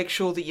I'd make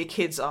sure that your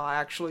kids are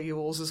actually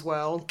yours as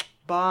well.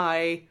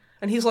 Bye.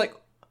 And he's like,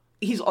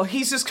 he's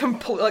just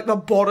completely, like the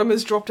bottom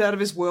has dropped out of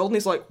his world, and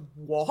he's like,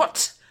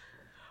 what?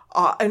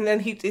 And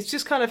then it's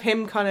just kind of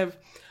him kind of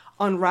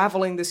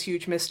unraveling this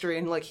huge mystery,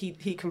 and like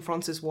he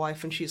confronts his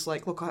wife, and she's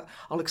like, look,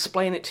 I'll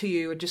explain it to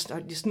you,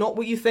 just not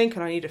what you think,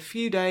 and I need a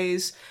few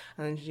days.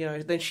 And, you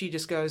know, then she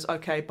just goes,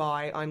 okay,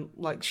 bye. I'm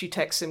like, she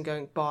texts him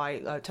going,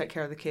 bye, take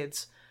care of the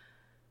kids,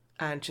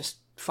 and just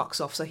fucks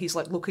off. So he's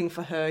like looking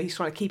for her, he's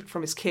trying to keep it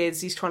from his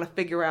kids, he's trying to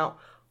figure out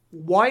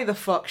why the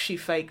fuck she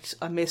faked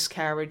a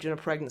miscarriage and a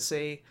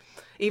pregnancy,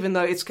 even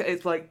though it's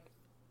like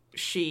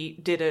she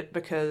did it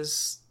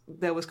because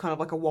there was kind of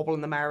like a wobble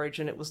in the marriage,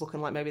 and it was looking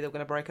like maybe they were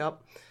going to break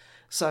up.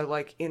 So,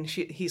 like,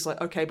 he's like,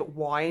 okay, but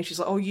why? And she's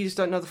like, oh, you just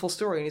don't know the full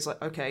story. And he's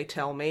like, okay,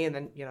 tell me. And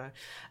then, you know,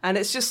 and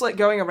it's just like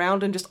going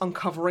around and just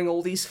uncovering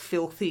all these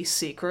filthy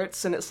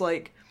secrets. And it's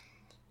like,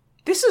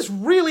 this is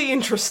really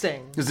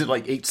interesting. Is it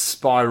like it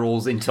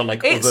spirals into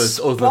like other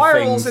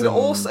things?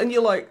 And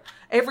you're like,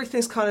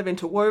 everything's kind of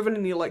interwoven,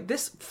 and you're like,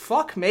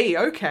 fuck me,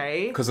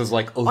 okay. Because there's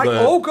like other... Like,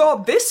 oh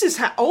god, this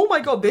is oh my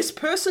god, this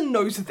person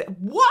knows that.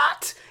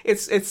 What?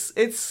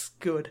 It's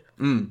good.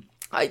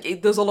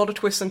 There's a lot of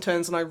twists and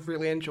turns, and I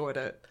really enjoyed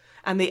it.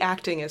 And the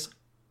acting is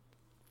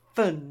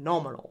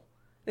phenomenal.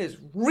 It is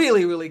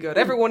really, really good.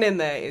 Everyone in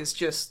there is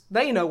just,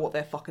 they know what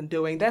they're fucking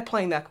doing. They're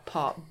playing their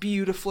part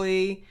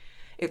beautifully.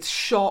 It's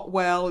shot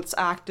well, it's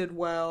acted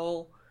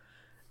well,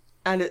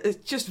 and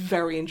it's just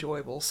very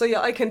enjoyable. So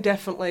yeah, I can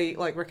definitely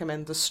like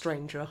recommend The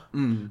Stranger,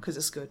 because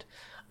it's good.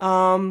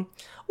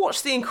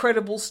 Watch The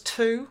Incredibles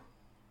 2,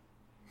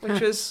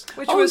 which was...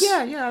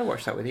 yeah, I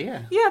watched that with you,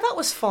 yeah. Yeah, that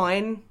was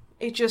fine.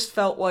 It just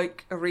felt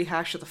like a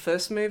rehash of the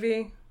first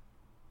movie.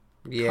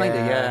 Yeah. Kinda,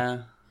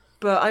 yeah.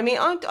 But, I mean,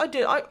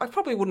 I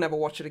probably would never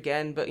watch it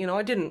again, but, you know,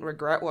 I didn't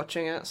regret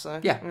watching it,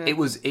 so... Yeah, it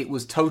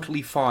was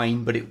totally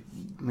fine, but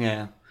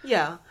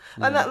Yeah,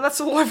 and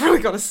that's all I've really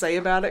got to say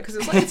about it, because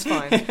it's like, it's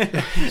fine.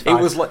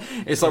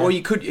 It's like, well,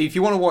 you could, if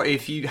you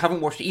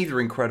haven't watched either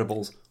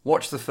Incredibles,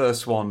 watch the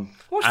first one.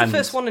 Watch the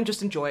first one and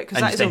just enjoy it,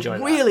 because that is a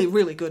really,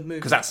 really good movie.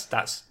 Because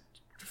that's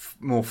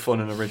more fun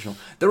and original.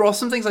 There are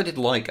some things I did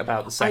like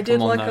about the second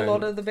one. I did like a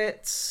lot of the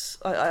bits.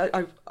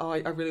 I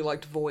really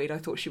liked Void. I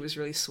thought she was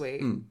really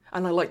sweet. And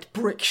I liked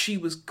Brick. She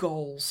was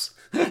goals.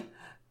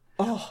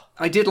 Oh.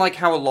 I did like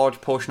how a large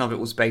portion of it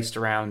was based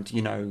around,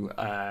 you know,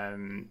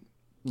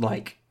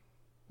 like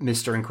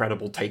Mr.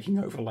 Incredible taking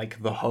over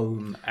like the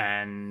home,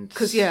 and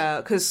because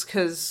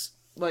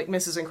like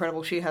Mrs.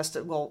 Incredible, she has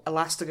to,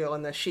 Elastigirl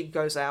in there, she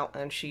goes out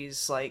and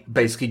she's like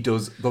basically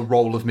does the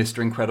role of Mr.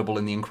 Incredible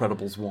in The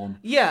Incredibles 1.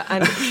 Yeah,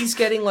 and he's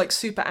getting like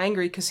super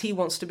angry because he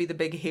wants to be the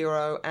big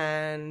hero,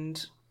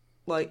 and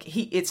like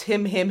it's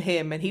him,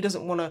 and he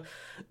doesn't want to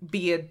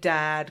be a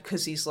dad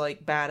because he's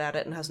like bad at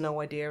it and has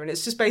no idea. And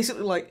it's just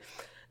basically like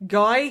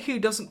guy who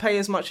doesn't pay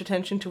as much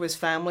attention to his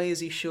family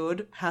as he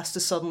should has to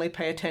suddenly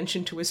pay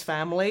attention to his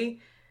family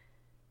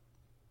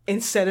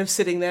instead of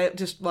sitting there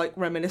just like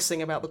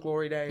reminiscing about the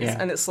glory days. Yeah.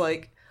 And it's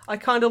like I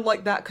kind of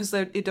like that because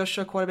it does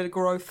show quite a bit of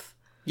growth.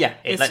 Yeah,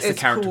 it lets the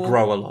character cool.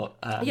 grow a lot.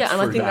 Yeah,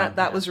 and I think that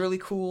yeah. was really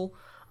cool.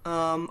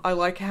 I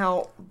like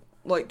how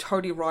like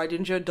Tony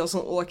Reidinger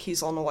doesn't look like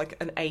he's on like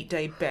an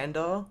 8-day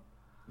bender.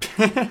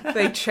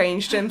 They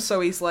changed him so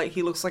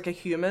he looks like a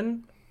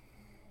human.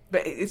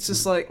 But it's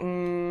just like,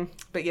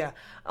 but yeah.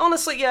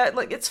 Honestly, yeah,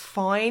 like it's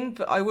fine,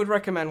 but I would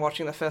recommend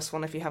watching the first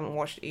one if you haven't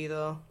watched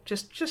either.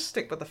 Just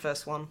stick with the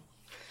first one.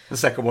 The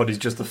second one is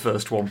just the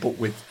first one,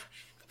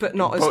 but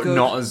not as good.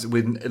 Not as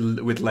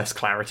with less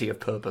clarity of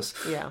purpose.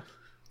 Yeah.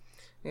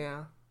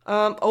 Yeah.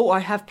 I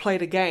have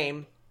played a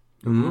game.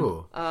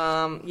 Ooh.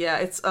 Yeah,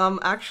 it's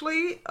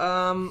actually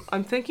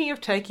I'm thinking of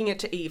taking it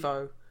to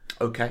Evo.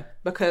 Okay.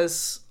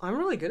 Because I'm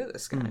really good at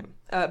this game.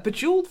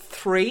 Bejeweled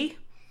 3.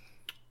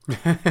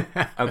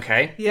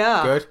 Okay.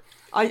 Yeah. Good.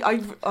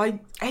 I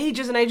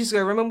ages and ages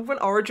ago, remember when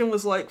Origin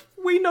was like,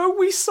 we know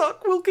we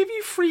suck, we'll give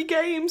you free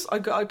games?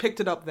 I picked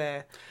it up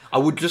there. I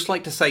would just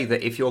like to say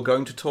that if you're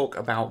going to talk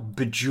about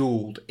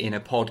Bejeweled in a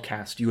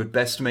podcast, you would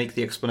best make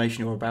the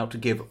explanation you're about to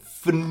give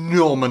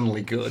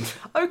phenomenally good.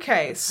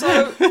 Okay,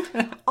 so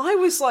I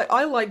was like,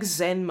 I like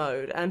Zen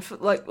mode, and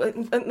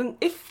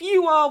if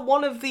you are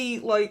one of the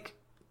like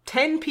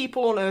 10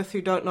 people on Earth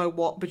who don't know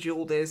what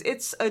Bejeweled is,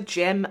 it's a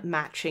gem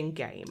matching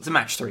game. It's a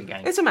match 3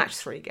 game. It's a match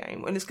 3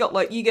 game, and it's got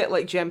like you get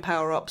like gem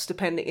power ups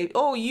depending.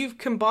 You've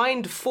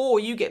combined 4,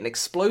 you get an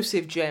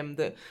explosive gem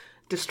that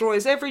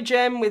destroys every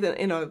gem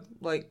within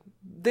like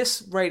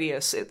this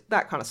radius,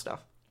 that kind of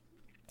stuff.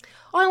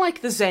 I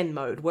like the Zen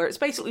mode where it's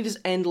basically just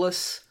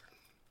endless,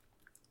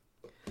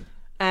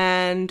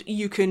 and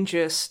you can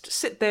just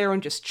sit there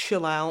and just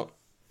chill out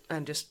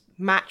and just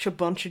match a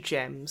bunch of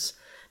gems.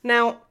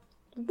 Now,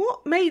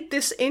 what made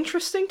this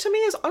interesting to me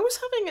is I was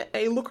having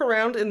a look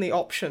around in the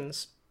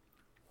options,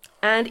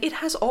 and it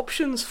has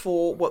options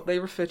for what they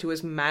refer to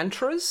as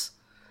mantras.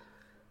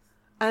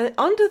 And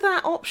under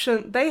that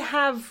option, they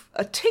have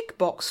a tick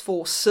box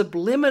for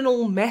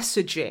subliminal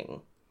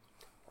messaging.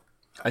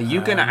 Are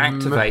you going to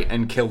activate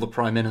and kill the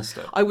Prime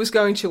Minister? I was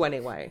going to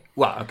anyway.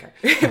 Well, okay.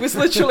 It was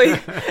literally,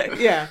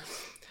 yeah.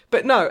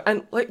 But no,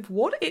 and like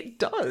what it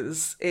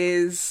does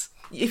is,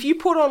 if you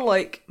put on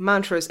like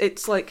mantras,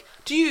 it's like,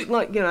 do you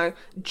like,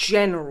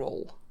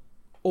 general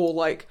or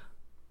like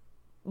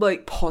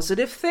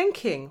positive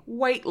thinking,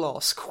 weight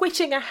loss,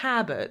 quitting a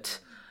habit,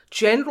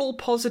 general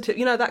positive,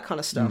 that kind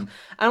of stuff.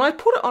 And I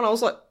put it on, I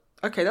was like,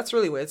 okay, that's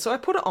really weird. So I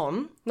put it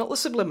on, not the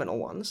subliminal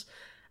ones,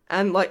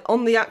 and like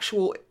on the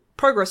actual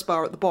progress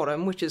bar at the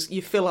bottom, which is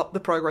you fill up the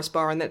progress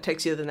bar and then it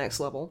takes you to the next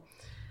level.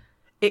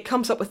 It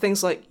comes up with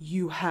things like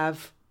you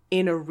have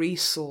inner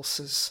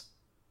resources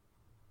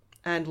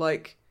and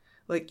like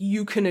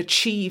you can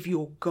achieve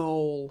your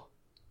goal,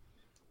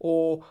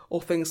 or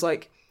things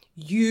like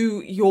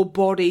your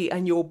body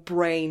and your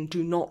brain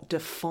do not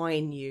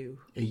define you.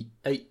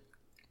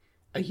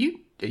 Are you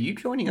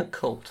joining a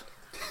cult?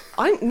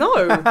 No,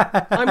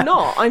 I'm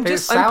not. I'm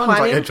Sounds planning.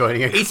 like you're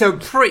joining a It's a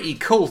pretty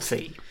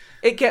culty.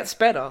 It gets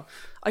better.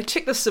 I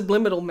ticked the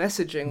subliminal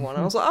messaging one.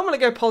 I was like, I'm going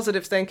to go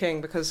positive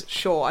thinking because,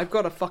 sure, I've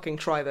got to fucking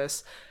try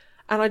this.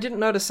 And I didn't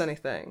notice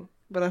anything,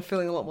 but I'm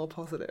feeling a lot more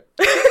positive.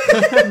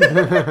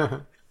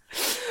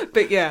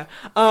 But yeah,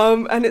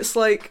 and it's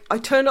like, I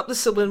turned up the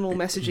subliminal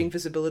messaging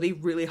visibility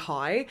really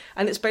high,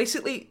 and it's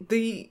basically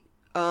the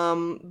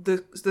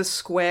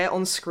square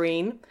on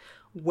screen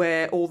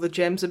where all the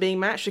gems are being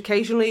matched.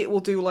 Occasionally it will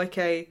do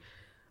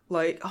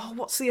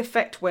what's the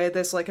effect where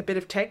there's like a bit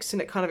of text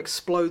and it kind of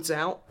explodes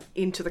out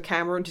into the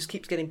camera and just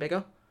keeps getting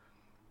bigger?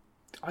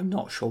 I'm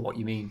not sure what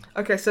you mean.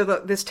 Okay, so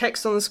there's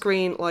text on the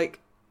screen, like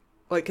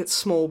it's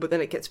small, but then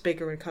it gets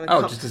bigger and kind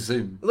of... just a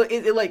zoom. Like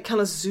it like kind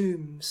of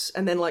zooms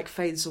and then like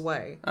fades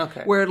away.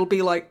 Okay. Where it'll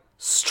be like,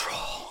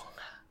 strong,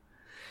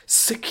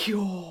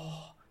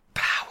 secure,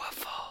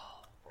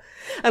 powerful,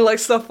 and like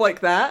stuff like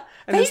that.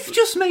 And They've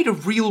just made a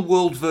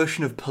real-world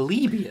version of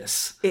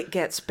Polybius. it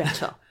gets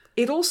better.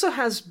 It also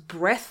has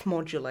breath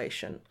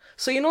modulation.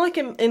 So, like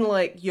in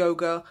like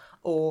yoga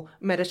or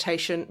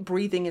meditation,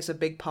 breathing is a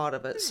big part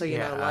of it. So,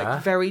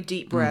 like very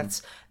deep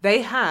breaths.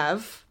 They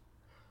have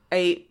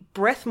a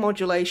breath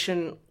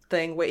modulation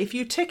thing where if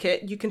you tick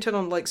it, you can turn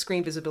on like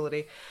screen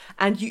visibility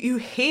and you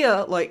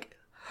hear like...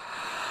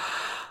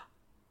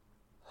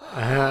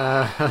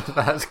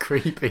 That's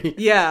creepy.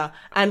 Yeah,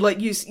 and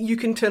like you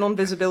can turn on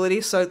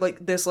visibility, so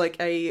like there's like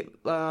a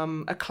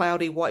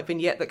cloudy white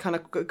vignette that kind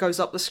of goes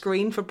up the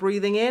screen for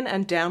breathing in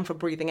and down for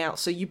breathing out.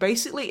 So you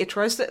basically, it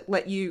tries to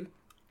let you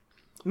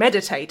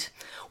meditate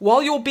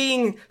while you're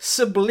being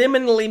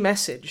subliminally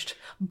messaged.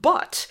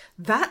 But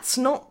that's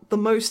not the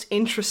most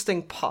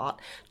interesting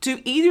part.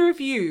 Do either of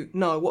you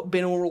know what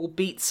binaural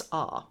beats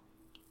are?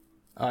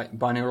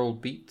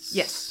 Binaural beats?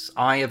 Yes.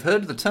 I have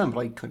heard of the term, but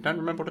I don't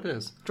remember what it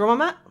is. Drummer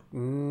Matt?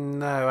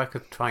 No, I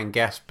could try and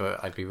guess,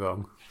 but I'd be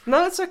wrong.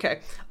 No, that's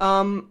okay.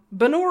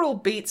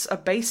 Binaural beats are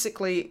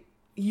basically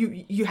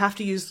you have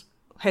to use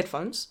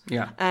headphones.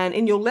 Yeah. And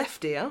in your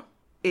left ear,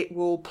 it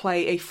will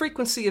play a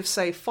frequency of,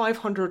 say,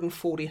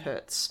 540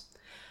 hertz.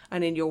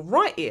 And in your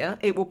right ear,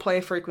 it will play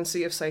a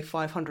frequency of, say,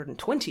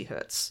 520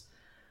 hertz.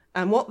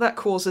 And what that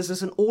causes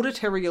is an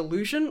auditory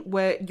illusion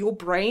where your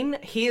brain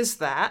hears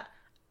that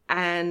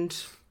and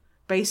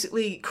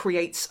basically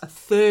creates a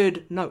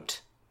third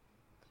note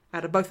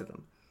out of both of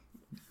them.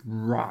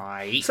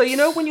 Right. So, you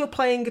know, when you're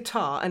playing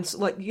guitar and,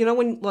 like, you know,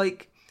 when,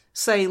 like,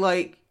 say,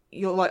 like,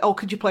 you're like, oh,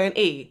 could you play an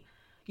E?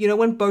 You know,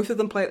 when both of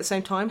them play at the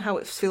same time, how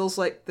it feels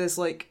like there's,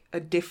 like, a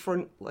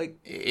different, like...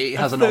 It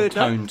has an odd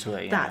tone to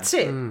it, yeah. That's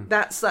it.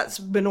 That's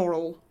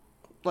binaural,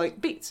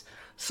 like, beats.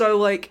 So,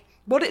 like,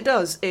 what it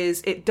does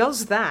is it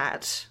does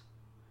that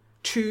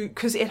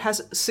because it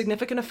has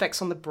significant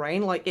effects on the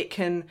brain. Like, it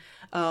can...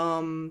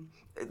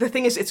 the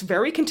thing is, it's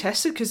very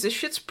contested because this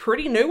shit's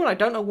pretty new and I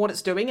don't know what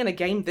it's doing in a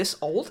game this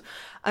old.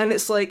 And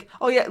it's like,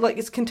 oh yeah, like,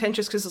 it's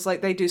contentious because it's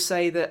like, they do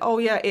say that, oh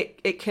yeah,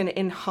 it can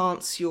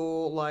enhance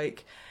your,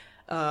 like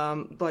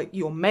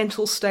your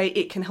mental state.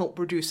 It can help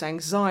reduce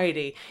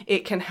anxiety.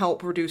 It can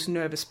help reduce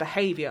nervous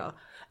behavior.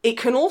 It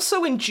can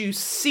also induce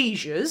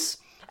seizures.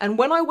 And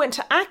when I went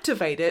to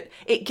activate it,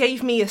 it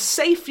gave me a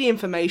safety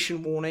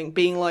information warning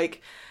being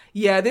like,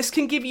 yeah, this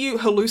can give you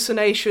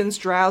hallucinations,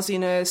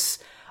 drowsiness,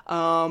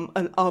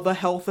 and other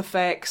health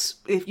effects.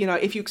 If you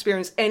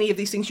experience any of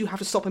these things, you have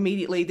to stop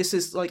immediately. This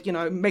is like,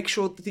 make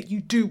sure that you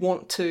do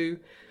want to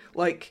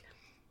like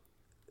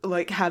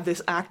have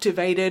this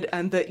activated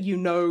and that you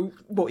know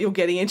what you're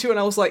getting into. And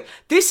I was like,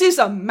 this is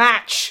a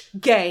match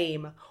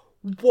game.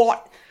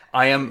 What?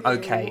 I am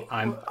okay.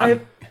 I'm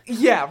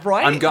yeah,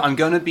 right? I'm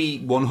going to be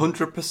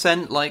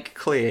 100% like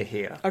clear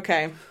here.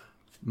 Okay.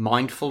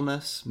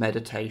 Mindfulness,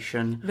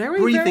 meditation,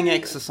 Very, breathing very-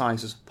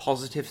 exercises,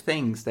 positive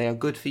things. They are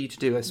good for you to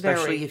do,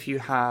 especially Very. if you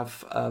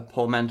have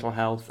poor mental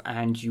health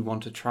and you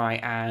want to try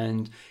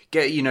and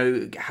get,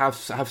 have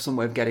some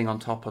way of getting on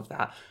top of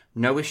that.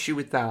 No issue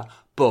with that.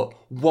 But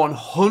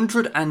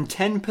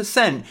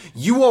 110%,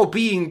 you are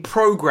being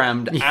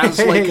programmed as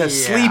like a Yeah.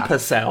 sleeper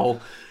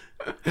cell.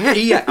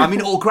 Yeah, I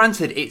mean,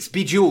 granted, it's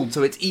Bejeweled,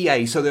 so it's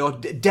EA, so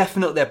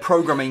they're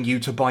programming you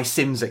to buy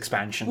Sims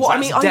expansions. Well, That's I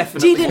mean, I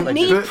definitely didn't what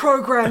they need do.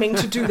 programming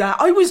to do that.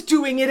 I was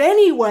doing it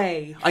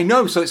anyway. I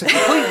know, so it's a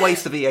complete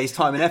waste of EA's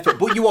time and effort,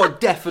 but you are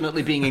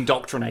definitely being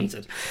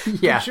indoctrinated.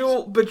 Yeah.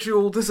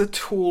 Bejeweled is a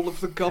tool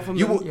of the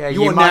government. Yeah,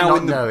 You you are might now not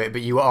in the- know it,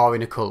 but you are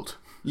in a cult.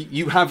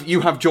 You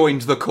have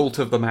joined the cult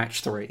of the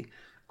Match 3.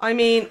 I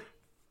mean,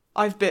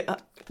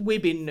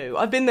 we've been new.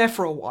 I've been there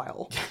for a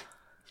while.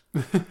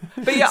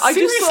 But yeah, I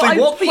just thought Seriously, I'd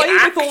what the play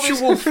with all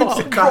actual this.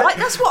 fuck? Right?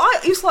 That's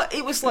what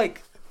it was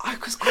like.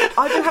 Because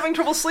I've been having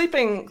trouble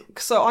sleeping,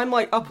 so I'm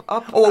like up.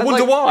 Oh, I I'm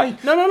wonder like, why.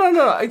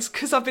 No. It's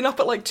because I've been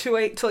up at like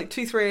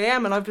 2-3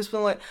 a.m. and I've just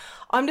been like,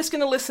 I'm just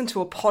gonna listen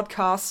to a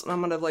podcast and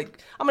I'm gonna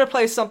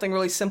play something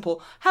really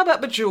simple. How about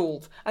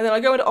Bejeweled? And then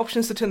I go into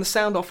options to turn the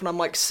sound off and I'm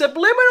like,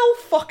 subliminal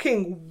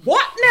fucking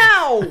what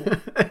now?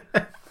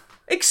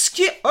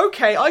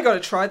 Okay, I gotta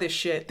try this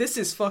shit. This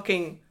is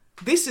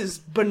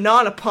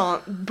banana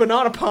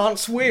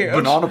pants weird.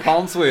 Banana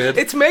pants weird.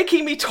 It's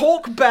making me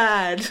talk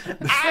bad.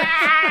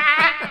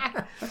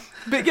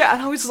 But yeah,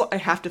 and I was like, I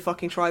have to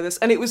fucking try this.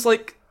 And it was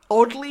like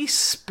oddly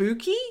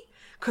spooky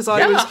because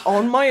I was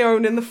on my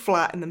own in the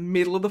flat in the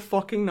middle of the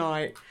fucking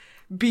night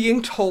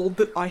being told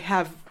that I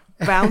have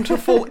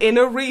bountiful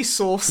inner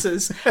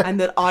resources and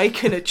that I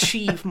can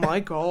achieve my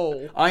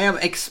goal. I am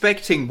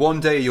expecting one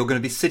day you're going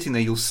to be sitting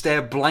there, you'll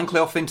stare blankly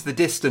off into the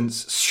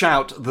distance,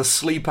 shout, "The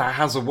sleeper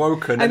has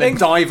awoken," and then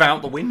dive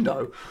out the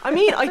window. I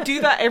mean, I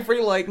do that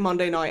every, like,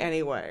 Monday night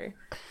anyway.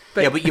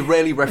 Yeah, but you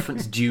rarely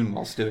reference Dune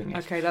whilst doing it.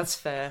 Okay, that's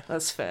fair.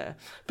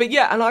 But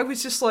yeah, and I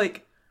was just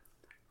like,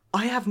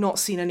 I have not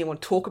seen anyone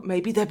talk.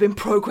 Maybe they've been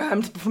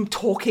programmed from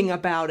talking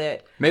about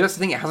it. Maybe that's the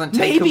thing, it hasn't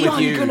taken Maybe with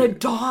I'm you. gonna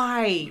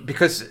die.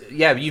 Because,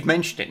 yeah, you've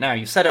mentioned it now,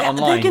 you've said it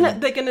online.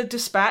 They're gonna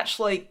dispatch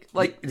like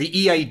The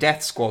EA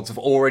death squads have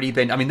already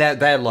been. I mean,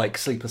 they're like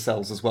sleeper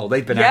cells as well.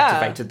 They've been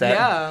activated there.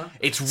 Yeah.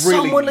 It's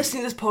really. Someone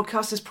listening to this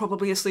podcast is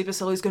probably a sleeper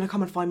cell who's gonna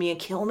come and find me and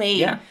kill me.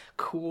 Yeah.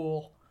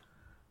 Cool.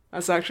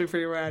 That's actually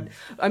pretty rad.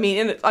 I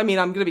mean,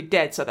 I'm gonna be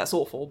dead, so that's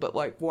awful. But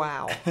like,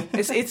 wow,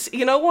 it's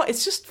you know what?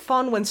 It's just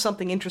fun when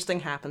something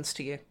interesting happens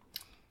to you.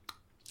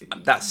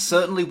 That's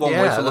certainly one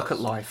way to look at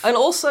life. And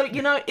also,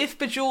 if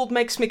Bejeweled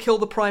makes me kill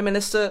the Prime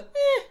Minister,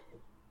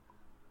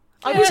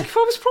 I was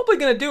probably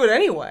going to do it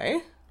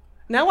anyway.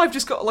 Now I've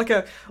just got like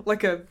a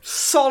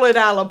solid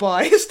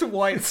alibi as to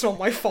why it's not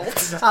my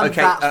fault. And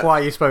that's why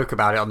you spoke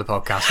about it on the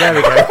podcast. There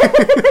we go.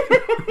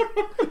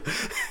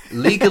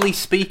 Legally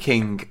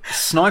speaking,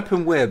 Snipe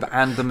and Wib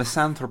and the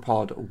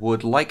Misanthropod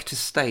would like to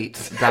state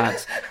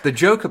that the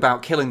joke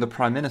about killing the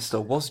Prime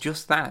Minister was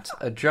just that,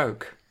 a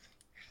joke.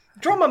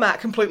 Drummer Matt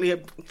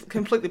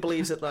completely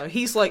believes it though.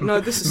 He's like, no,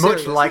 this is Much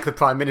serious. like the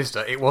Prime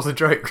Minister, it was a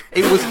joke.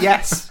 It was,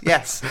 yes.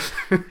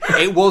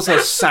 It was a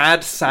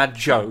sad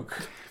joke.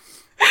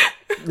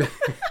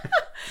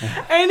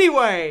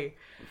 Anyway,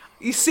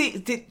 you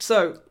see,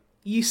 so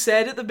you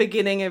said at the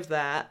beginning of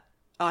that,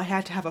 I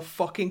had to have a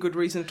fucking good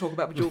reason to talk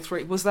about Bejeweled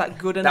 3. Was that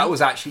good enough? That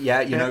was actually,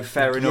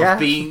 fair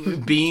enough. Yeah.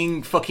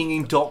 Being fucking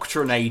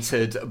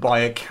indoctrinated by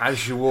a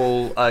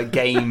casual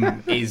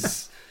game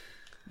is,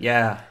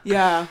 Yeah.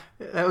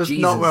 That was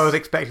Jesus. not where I was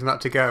expecting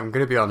that to go, I'm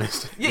going to be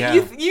honest. Yeah.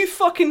 You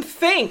fucking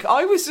think.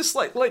 I was just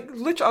like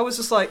literally, I was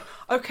just like,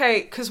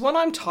 okay, because when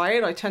I'm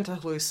tired, I tend to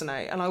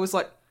hallucinate. And I was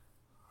like,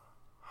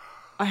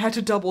 I had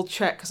to double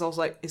check because I was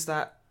like,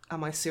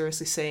 am I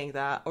seriously seeing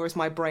that? Or is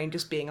my brain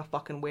just being a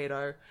fucking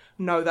weirdo?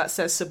 No, that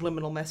says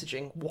subliminal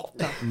messaging. What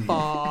the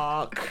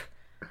fuck?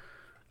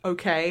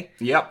 Okay.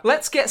 Yep.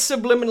 Let's get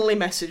subliminally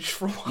messaged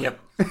for a while. Yep.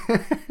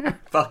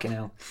 Fucking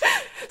hell.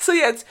 So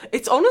yeah,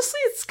 it's honestly,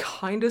 it's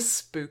kind of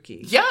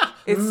spooky. Yeah.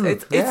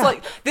 It's yeah.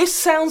 like, this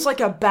sounds like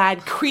a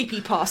bad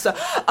creepypasta.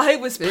 I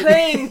was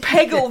playing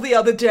Peggle the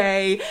other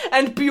day,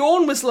 and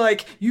Bjorn was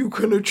like, you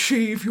can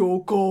achieve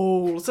your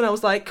goals. And I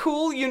was like,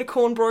 cool,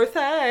 unicorn bro,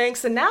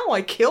 thanks. And now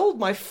I killed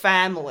my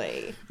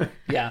family.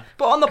 Yeah.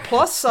 But on the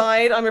plus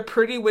side, I'm a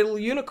pretty little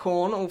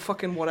unicorn, or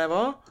fucking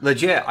whatever.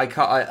 Legit, I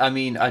can't. I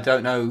mean, I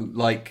don't know.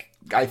 Like,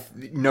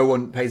 no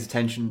one pays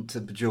attention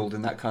to Bejeweled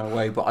in that kind of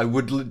way, but I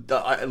would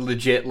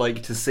legit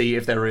like to see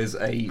if there is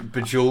a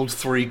Bejeweled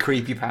 3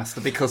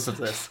 creepypasta because of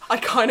this. I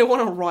kind of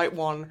want to write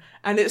one,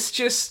 and it's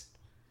just,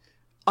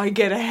 I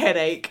get a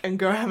headache and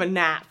go have a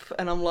nap,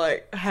 and I'm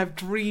like, I have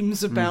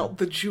dreams about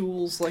the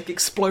jewels like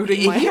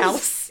exploding my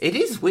house. It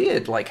is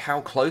weird, like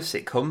how close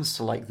it comes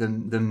to like the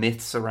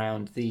myths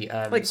around the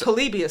Like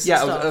Polybius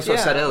Yeah, and stuff. that's what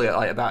I said earlier,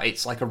 like, about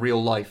it's like a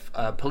real life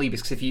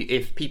Polybius. Because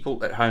if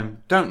people at home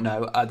don't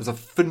know, there's a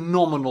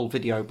phenomenal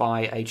video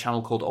by a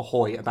channel called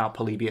Ahoy about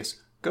Polybius.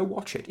 Go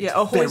watch it. Yeah, It's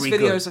Ahoy's very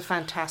good. videos are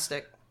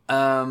fantastic.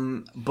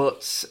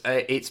 But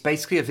it's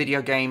basically a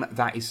video game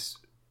that was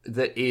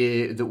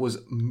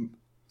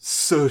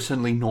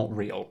certainly not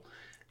real.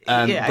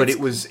 Yeah, but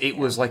it's- it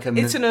was like a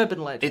It's an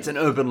urban legend. It's an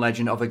urban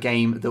legend of a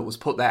game that was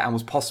put there and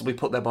was possibly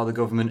put there by the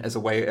government as a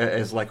way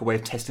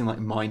of testing like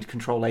mind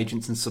control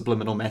agents and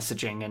subliminal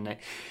messaging, and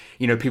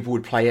people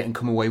would play it and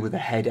come away with a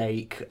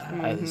headache.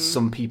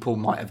 Some people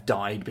might have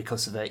died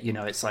because of it.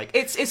 It's like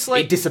It's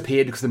like it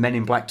disappeared because the Men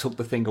in Black took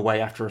the thing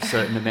away after a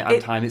certain amount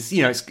of time. It's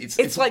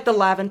like the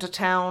Lavender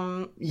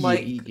Town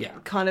yeah.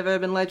 kind of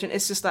urban legend.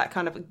 It's just that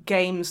kind of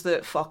games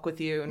that fuck with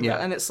you,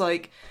 and it's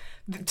like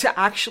to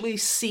actually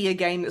see a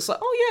game that's like,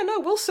 oh yeah, no,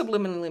 we'll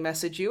subliminally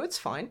message you. It's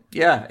fine.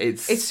 yeah,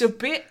 It's a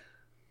bit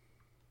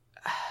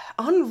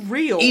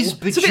unreal. It's a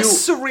bit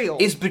surreal.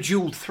 Is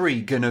Bejeweled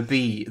 3 gonna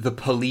be the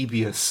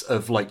Polybius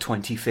of like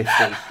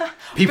 2050?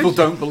 People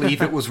don't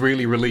believe it was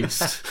really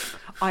released.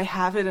 I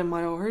have it in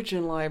my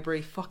Origin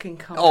library. Fucking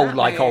come at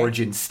me.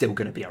 Origin's still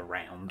gonna be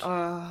around.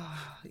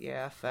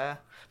 Yeah, fair.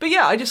 But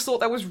yeah, I just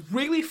thought that was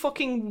really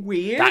fucking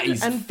weird That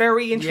is- and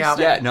very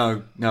interesting. Yeah,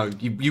 no,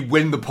 you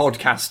win the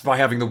podcast by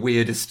having the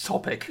weirdest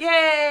topic.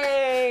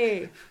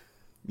 Yay!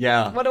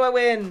 Yeah. What do I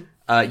win?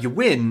 You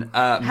win.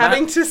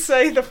 Having to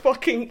say the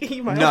fucking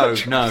email. No.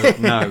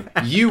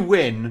 You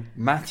win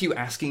Matthew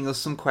asking us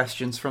some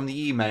questions from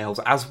the emails,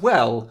 as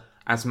well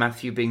as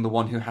Matthew being the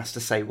one who has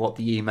to say what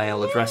the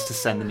email address to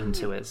send them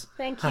into is.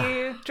 Thank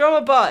you.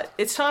 Drama Butt,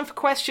 it's time for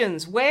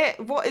questions.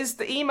 What is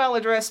the email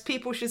address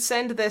people should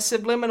send their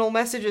subliminal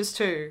messages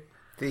to?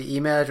 The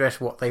email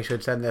address, what they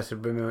should send their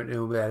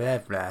subliminal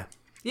blah,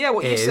 Yeah,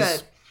 what you is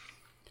said.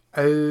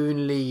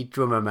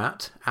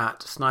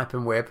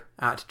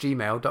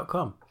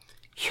 onlydrummermatt@snipeandweb@gmail.com.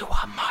 You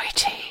are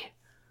mighty.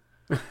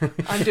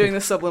 I'm doing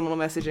the subliminal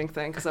messaging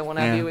thing because I want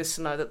our Yeah. viewers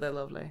to know that they're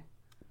lovely.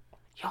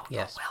 You're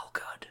Yes. well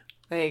good.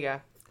 There you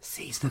go.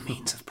 Seize the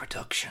means of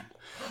production.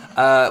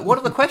 What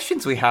are the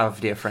questions we have,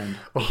 dear friend?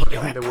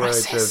 In the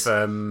words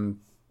of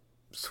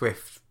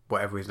Swift,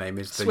 whatever his name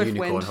is, the Swift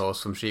unicorn Wind.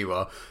 horse from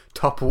She-Ra,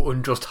 topple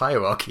unjust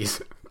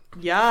hierarchies.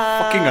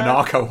 Yeah. Fucking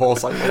anarcho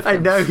horse. I love I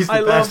him. know, he's the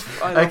I best.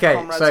 love Okay,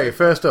 Comrade so Swift.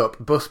 first up,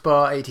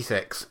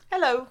 Busbar86.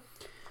 Hello.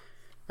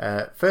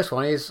 First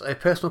one is a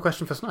personal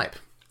question for Snipe.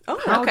 Oh,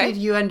 How okay.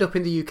 did you end up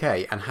in the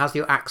UK, and has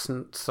your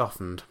accent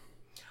softened?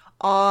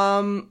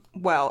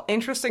 Well,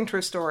 interesting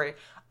true story.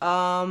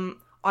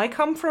 I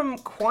come from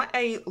quite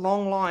a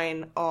long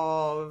line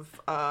of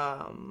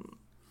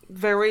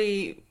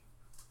very,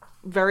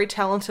 very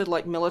talented,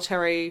 like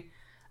military,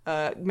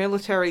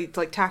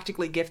 like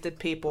tactically gifted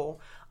people,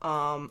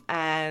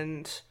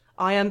 and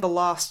I am the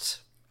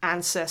last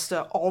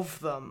ancestor of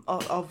them,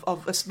 of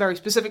a very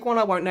specific one.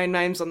 I won't name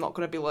names. I'm not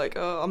going to be like,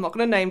 I'm not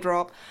going to name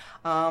drop.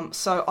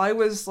 So I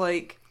was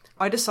like,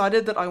 I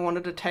decided that I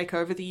wanted to take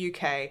over the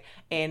UK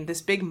in this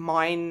big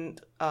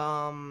mind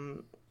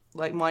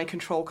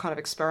control kind of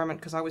experiment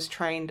because I was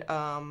trained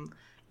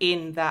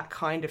in that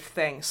kind of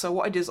thing. So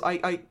what I did is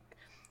I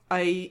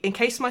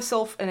encased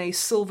myself in a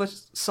silver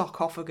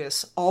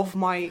sarcophagus of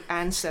my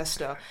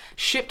ancestor,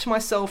 shipped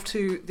myself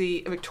to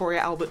the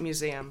Victoria Albert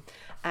Museum,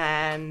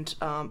 and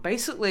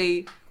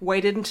basically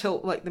waited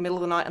until like the middle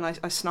of the night, and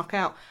I snuck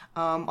out.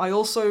 I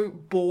also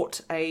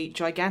bought a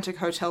gigantic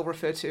hotel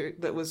referred to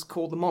that was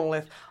called the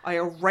Monolith. I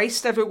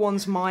erased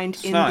everyone's mind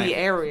in the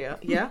area.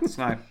 Yeah?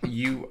 So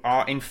you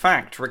are in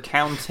fact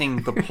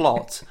recounting the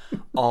plot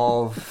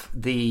of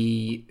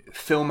the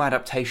film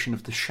adaptation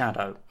of The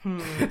Shadow.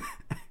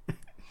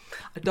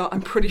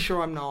 I'm pretty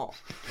sure I'm not.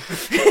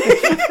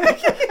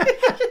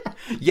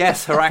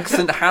 Yes, her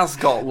accent has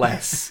got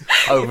less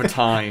over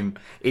time.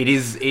 It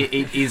is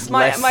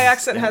less. My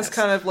accent has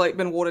kind of like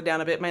been watered down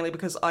a bit, mainly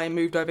because I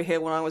moved over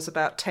here when I was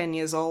about 10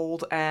 years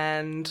old,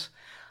 and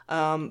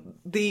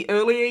the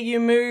earlier you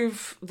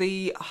move,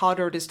 the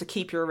harder it is to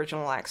keep your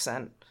original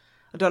accent.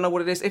 I don't know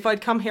what it is. If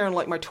I'd come here in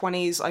like my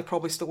 20s, I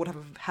probably still would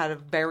have had a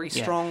very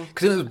strong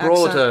because it was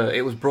broader. Accent.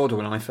 It was broader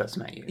when I first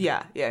met you.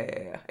 Yeah.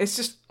 It's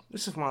just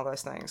one of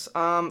those things.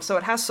 So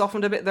it has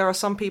softened a bit. There are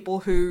some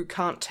people who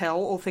can't tell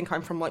or think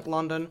I'm from like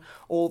London,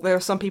 or there are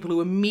some people who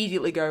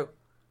immediately go,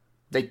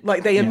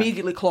 they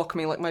immediately clock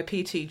me. Like my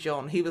PT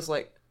John, he was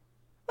like,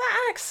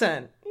 that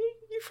accent,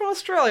 you from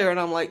Australia? And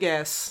I'm like,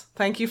 yes,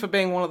 thank you for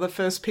being one of the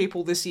first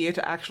people this year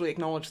to actually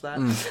acknowledge that.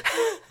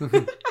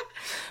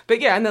 But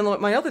yeah, and then like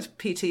my other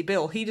PT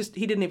Bill, he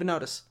didn't even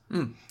notice.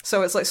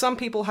 So it's like some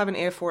people have an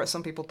ear for it,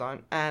 some people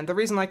don't. And the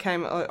reason I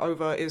came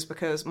over is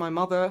because my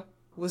mother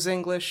was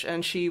English,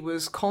 and she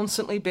was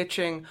constantly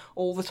bitching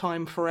all the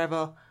time,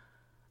 forever,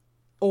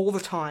 all the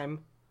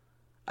time,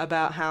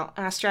 about how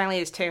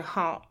Australia is too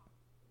hot.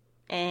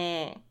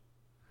 I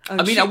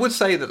would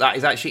say that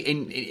is actually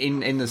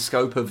in the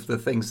scope of the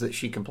things that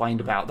she complained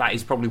about. That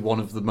is probably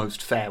one of the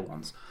most fair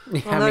ones.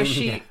 Although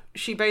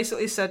she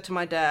basically said to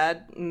my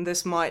dad, and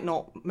this might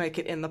not make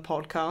it in the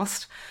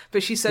podcast,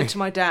 but she said to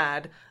my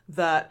dad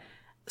that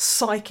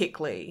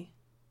psychically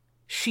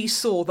she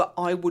saw that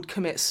I would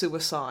commit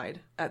suicide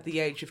at the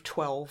age of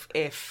 12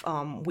 if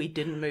we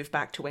didn't move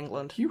back to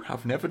England. You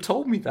have never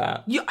told me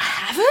that. You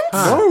haven't?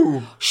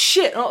 No.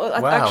 Shit.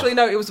 Wow. Actually,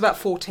 no, it was about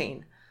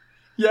 14.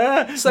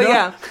 Yeah. So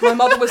yeah, my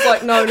mother was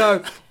like,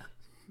 no.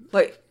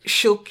 Like,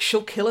 she'll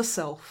kill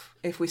herself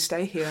if we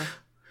stay here.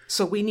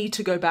 So we need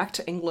to go back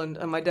to England.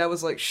 And my dad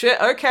was like, shit,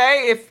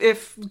 okay,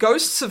 if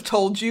ghosts have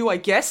told you, I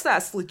guess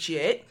that's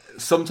legit.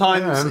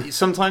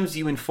 Sometimes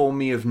you inform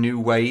me of new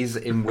ways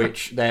in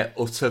which they're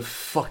utter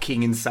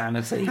fucking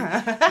insanity.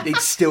 It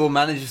still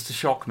manages to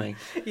shock me.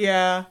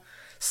 Yeah.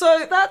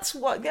 So that's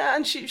what, yeah,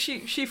 and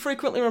she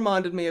frequently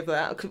reminded me of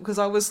that, because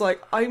I was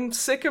like, I'm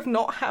sick of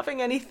not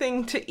having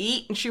anything to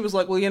eat. And she was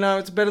like, well,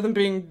 it's better than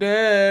being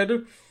dead.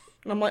 And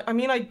I'm like, I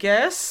mean, I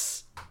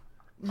guess,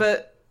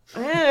 but,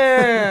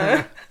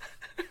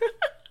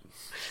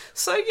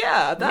 So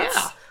yeah,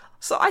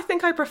 So I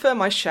think I prefer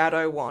my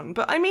shadow one,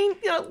 but I mean,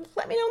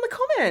 let me know in the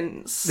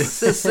comments. Let's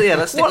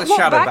stick with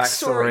shadow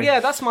backstory. Yeah,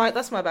 that's my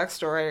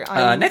backstory.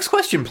 Next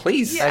question,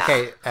 please. Yeah.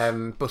 Okay,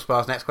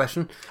 Busbar's next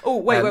question. Oh,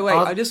 wait.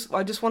 I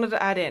just wanted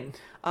to add in.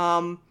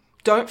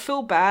 Don't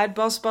feel bad,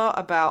 Buzzbar,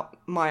 about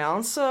my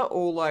answer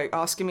or like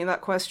asking me that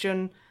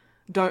question.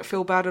 Don't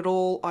feel bad at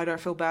all. I don't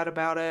feel bad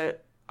about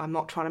it. I'm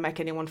not trying to make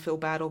anyone feel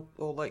bad or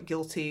like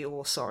guilty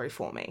or sorry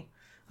for me.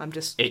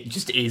 It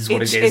just is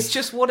what it is. It's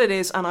just what it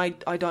is, and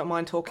I don't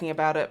mind talking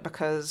about it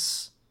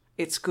because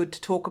it's good to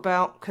talk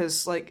about,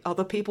 because like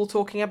other people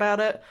talking about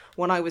it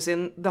when I was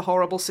in the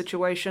horrible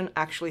situation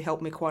actually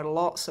helped me quite a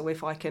lot. So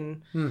if I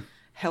can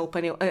help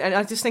anyone, and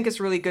I just think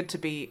it's really good to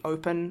be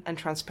open and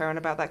transparent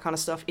about that kind of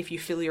stuff if you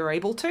feel you're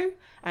able to,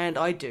 and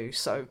I do.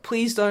 So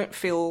please don't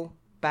feel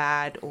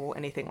bad or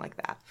anything like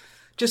that.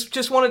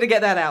 Just wanted to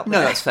get that out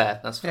there. No, that's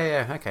fair.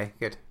 Yeah, okay,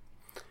 good.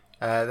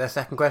 The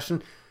second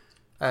question.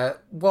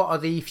 What are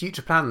the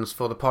future plans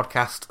for the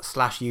podcast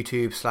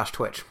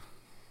 /YouTube/Twitch?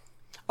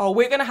 Oh,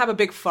 we're gonna have a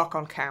big fuck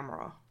on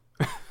camera.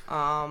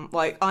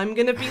 Like I'm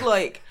gonna be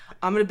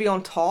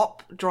on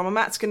top. Drama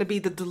Matt's gonna be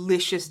the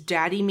delicious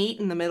daddy meat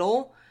in the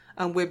middle,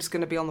 and Wib's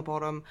gonna be on the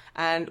bottom.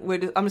 And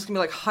I'm just gonna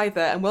be like, hi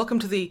there, and welcome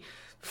to the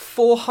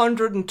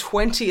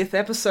 420th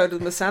episode of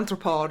the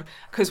Misanthropod,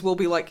 because we'll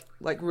be like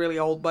really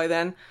old by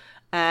then.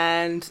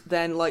 And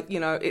then,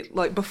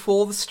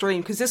 before the stream,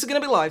 because this is going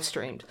to be live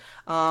streamed.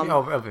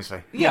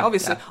 Obviously. Yeah,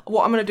 obviously. Yeah.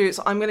 What I'm going to do is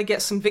I'm going to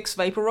get some Vicks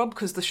Vapor Rub,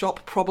 because the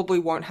shop probably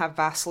won't have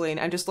Vaseline,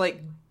 and just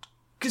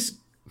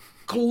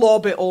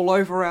glob it all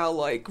over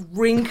our,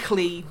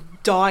 wrinkly,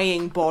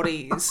 dying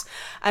bodies,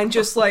 and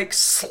just,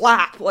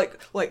 slap,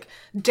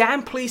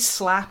 damply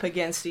slap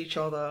against each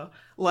other,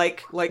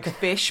 like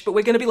fish, but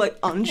we're going to be,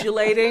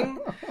 undulating.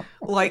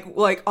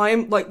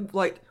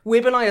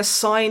 Wib and I are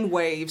sine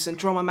waves, and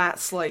Drummer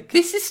Matt's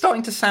This is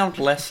starting to sound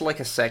less like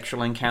a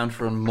sexual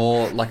encounter and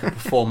more like a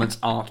performance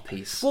art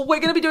piece. Well, we're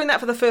going to be doing that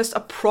for the first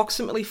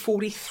approximately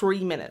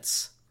 43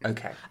 minutes.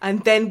 Okay.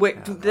 And then we're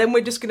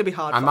just going to be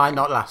hard. I might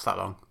not last that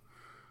long.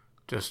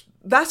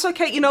 That's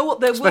okay. You know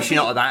what? Especially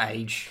not at that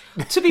age.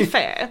 To be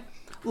fair,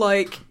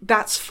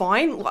 that's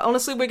fine.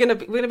 Honestly, we're gonna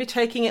be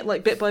taking it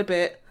bit by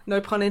bit.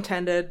 No pun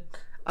intended.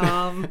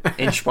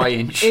 Inch by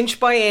inch. Inch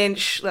by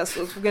inch. That's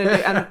what we're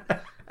gonna do.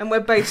 And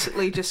we're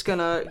basically just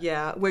gonna,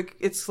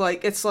 it's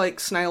like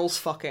snails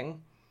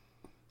fucking.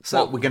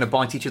 So we're going to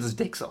bite each other's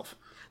dicks off.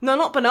 No,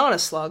 not banana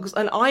slugs,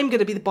 and I'm going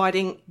to be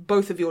biting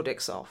both of your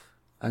dicks off.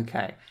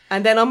 Okay.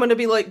 And then I'm going to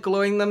be, like,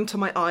 gluing them to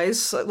my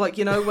eyes, so, like,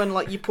 you know, when,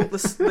 like, you put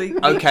the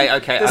Okay.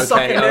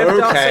 sucking nerve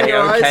darts in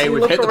your eyes, and you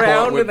We've look hit the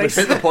around point. and they We've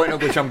hit the point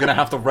at which I'm going to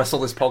have to wrestle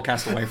this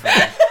podcast away from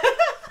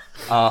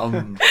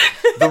you.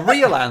 The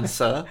real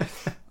answer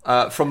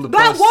from the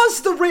That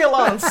was the real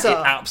answer! It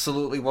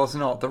absolutely was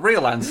not. The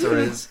real answer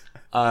is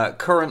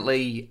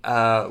currently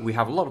we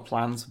have a lot of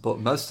plans, but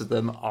most of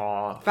them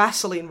are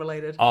Vaseline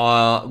related.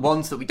 Are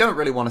ones that we don't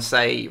really want to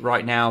say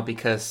right now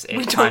because it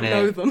We kind don't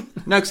of know them.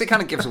 No, because it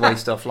kind of gives away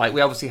stuff. Like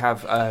we obviously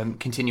have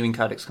continuing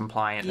codex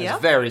compliant. There's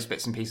various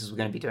bits and pieces we're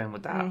going to be doing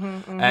with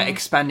that,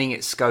 expanding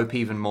its scope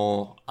even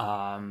more.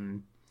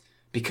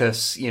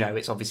 Because, you know,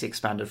 it's obviously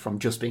expanded from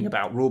just being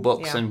about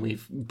rulebooks, and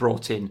we've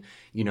brought in,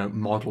 you know,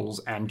 models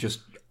and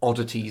just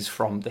oddities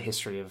from the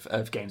history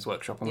of Games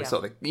Workshop, and we're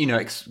sort of, you know,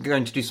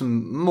 going to do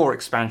some more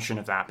expansion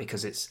of that,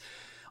 because it's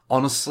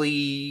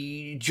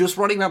honestly just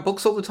writing about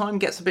books all the time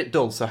gets a bit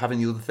dull, so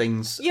having the other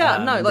things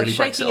really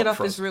shaking it up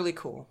for is us. really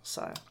cool,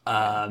 so...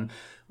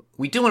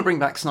 We do want to bring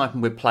back Snipe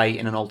and Whip play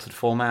in an altered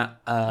format.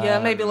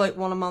 maybe like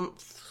one a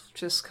month,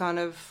 just kind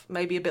of,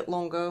 maybe a bit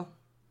longer.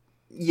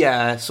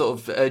 Yeah,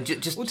 sort of,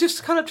 just... Well,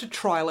 just kind of to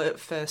trial it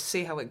first,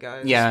 see how it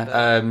goes.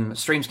 Yeah,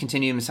 streams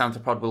continue,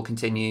 Misanthropod will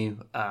continue.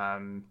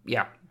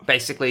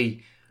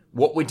 Basically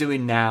what we're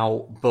doing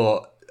now,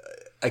 but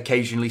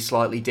occasionally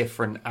slightly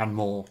different and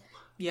more.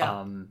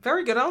 Yeah,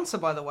 very good answer,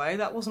 by the way.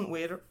 That wasn't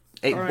weird or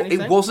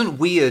anything. It wasn't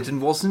weird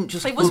and wasn't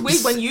just... It was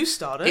weird when you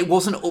started. It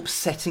wasn't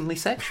upsettingly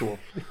sexual.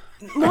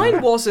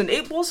 Mine wasn't.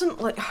 It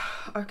wasn't like...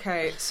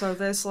 Okay, so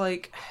there's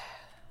like...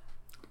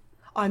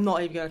 I'm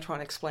not even going to try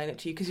and explain it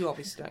to you, because you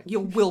obviously don't.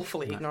 You're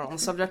willfully ignorant on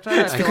the subject.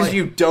 Because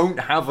you don't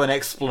have an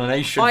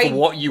explanation for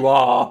what you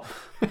are.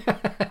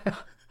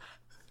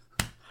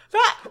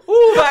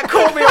 That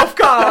caught me off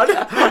guard.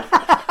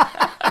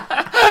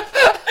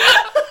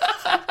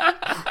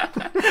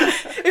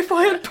 If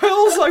I had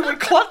pearls, I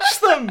would clutch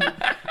them.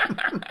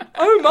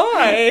 Oh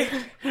my.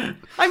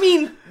 I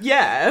mean,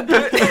 yeah,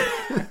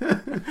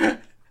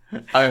 but...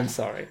 I'm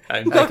sorry.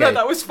 No,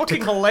 that was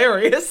fucking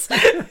hilarious.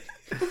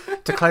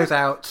 To close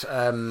out,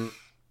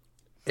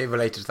 it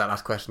related to that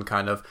last question,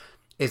 kind of,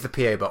 is the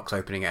PO box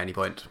opening at any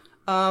point?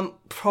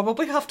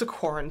 Probably have to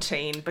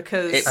quarantine,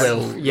 because... It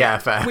will. Yeah,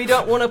 fair. We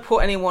don't want to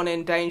put anyone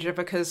in danger,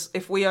 because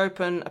if we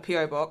open a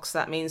PO box,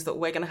 that means that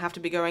we're going to have to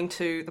be going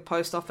to the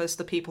post office.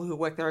 The people who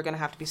work there are going to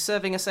have to be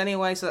serving us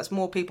anyway, so that's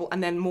more people,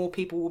 and then more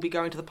people will be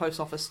going to the post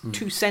office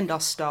to send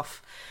us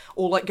stuff,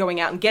 or like going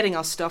out and getting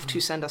us stuff to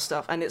send us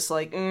stuff, and it's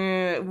like,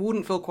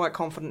 wouldn't feel quite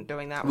confident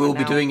doing that We'll right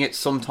be now. doing it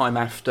sometime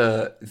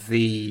after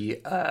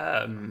the...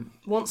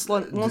 Once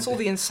all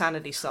the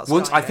insanity starts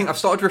I think I've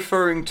started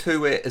referring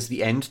to it as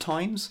the end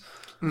times.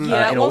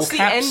 Yeah, in once all the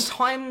caps. end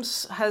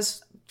times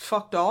has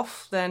fucked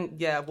off, then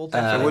yeah, we'll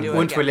definitely do it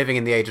Once again. we're living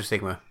in the age of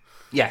Sigma.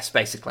 Yes,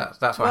 basically.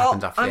 That's what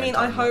happens after the I mean,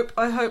 end time.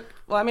 I hope.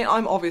 Well, I mean,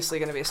 I'm obviously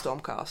going to be a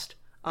Stormcast,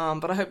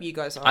 but I hope you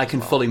guys are. I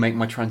can fully make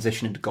my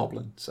transition into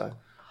Goblin, so...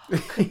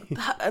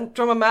 And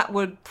Drummer Matt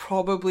would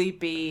probably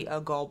be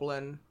a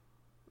goblin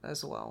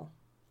as well.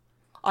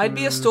 I'd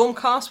be a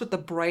Stormcast with the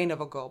brain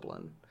of a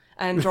goblin,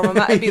 and Drummer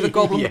Matt would be the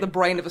goblin with the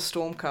brain of a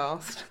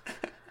Stormcast.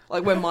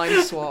 Like, we're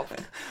mind swap.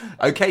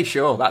 Okay,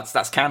 sure,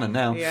 that's canon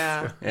now.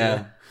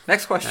 Yeah.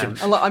 Next question.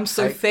 And like, I'm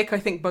so thick, I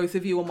think both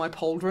of you are my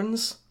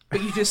pauldrons,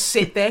 but you just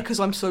sit there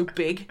because I'm so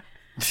big,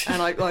 and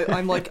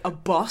I'm like a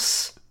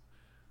bus.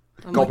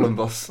 Goblin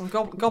bus. I'm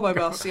Gobbo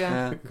bus,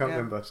 yeah.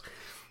 Goblin bus.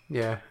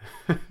 Yeah.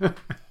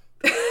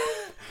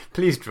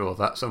 Please draw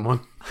that,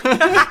 someone.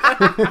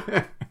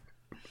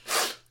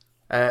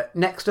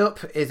 Next up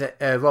is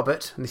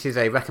Robert. This is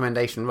a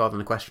recommendation rather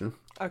than a question.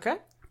 Okay.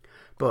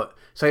 But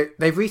so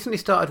they've recently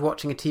started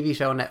watching a TV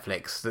show on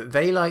Netflix that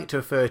they like to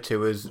refer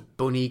to as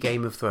Bunny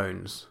Game of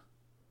Thrones.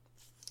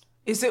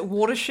 Is it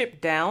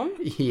Watership Down?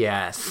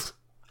 Yes.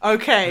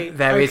 Okay.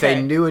 There is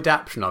a new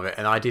adaptation of it,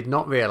 and I did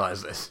not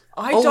realise this.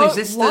 I is don't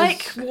this like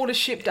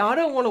Watership Down. I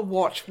don't want to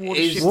watch Watership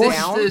Is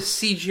Down. this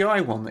the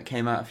CGI one that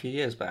came out a few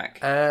years back?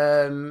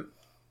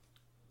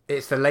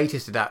 It's the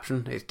latest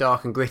adaptation. It's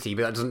dark and gritty,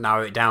 but that doesn't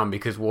narrow it down,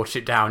 because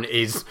Watership Down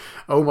is,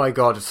 oh my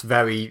god, it's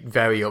very,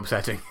 very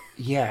upsetting.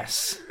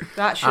 Yes.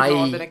 That should not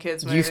have been a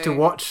kid's movie. I used to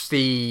watch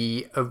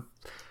the...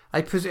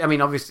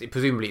 obviously,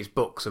 presumably it's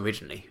books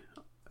originally.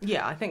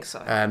 Yeah, I think so.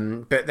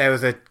 But there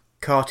was a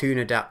cartoon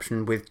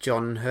adaptation with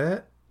John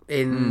Hurt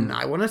in,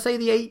 I want to say,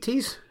 the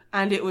 80s.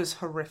 And it was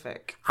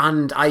horrific.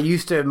 And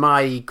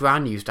my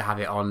gran used to have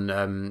it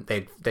on,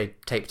 they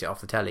taped it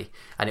off the telly,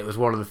 and it was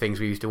one of the things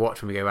we used to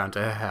watch when we go around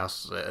to her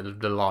house at an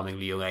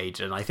alarmingly young age,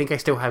 and I think I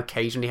still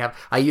occasionally have,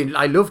 I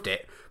loved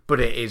it, but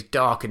it is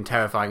dark and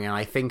terrifying, and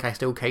I think I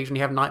still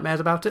occasionally have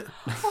nightmares about it.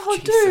 Oh,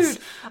 dude.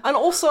 And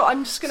also,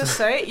 I'm just going to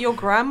say, your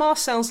grandma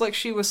sounds like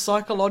she was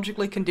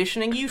psychologically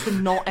conditioning you to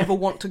not ever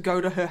want to go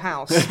to her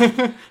house.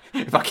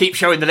 If I keep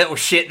showing the little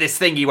shit this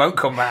thing, you won't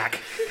come back.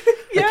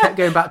 I kept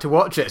going back to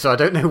watch it, so I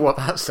don't know what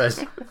that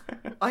says.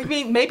 I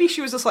mean, maybe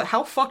she was just like,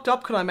 how fucked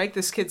up can I make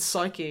this kid's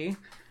psyche?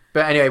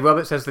 But anyway,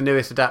 Robert says the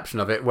newest adaptation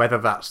of it, whether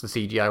that's the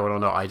CGI one or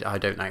not, I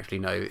don't actually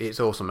know. It's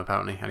awesome,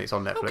 apparently, and it's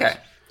on Netflix.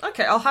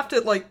 Okay, I'll have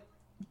to, like,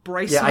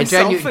 brace Yeah,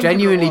 myself. I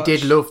genuinely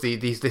did love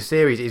the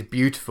series. Is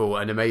beautiful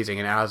and amazing,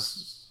 and it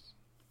has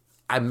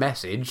a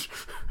message.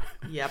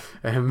 Yep.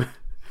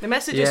 The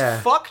message is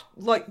fuck,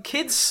 like,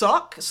 kids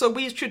suck, so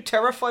we should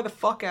terrify the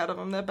fuck out of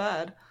them. They're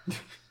bad.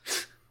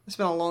 It's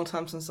been a long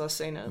time since I've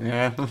seen it.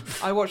 Yeah.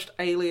 I watched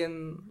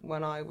Alien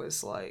when I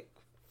was, like,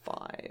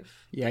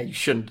 5. Yeah, you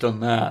shouldn't have done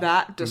that.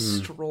 That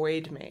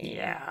destroyed me.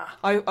 Yeah.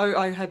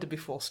 I had to be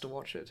forced to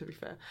watch it, to be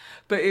fair.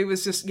 But it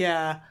was just,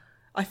 I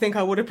think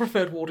I would have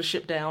preferred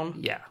Watership Down.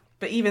 Yeah.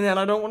 But even then,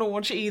 I don't want to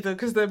watch it either,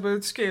 because they're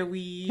both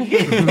scary.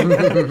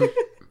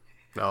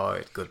 Oh,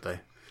 it's good, though.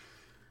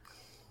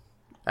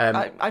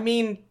 I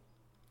mean,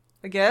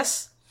 I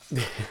guess.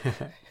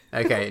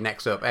 Okay,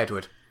 next up,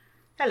 Edward.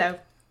 Hello.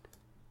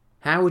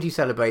 How would you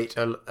celebrate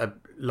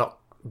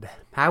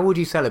How would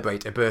you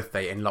celebrate a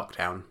birthday in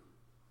lockdown?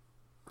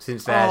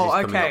 Since theirs is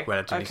coming up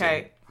relatively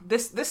soon.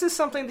 This is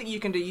something that you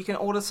can do. You can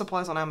order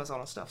supplies on Amazon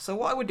and stuff. So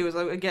what I would do is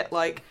I would get,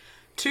 like,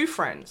 2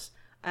 friends,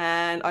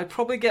 and I'd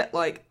probably get,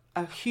 like,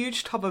 a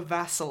huge tub of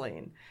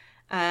Vaseline,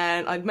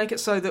 and I'd make it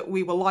so that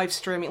we were live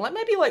streaming, like,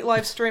 maybe, like,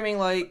 live streaming,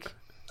 like,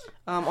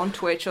 on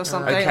Twitch or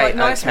something, like,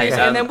 nice music,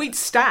 and then we'd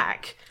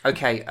stack.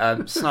 Okay,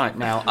 Snipe,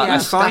 now, Yeah.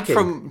 aside Stacking.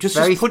 from just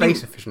Very putting...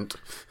 space efficient.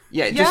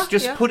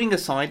 Just putting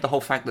aside the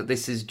whole fact that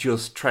this is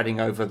just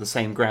treading over the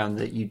same ground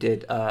that you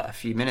did a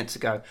few minutes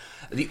ago,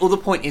 the other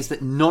point is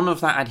that none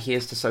of that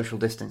adheres to social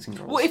distancing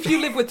rules. Well, if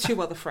you live with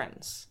 2 other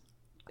friends.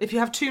 If you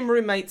have 2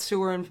 roommates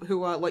who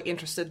are like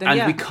interested,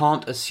 then we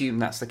can't assume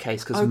that's the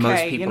case because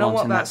most people you know aren't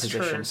what? in that That's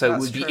position. true. So That's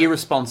it would be true.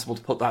 irresponsible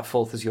to put that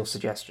forth as your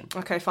suggestion.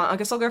 Okay, fine. I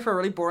guess I'll go for a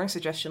really boring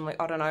suggestion. Like,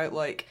 I don't know,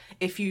 like,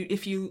 if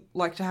you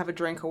like to have a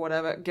drink or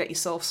whatever, get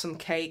yourself some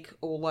cake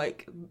or,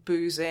 like,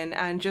 booze in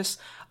and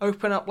just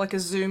open up, like, a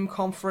Zoom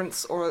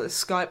conference or a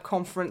Skype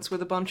conference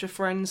with a bunch of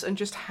friends and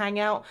just hang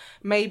out.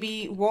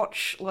 Maybe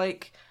watch,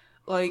 like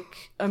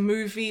a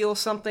movie or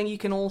something. You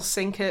can all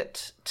sync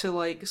it to,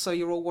 like, so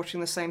you're all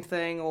watching the same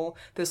thing, or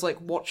there's,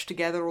 like, watch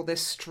together, or there's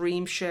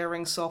stream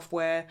sharing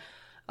software.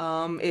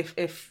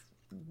 If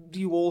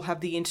you all have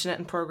the internet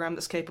and program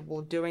that's capable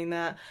of doing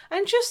that,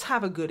 and just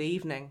have a good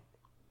evening.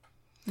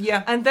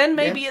 Yeah. And then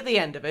maybe at the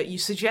end of it, you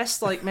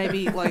suggest, like,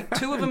 maybe, like,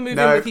 2 of them move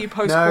in with you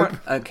post-quarantine.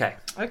 Okay.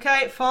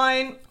 Okay,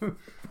 fine.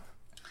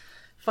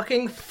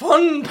 Fucking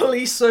fun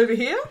police over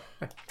here.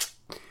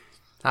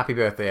 Happy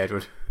birthday,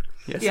 Edward.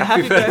 Yes, Yeah,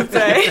 happy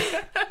birthday.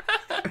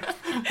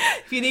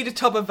 If you need a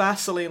tub of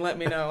Vaseline, let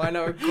me know. I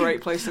know a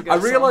great place to go. I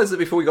realised that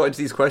before we got into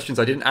these questions,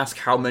 I didn't ask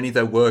how many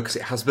there were because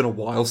it has been a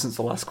while since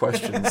the last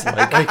questions.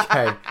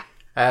 Okay.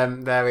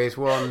 There is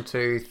 1,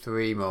 2,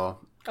 3 more.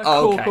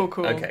 Cool.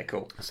 Okay,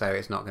 cool. So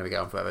it's not going to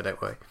go on forever,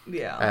 don't worry.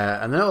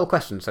 Yeah. And they're all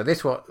questions. So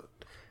this one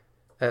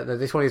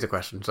is a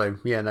question. So,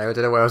 yeah, no, I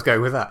don't know where I was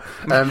going with that.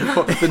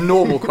 The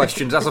normal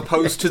questions as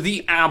opposed to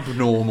the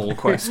abnormal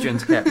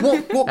questions. Yeah.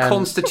 What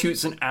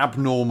constitutes an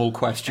abnormal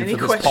question Any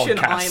for this question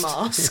podcast?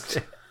 I'm asked.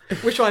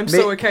 Which I'm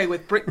so okay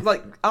with.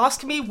 Like,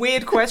 ask me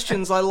weird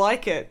questions, I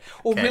like it.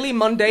 Or really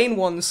mundane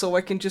ones so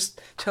I can just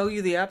tell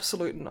you the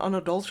absolute and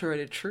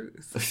unadulterated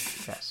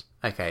truth. Yes.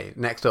 Okay,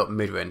 next up,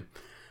 Midwin.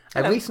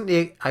 I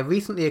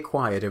recently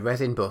acquired a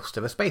resin bust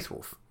of a space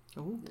wolf.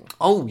 Ooh.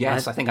 Oh,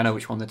 yes, I think I know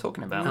which one they're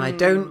talking about. And I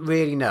don't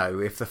really know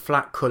if the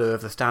flat colour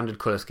of the standard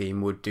colour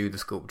scheme would do the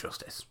sculpt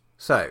justice.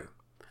 So,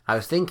 I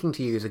was thinking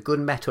to use a good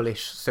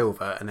metalish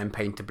silver and then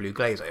paint a blue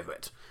glaze over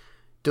it.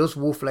 Does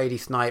Wolf Lady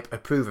Snipe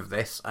approve of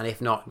this? And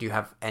if not, do you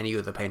have any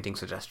other painting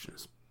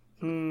suggestions?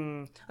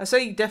 I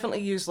say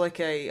definitely use, like,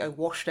 a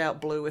washed out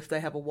blue if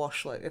they have a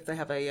wash, like, if they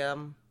have a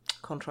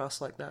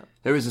contrast like that.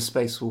 There is a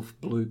Space Wolf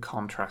blue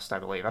contrast, I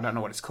believe. I don't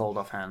know what it's called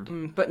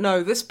offhand. But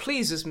no, this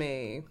pleases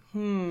me.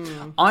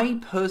 I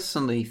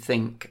personally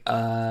think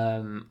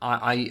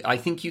I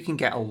think you can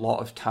get a lot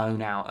of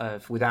tone out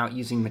of without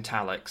using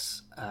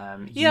metallics.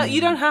 You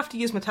don't have to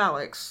use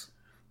metallics.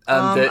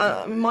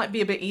 It might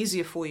be a bit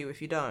easier for you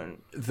if you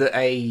don't.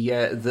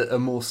 A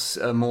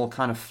more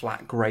kind of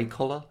flat grey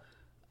colour.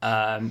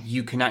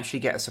 You can actually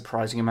get a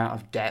surprising amount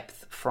of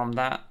depth from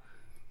that.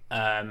 You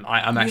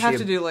have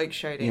to do, like,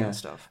 shading and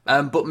stuff.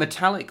 But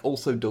metallic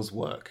also does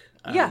work.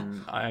 Yeah.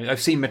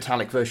 I've seen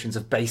metallic versions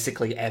of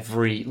basically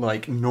every,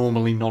 like,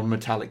 normally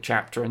non-metallic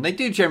chapter, and they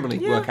do generally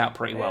work out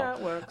pretty well. Yeah,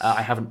 it works.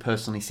 I haven't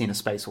personally seen a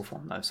Space Wolf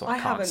one, though, so I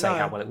can't say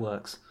how well it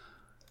works.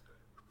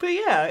 But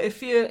yeah,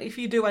 if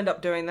you do end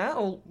up doing that,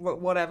 or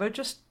whatever,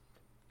 just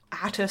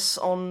at us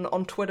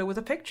on Twitter with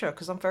a picture,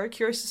 because I'm very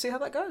curious to see how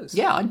that goes.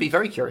 Yeah, I'd be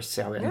very curious to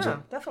see how it ends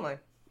up. Yeah, definitely.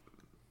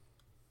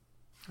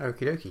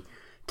 Okie dokie.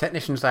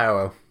 Technician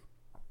Sauer.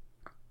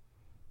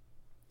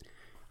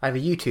 I have a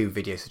YouTube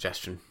video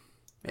suggestion.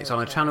 It's on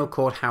a channel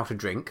called How to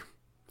Drink,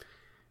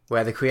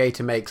 where the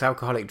creator makes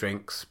alcoholic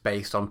drinks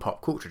based on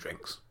pop culture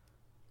drinks.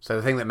 So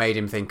the thing that made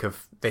him think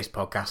of this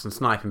podcast, and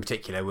Snipe in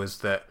particular, was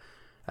that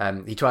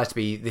he tries to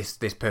be, this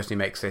person who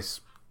makes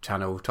this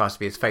channel tries to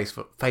be as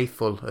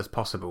faithful as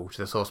possible to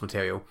the source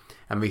material,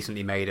 and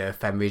recently made a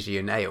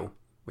Fenrisian ale,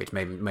 which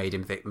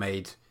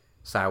made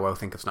Sourwell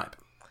think of Snipe?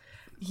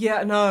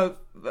 Yeah, no,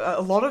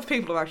 a lot of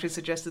people have actually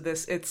suggested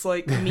this. It's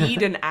like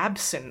mead and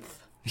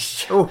absinthe.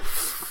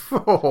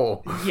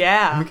 Oh.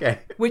 Yeah. Okay.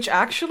 Which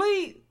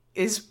actually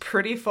is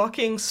pretty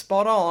fucking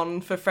spot on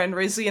for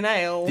Fenrisian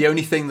ale. The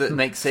only thing that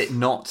makes it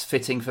not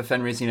fitting for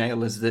Fenrisian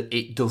ale is that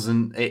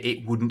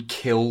it wouldn't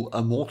kill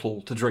a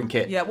mortal to drink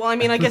it. Yeah, well, I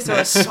mean, I guess there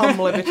are some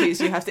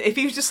liberties you have to... If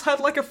you just had,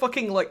 like, a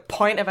fucking, like,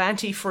 pint of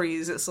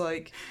antifreeze, it's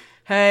like,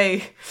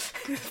 hey,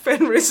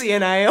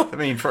 Fenrisian ale. I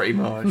mean, pretty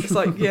much. It's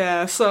like,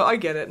 yeah, so I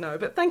get it, no.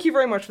 But thank you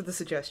very much for the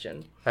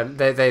suggestion.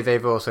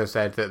 They've also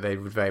said that they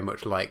would very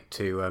much like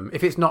to,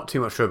 if it's not too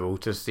much trouble,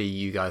 to see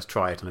you guys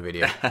try it on a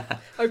video.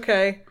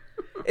 Okay.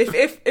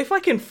 If I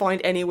can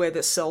find anywhere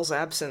that sells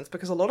absinthe,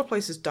 because a lot of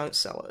places don't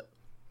sell it.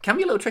 Can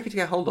be a little tricky to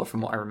get hold of,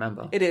 from what I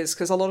remember. It is,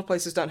 because a lot of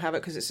places don't have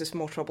it because it's just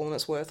more trouble than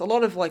it's worth. A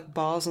lot of, like,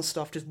 bars and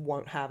stuff just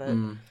won't have it.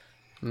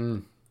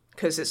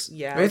 Because it's,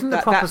 yeah... Isn't the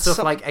proper stuff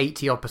like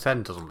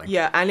 80% or something?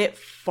 Yeah, and it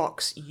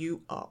fucks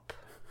you up.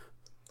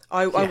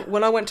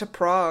 When I went to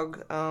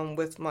Prague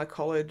with my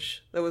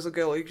college, there was a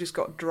girl who just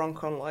got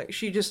drunk on, like...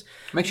 She just...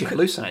 Makes you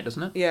hallucinate,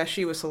 doesn't it? Yeah,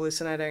 she was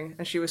hallucinating.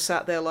 And she was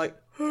sat there like,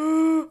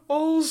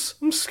 Oz,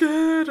 I'm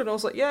scared. And I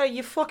was like, yeah,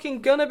 you're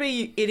fucking gonna be,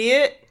 you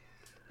idiot.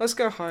 Let's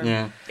go home.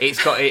 Yeah.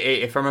 It's got,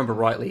 if I remember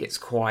rightly, it's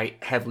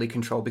quite heavily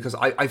controlled, because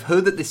I've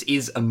heard that this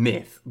is a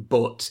myth,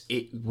 but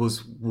it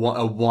was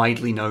a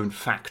widely known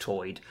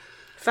factoid.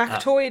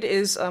 Factoid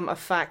is a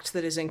fact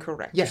that is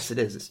incorrect. Yes, it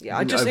is.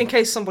 Yeah, just in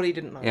case somebody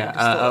didn't know. Yeah,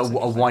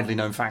 a widely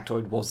known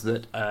factoid was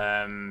that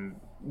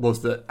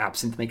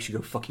absinthe makes you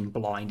go fucking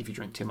blind if you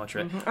drink too much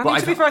of it. I mean,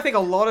 to be fair, I think a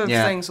lot of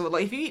things are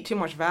like, if you eat too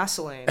much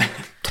Vaseline...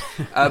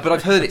 but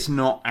I've heard it's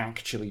not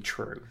actually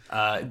true.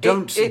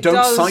 Don't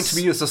cite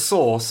me as a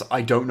source.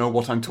 I don't know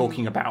what I'm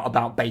talking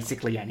about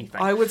basically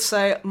anything. I would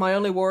say my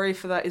only worry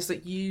for that is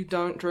that you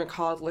don't drink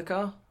hard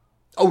liquor.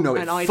 Oh no,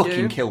 it'd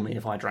fucking kill me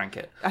if I drank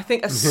it. I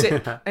think a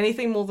sip,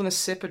 anything more than a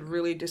sip, would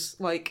really just,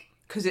 like,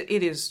 because it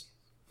is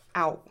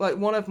out. Like,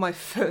 one of my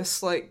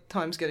first, like,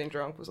 times getting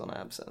drunk was on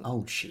absinthe.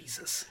 Oh,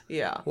 Jesus.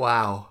 Yeah.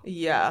 Wow.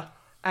 Yeah.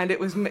 And it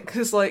was,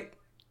 because, like,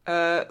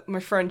 my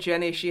friend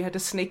Jenny, she had to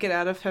sneak it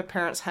out of her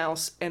parents'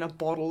 house in a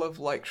bottle of,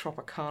 like,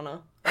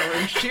 Tropicana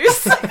orange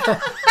juice.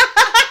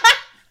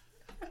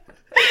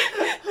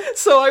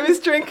 So I was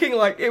drinking,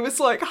 like, it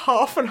was, like,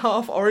 half and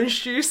half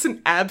orange juice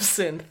and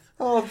absinthe.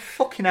 Oh,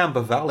 fucking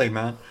Amber Valley,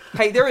 man.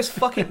 Hey, there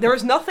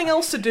is nothing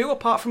else to do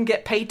apart from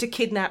get paid to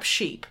kidnap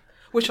sheep,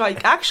 which I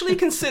actually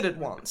considered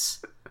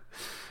once.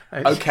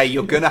 Okay,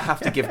 you're gonna have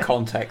to give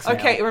context now.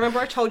 Okay, remember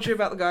I told you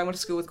about the guy I went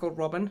to school with called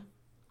Robin?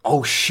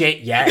 Oh shit,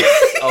 yes.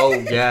 Oh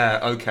yeah,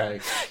 okay.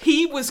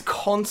 He was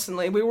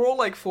constantly, we were all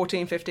like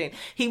 14, 15.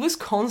 He was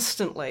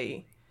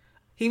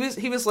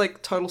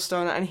like total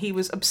stoner, and he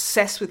was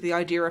obsessed with the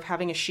idea of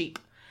having a sheep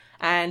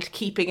and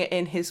keeping it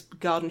in his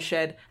garden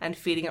shed and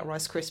feeding it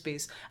Rice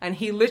Krispies. And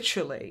he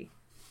literally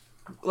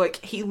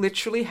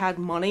had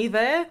money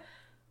there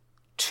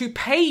to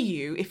pay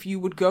you if you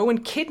would go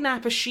and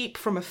kidnap a sheep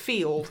from a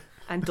field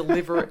and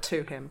deliver it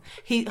to him.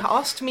 He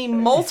asked me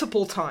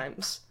multiple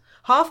times.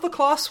 Half the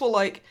class were,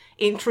 like,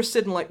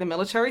 interested in, like, the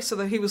military, so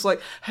that he was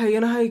like, hey, you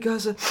know how you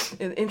guys are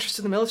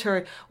interested in the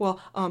military? Well,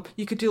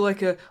 you could do,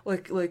 like a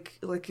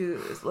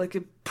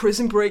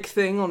prison break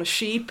thing on a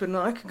sheep, and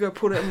I could go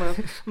put it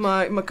in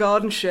my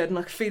garden shed, and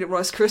I could feed it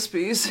Rice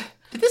Krispies.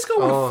 Did this guy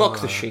want to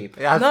fuck the sheep?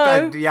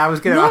 I was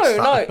going to ask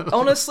that. No,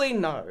 honestly,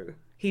 no.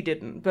 He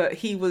didn't, but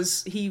he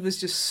was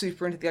just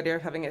super into the idea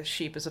of having a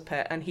sheep as a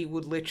pet, and he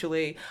would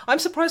literally... I'm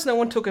surprised no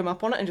one took him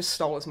up on it and just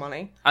stole his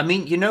money. I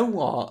mean, you know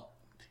what?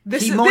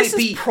 This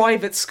is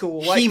private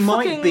school. Like, he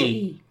might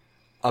be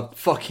a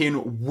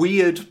fucking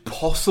weird,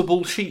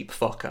 possible sheep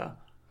fucker,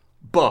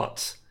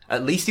 but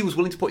at least he was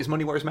willing to put his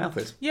money where his mouth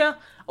is. Yeah.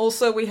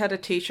 Also, we had a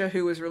teacher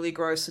who was really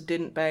gross,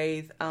 didn't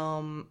bathe,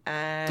 and...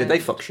 Did they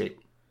fuck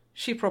sheep?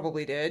 She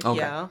probably did, okay.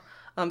 Yeah.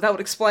 That would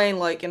explain,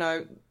 like, you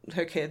know,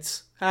 her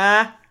kids.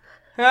 Yeah.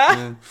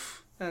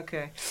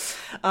 Okay.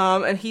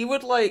 And he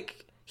would,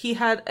 like... He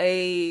had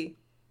a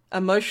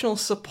emotional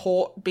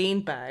support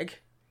beanbag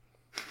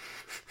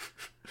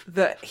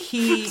that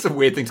he... It's a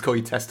weird thing to call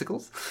you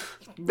testicles.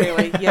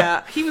 Really,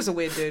 yeah. He was a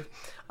weird dude.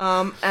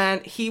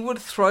 And he would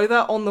throw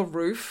that on the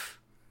roof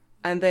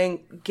and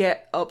then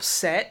get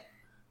upset.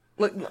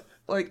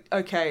 Like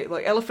okay,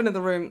 like, elephant in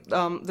the room,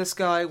 this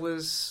guy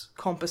was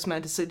compass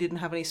mentis, so he didn't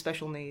have any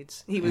special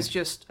needs. He was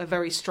just a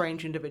very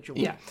strange individual.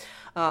 Yeah.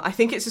 I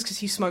think it's just because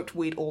he smoked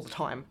weed all the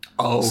time.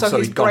 Oh, so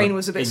his brain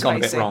was a bit he'd gone a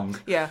bit spacey. wrong.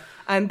 Yeah.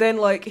 And then,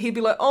 like, he'd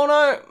be like, oh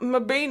no, my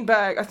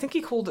beanbag. I think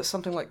he called it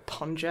something like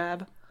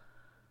Punjab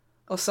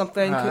or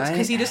something,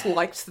 because he just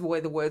liked the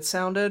way the word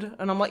sounded.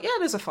 And I'm like, yeah,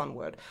 it is a fun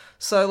word.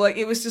 So, like,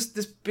 it was just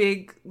this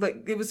big,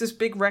 like, it was this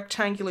big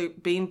rectangular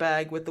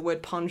beanbag with the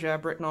word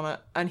Punjab written on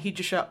it, and he'd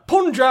just shout,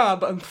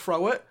 Punjab, and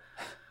throw it.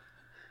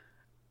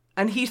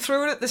 And he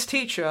threw it at this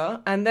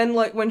teacher, and then,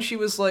 like, when she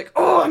was like,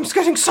 oh, I'm just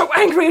getting so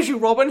angry at you,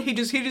 Robin, he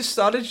just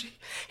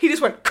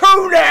went,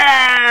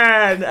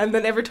 Conan! And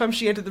then every time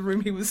she entered the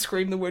room, he would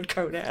scream the word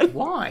Conan.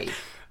 Why?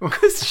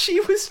 Because she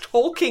was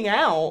talking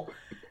out.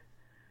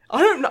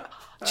 I don't know.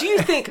 Do you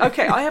think...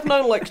 Okay, I have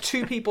known, like,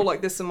 2 people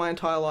like this in my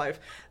entire life.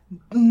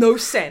 No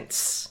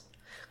sense.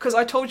 Because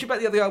I told you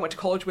about the other guy I went to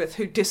college with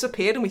who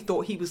disappeared and we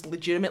thought he was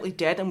legitimately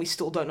dead and we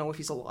still don't know if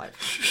he's alive.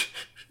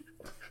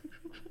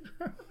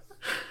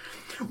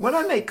 When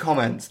I make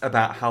comments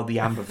about how the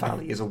Amber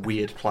Valley is a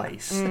weird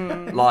place,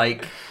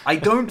 like, I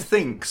don't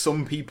think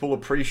some people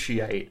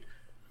appreciate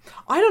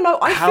I don't know.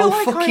 I how feel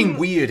like fucking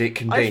weird it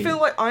can be. I feel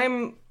like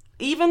I'm...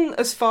 Even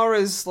as far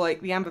as,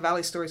 like, the Amber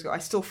Valley stories go, I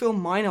still feel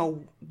mine are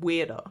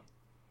weirder.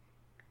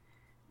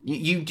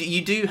 You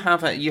do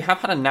have you have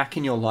had a knack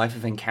in your life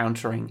of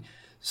encountering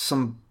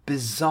some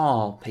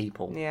bizarre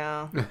people.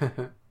 Yeah.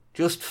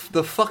 Just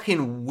the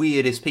fucking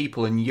weirdest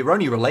people, and you're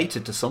only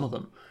related to some of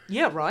them.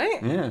 Yeah,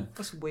 right? Yeah.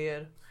 That's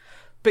weird.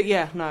 But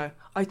yeah, no.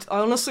 I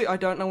honestly, I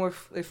don't know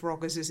if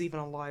Roggers is even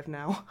alive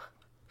now.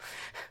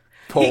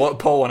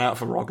 Pour one out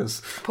for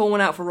Roggers. Pour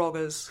one out for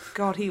Roggers.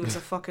 God, he was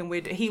a fucking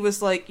weird... He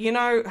was like, you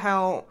know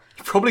how...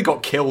 He probably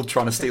got killed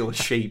trying to steal a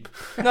sheep.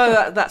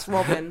 No, that's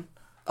Robin.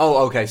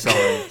 Oh, okay,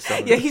 sorry.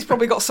 Yeah, he's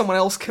probably got someone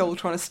else killed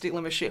trying to steal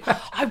him a sheep.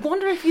 I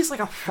wonder if he's like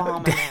a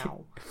farmer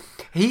now.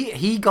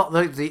 He got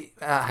the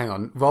hang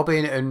on,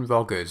 Robin and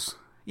Roggers.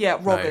 Yeah,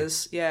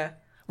 Roggers, yeah.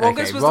 Roggers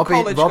Okay, was Robin,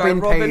 the college Robin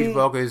guy. paid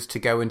Roggers to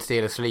go and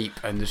steal a sheep,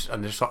 and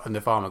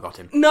the farmer got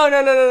him.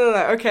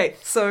 No. Okay,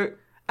 so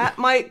at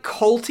my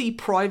culty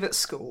private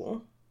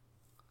school,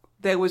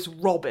 there was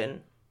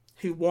Robin,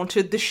 who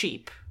wanted the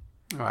sheep.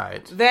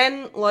 Right.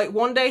 Then, like,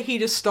 one day he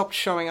just stopped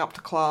showing up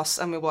to class,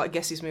 and we were like, I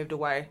guess he's moved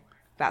away.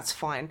 That's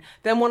fine.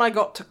 Then when I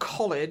got to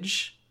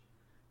college,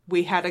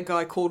 we had a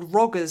guy called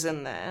Roggers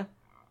in there,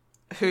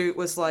 who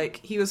was like,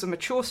 he was a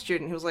mature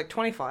student, he was like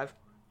 25,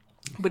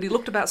 but he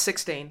looked about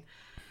 16.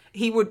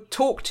 He would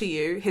talk to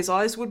you, his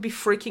eyes would be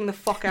freaking the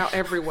fuck out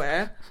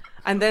everywhere,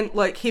 and then,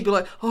 like, he'd be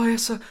like, oh yeah,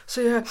 so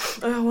yeah,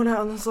 I went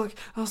out, and I was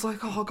like,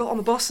 oh, I got on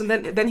the bus, and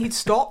then he'd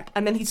stop,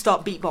 and then he'd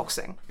start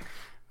beatboxing.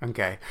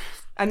 Okay.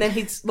 And then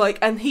he'd, like,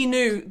 and he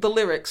knew the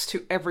lyrics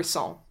to every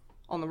song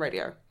on the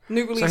radio.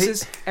 New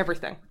releases,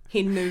 everything.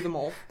 He knew them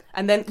all.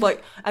 And then,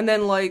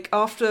 like,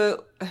 after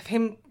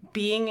him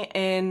being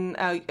in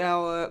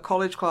our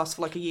college class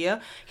for, like, a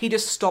year, he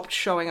just stopped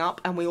showing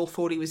up, and we all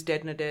thought he was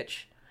dead in a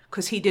ditch.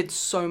 Because he did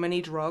so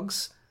many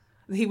drugs.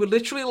 He would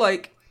literally,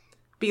 like,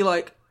 be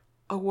like,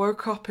 I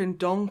woke up in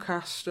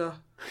Doncaster.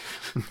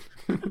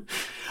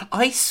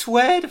 I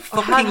swear to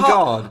fucking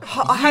God.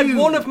 I had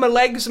one of my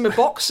legs and my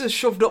boxers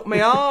shoved up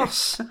my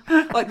arse.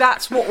 Like,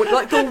 that's what would...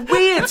 Like, the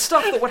weird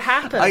stuff that would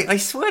happen. I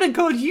swear to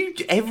God,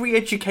 every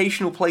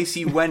educational place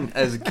you went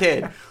as a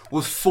kid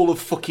was full of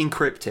fucking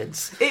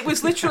cryptids. It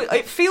was literally...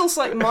 It feels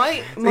like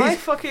my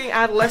fucking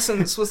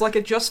adolescence was like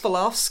a Just for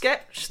Laughs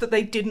sketch that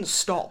they didn't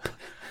stop.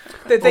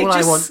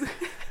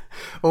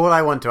 All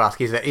I want to ask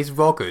is that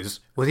Roggers,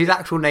 was his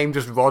actual name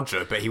just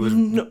Roger, but he was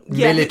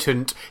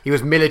militant. He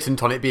was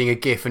militant on it being a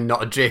GIF and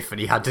not a GIF,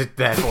 and he had to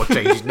therefore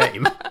change his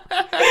name.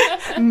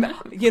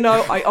 You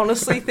know, I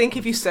honestly think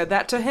if you said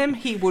that to him,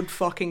 he would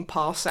fucking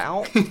pass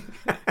out.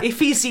 If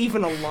he's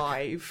even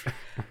alive.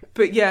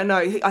 But yeah, no,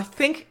 I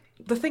think...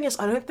 The thing is,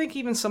 I don't think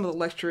even some of the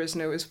lecturers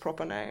knew his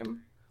proper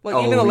name.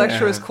 Like, even the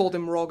lecturers called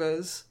him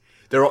Roggers.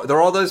 There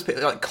are those,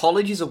 like,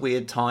 college is a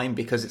weird time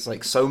because it's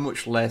like so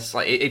much less,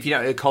 like, if you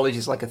know, college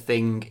is like a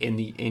thing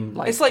in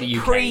like, it's like the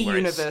UK,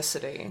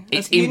 pre-university.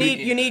 You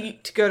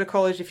need to go to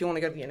college if you want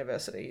to go to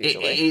university.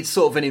 Usually, it's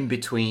sort of an in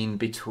between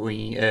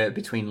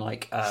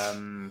like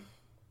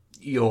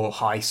your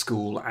high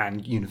school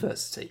and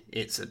university.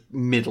 It's a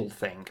middle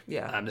thing.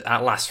 Yeah, and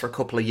that lasts for a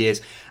couple of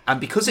years.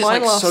 And because it's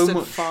Mine like so lasted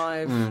much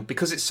 5.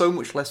 Because it's so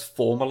much less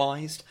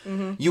formalized,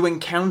 you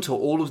encounter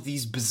all of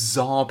these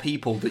bizarre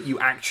people that you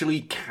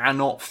actually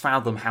cannot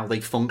fathom how they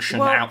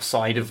function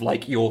outside of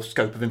like your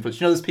scope of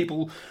influence. You know, there's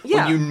people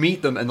when you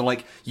meet them and they're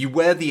like, you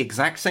wear the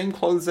exact same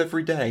clothes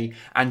every day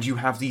and you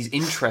have these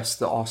interests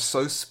that are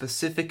so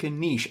specific and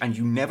niche and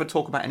you never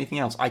talk about anything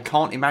else. I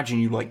can't imagine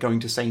you like going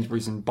to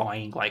Sainsbury's and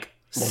buying like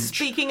lunch.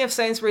 Speaking of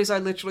Sainsbury's, I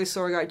literally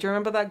saw a guy. Do you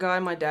remember that guy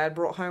my dad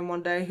brought home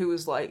one day who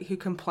was like, who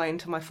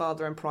complained to my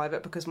father in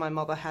private because my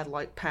mother had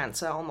like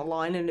pants out on the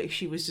line and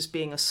she was just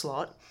being a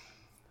slut?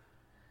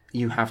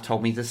 You have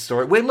told me this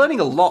story. We're learning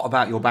a lot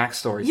about your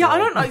backstory. Yeah, today. I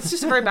don't know. It's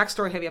just a very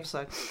backstory heavy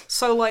episode.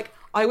 So like,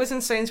 I was in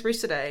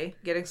Sainsbury's today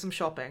getting some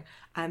shopping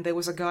and there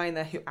was a guy in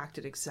there who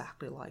acted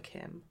exactly like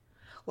him.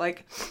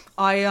 Like,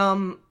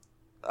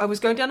 I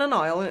was going down an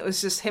aisle and it was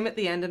just him at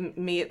the end and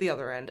me at the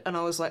other end. And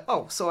I was like,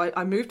 oh, so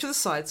I moved to the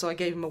side, so I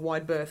gave him a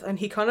wide berth. And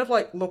he kind of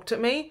like looked at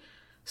me,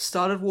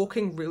 started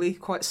walking really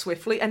quite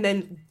swiftly. And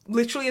then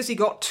literally as he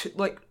got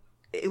to,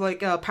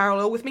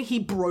 parallel with me, he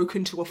broke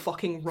into a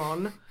fucking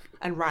run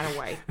and ran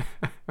away.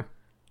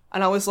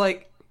 And I was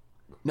like...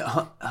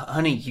 No,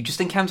 honey, you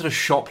just encountered a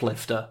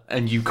shoplifter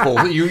and you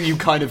caught, you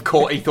kind of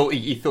caught, you thought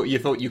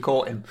you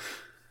caught him.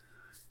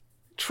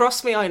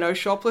 Trust me, I know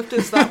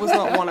shoplifters. That was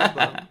not one of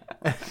them.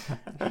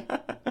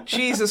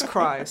 Jesus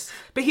Christ.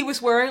 But he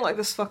was wearing like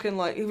this fucking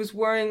he was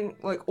wearing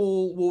like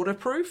all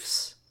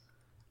waterproofs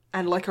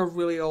and like a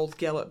really old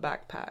Gellert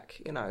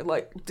backpack, you know,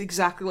 like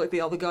exactly like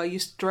the other guy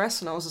used to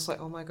dress. And I was just like,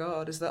 oh my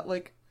God, is that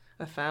like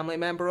a family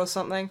member or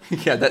something.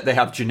 Yeah, that they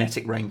have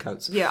genetic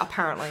raincoats. Yeah,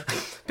 apparently.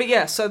 But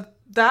yeah, so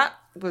that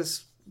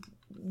was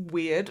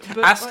weird.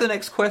 But Ask the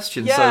next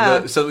question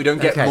Yeah. so that we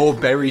don't get Okay. more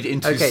buried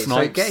into Okay,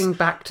 snipes. so getting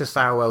back to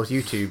Sarwell's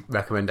YouTube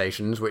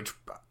recommendations, which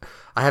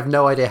I have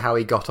no idea how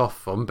he got off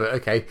from, but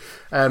okay.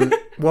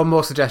 One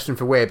more suggestion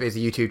for Wib is a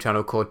YouTube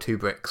channel called Two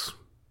Bricks,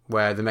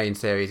 where the main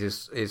series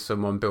is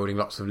someone building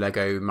lots of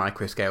Lego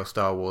micro-scale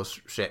Star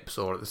Wars ships,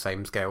 all at the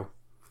same scale.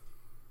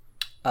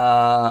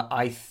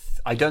 I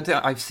don't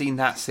think I've seen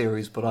that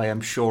series, but I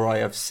am sure I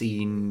have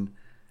seen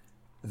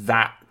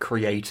that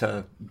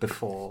creator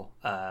before.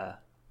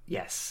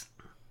 Yes.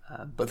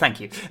 But thank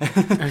you.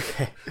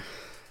 Okay.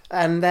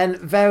 And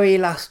then, very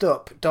last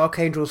up, Dark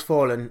Angels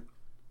Fallen.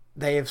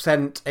 They have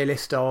sent a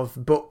list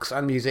of books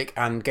and music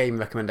and game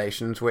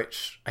recommendations,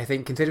 which I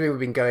think, considering we've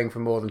been going for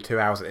more than 2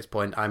 hours at this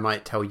point, I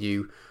might tell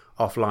you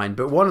offline.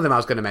 But one of them I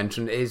was going to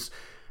mention is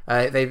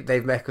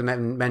they've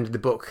recommended the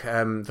book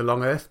The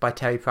Long Earth by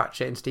Terry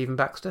Pratchett and Stephen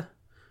Baxter.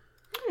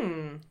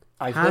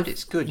 I've heard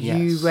it's good, yes.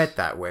 You read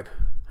that, Wib?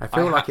 I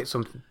feel like it's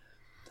something...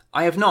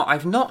 I have not.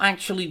 I've not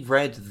actually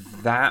read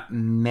that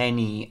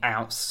many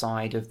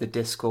outside of the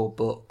Discord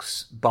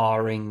books,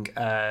 barring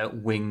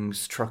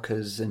Wings,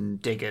 Truckers, and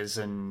Diggers,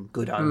 and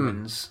Good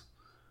Omens.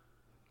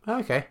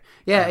 Okay.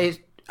 Yeah,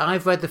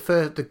 I've read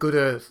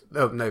The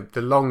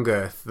Long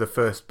Earth, the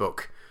first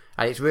book,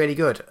 and it's really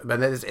good. But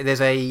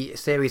there's a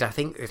series, I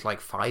think there's like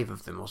 5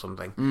 of them or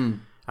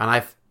something.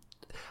 And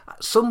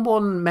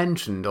someone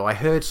mentioned, or I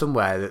heard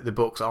somewhere, that the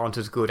books aren't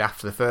as good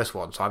after the first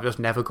one, so I've just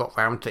never got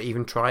round to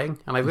even trying,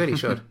 and I really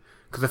should,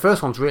 because the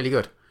first one's really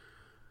good.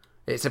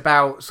 It's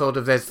about sort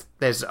of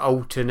there's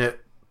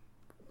alternate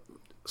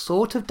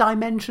sort of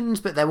dimensions,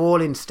 but they're all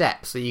in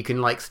steps, so you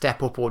can like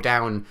step up or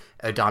down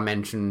a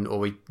dimension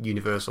or a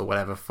universe or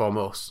whatever from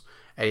us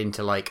and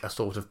into like a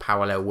sort of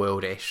parallel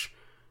world-ish,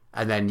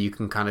 and then you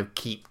can kind of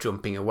keep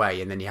jumping away,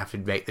 and then you have to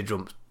make the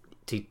jump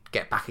to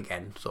get back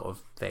again, sort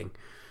of thing.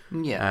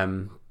 Yeah.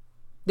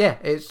 Yeah,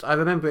 I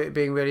remember it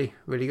being really,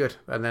 really good,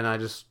 and then I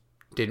just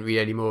didn't read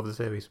any more of the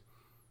series.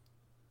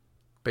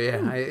 But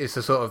yeah, it's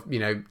a sort of,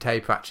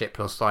 Terry Pratchett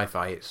plus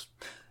sci-fi. It's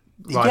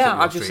right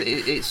up your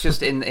street. It's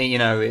just in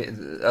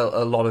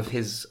a lot of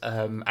his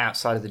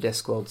outside of the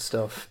Discworld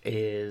stuff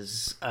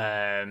is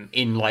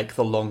in like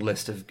the long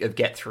list of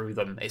get through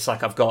them. It's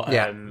like I've got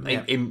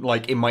in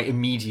my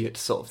immediate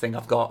sort of thing,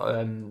 I've got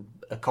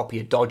a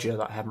copy of Dodger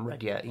that I haven't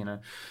read yet.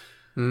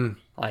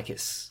 Like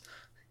it's.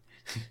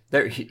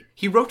 There,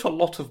 he wrote a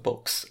lot of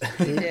books.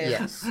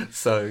 Yes.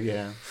 So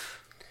yeah.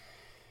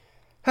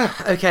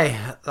 Okay,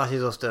 that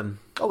is us done.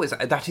 Oh,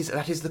 that is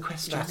the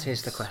question. That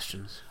is the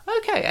questions.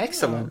 Okay,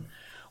 excellent.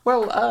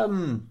 Well,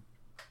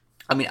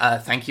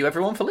 thank you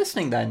everyone for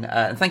listening then,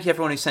 and thank you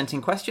everyone who sent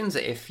in questions.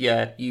 If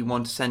you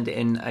want to send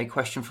in a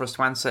question for us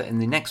to answer in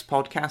the next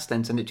podcast,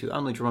 then send it to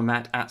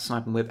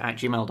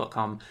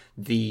onlydrummermatt@snipingwhip@gmail.com.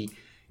 The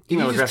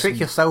email You address. just trick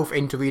yourself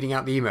into reading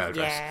out the email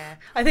address. Yeah.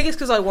 I think it's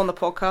because I won the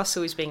podcast,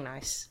 so he's being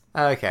nice.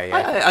 Okay,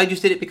 yeah. I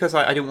just did it because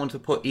I didn't want to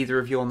put either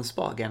of you on the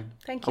spot again.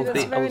 Thank you,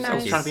 that's very I was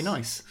nice. trying to be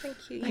nice. Thank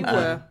you. You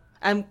were.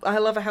 And I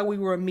love how we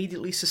were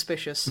immediately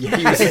suspicious. You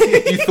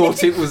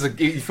thought it was a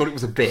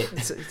bit.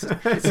 It's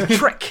a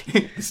trick.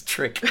 It's a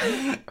trick.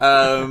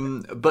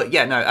 But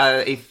yeah,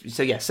 no.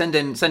 Send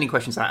in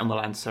questions to that, and we'll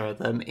answer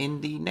them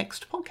in the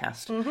next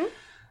podcast.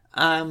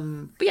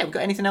 But yeah, we've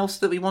got anything else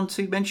that we want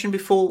to mention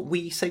before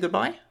we say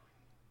goodbye?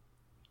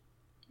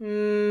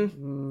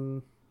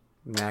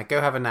 Nah, go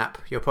have a nap.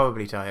 You're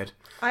probably tired.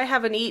 I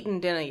haven't eaten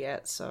dinner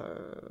yet,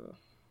 so...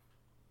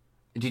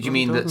 Did you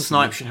mean that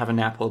Snipe should have a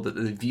nap, or that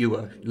the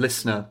viewer,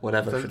 listener,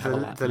 whatever, should have a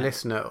nap? The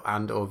listener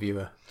and or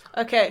viewer.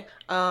 Okay,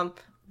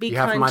 be You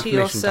have kind my to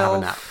permission to have a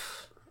nap.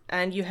 yourself,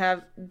 and you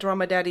have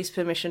Drummer Daddy's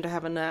permission to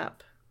have a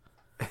nap.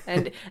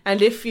 And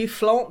if you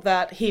flaunt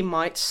that, he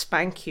might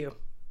spank you.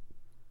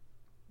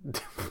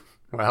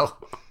 Well...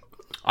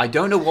 I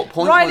don't know what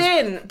point Write was...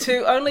 in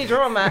to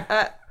onlydrummermat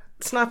at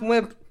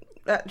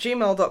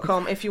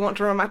snipandwhip@gmail.com if you want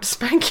Drummer Matt to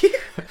spank you.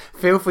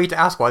 Feel free to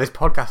ask why this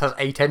podcast has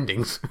 8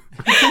 endings.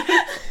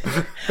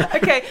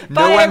 Okay, No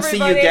bye answer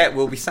everybody. you get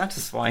will be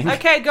satisfying.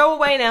 Okay, go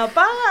away now.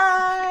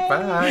 Bye.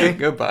 Bye.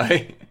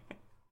 Goodbye.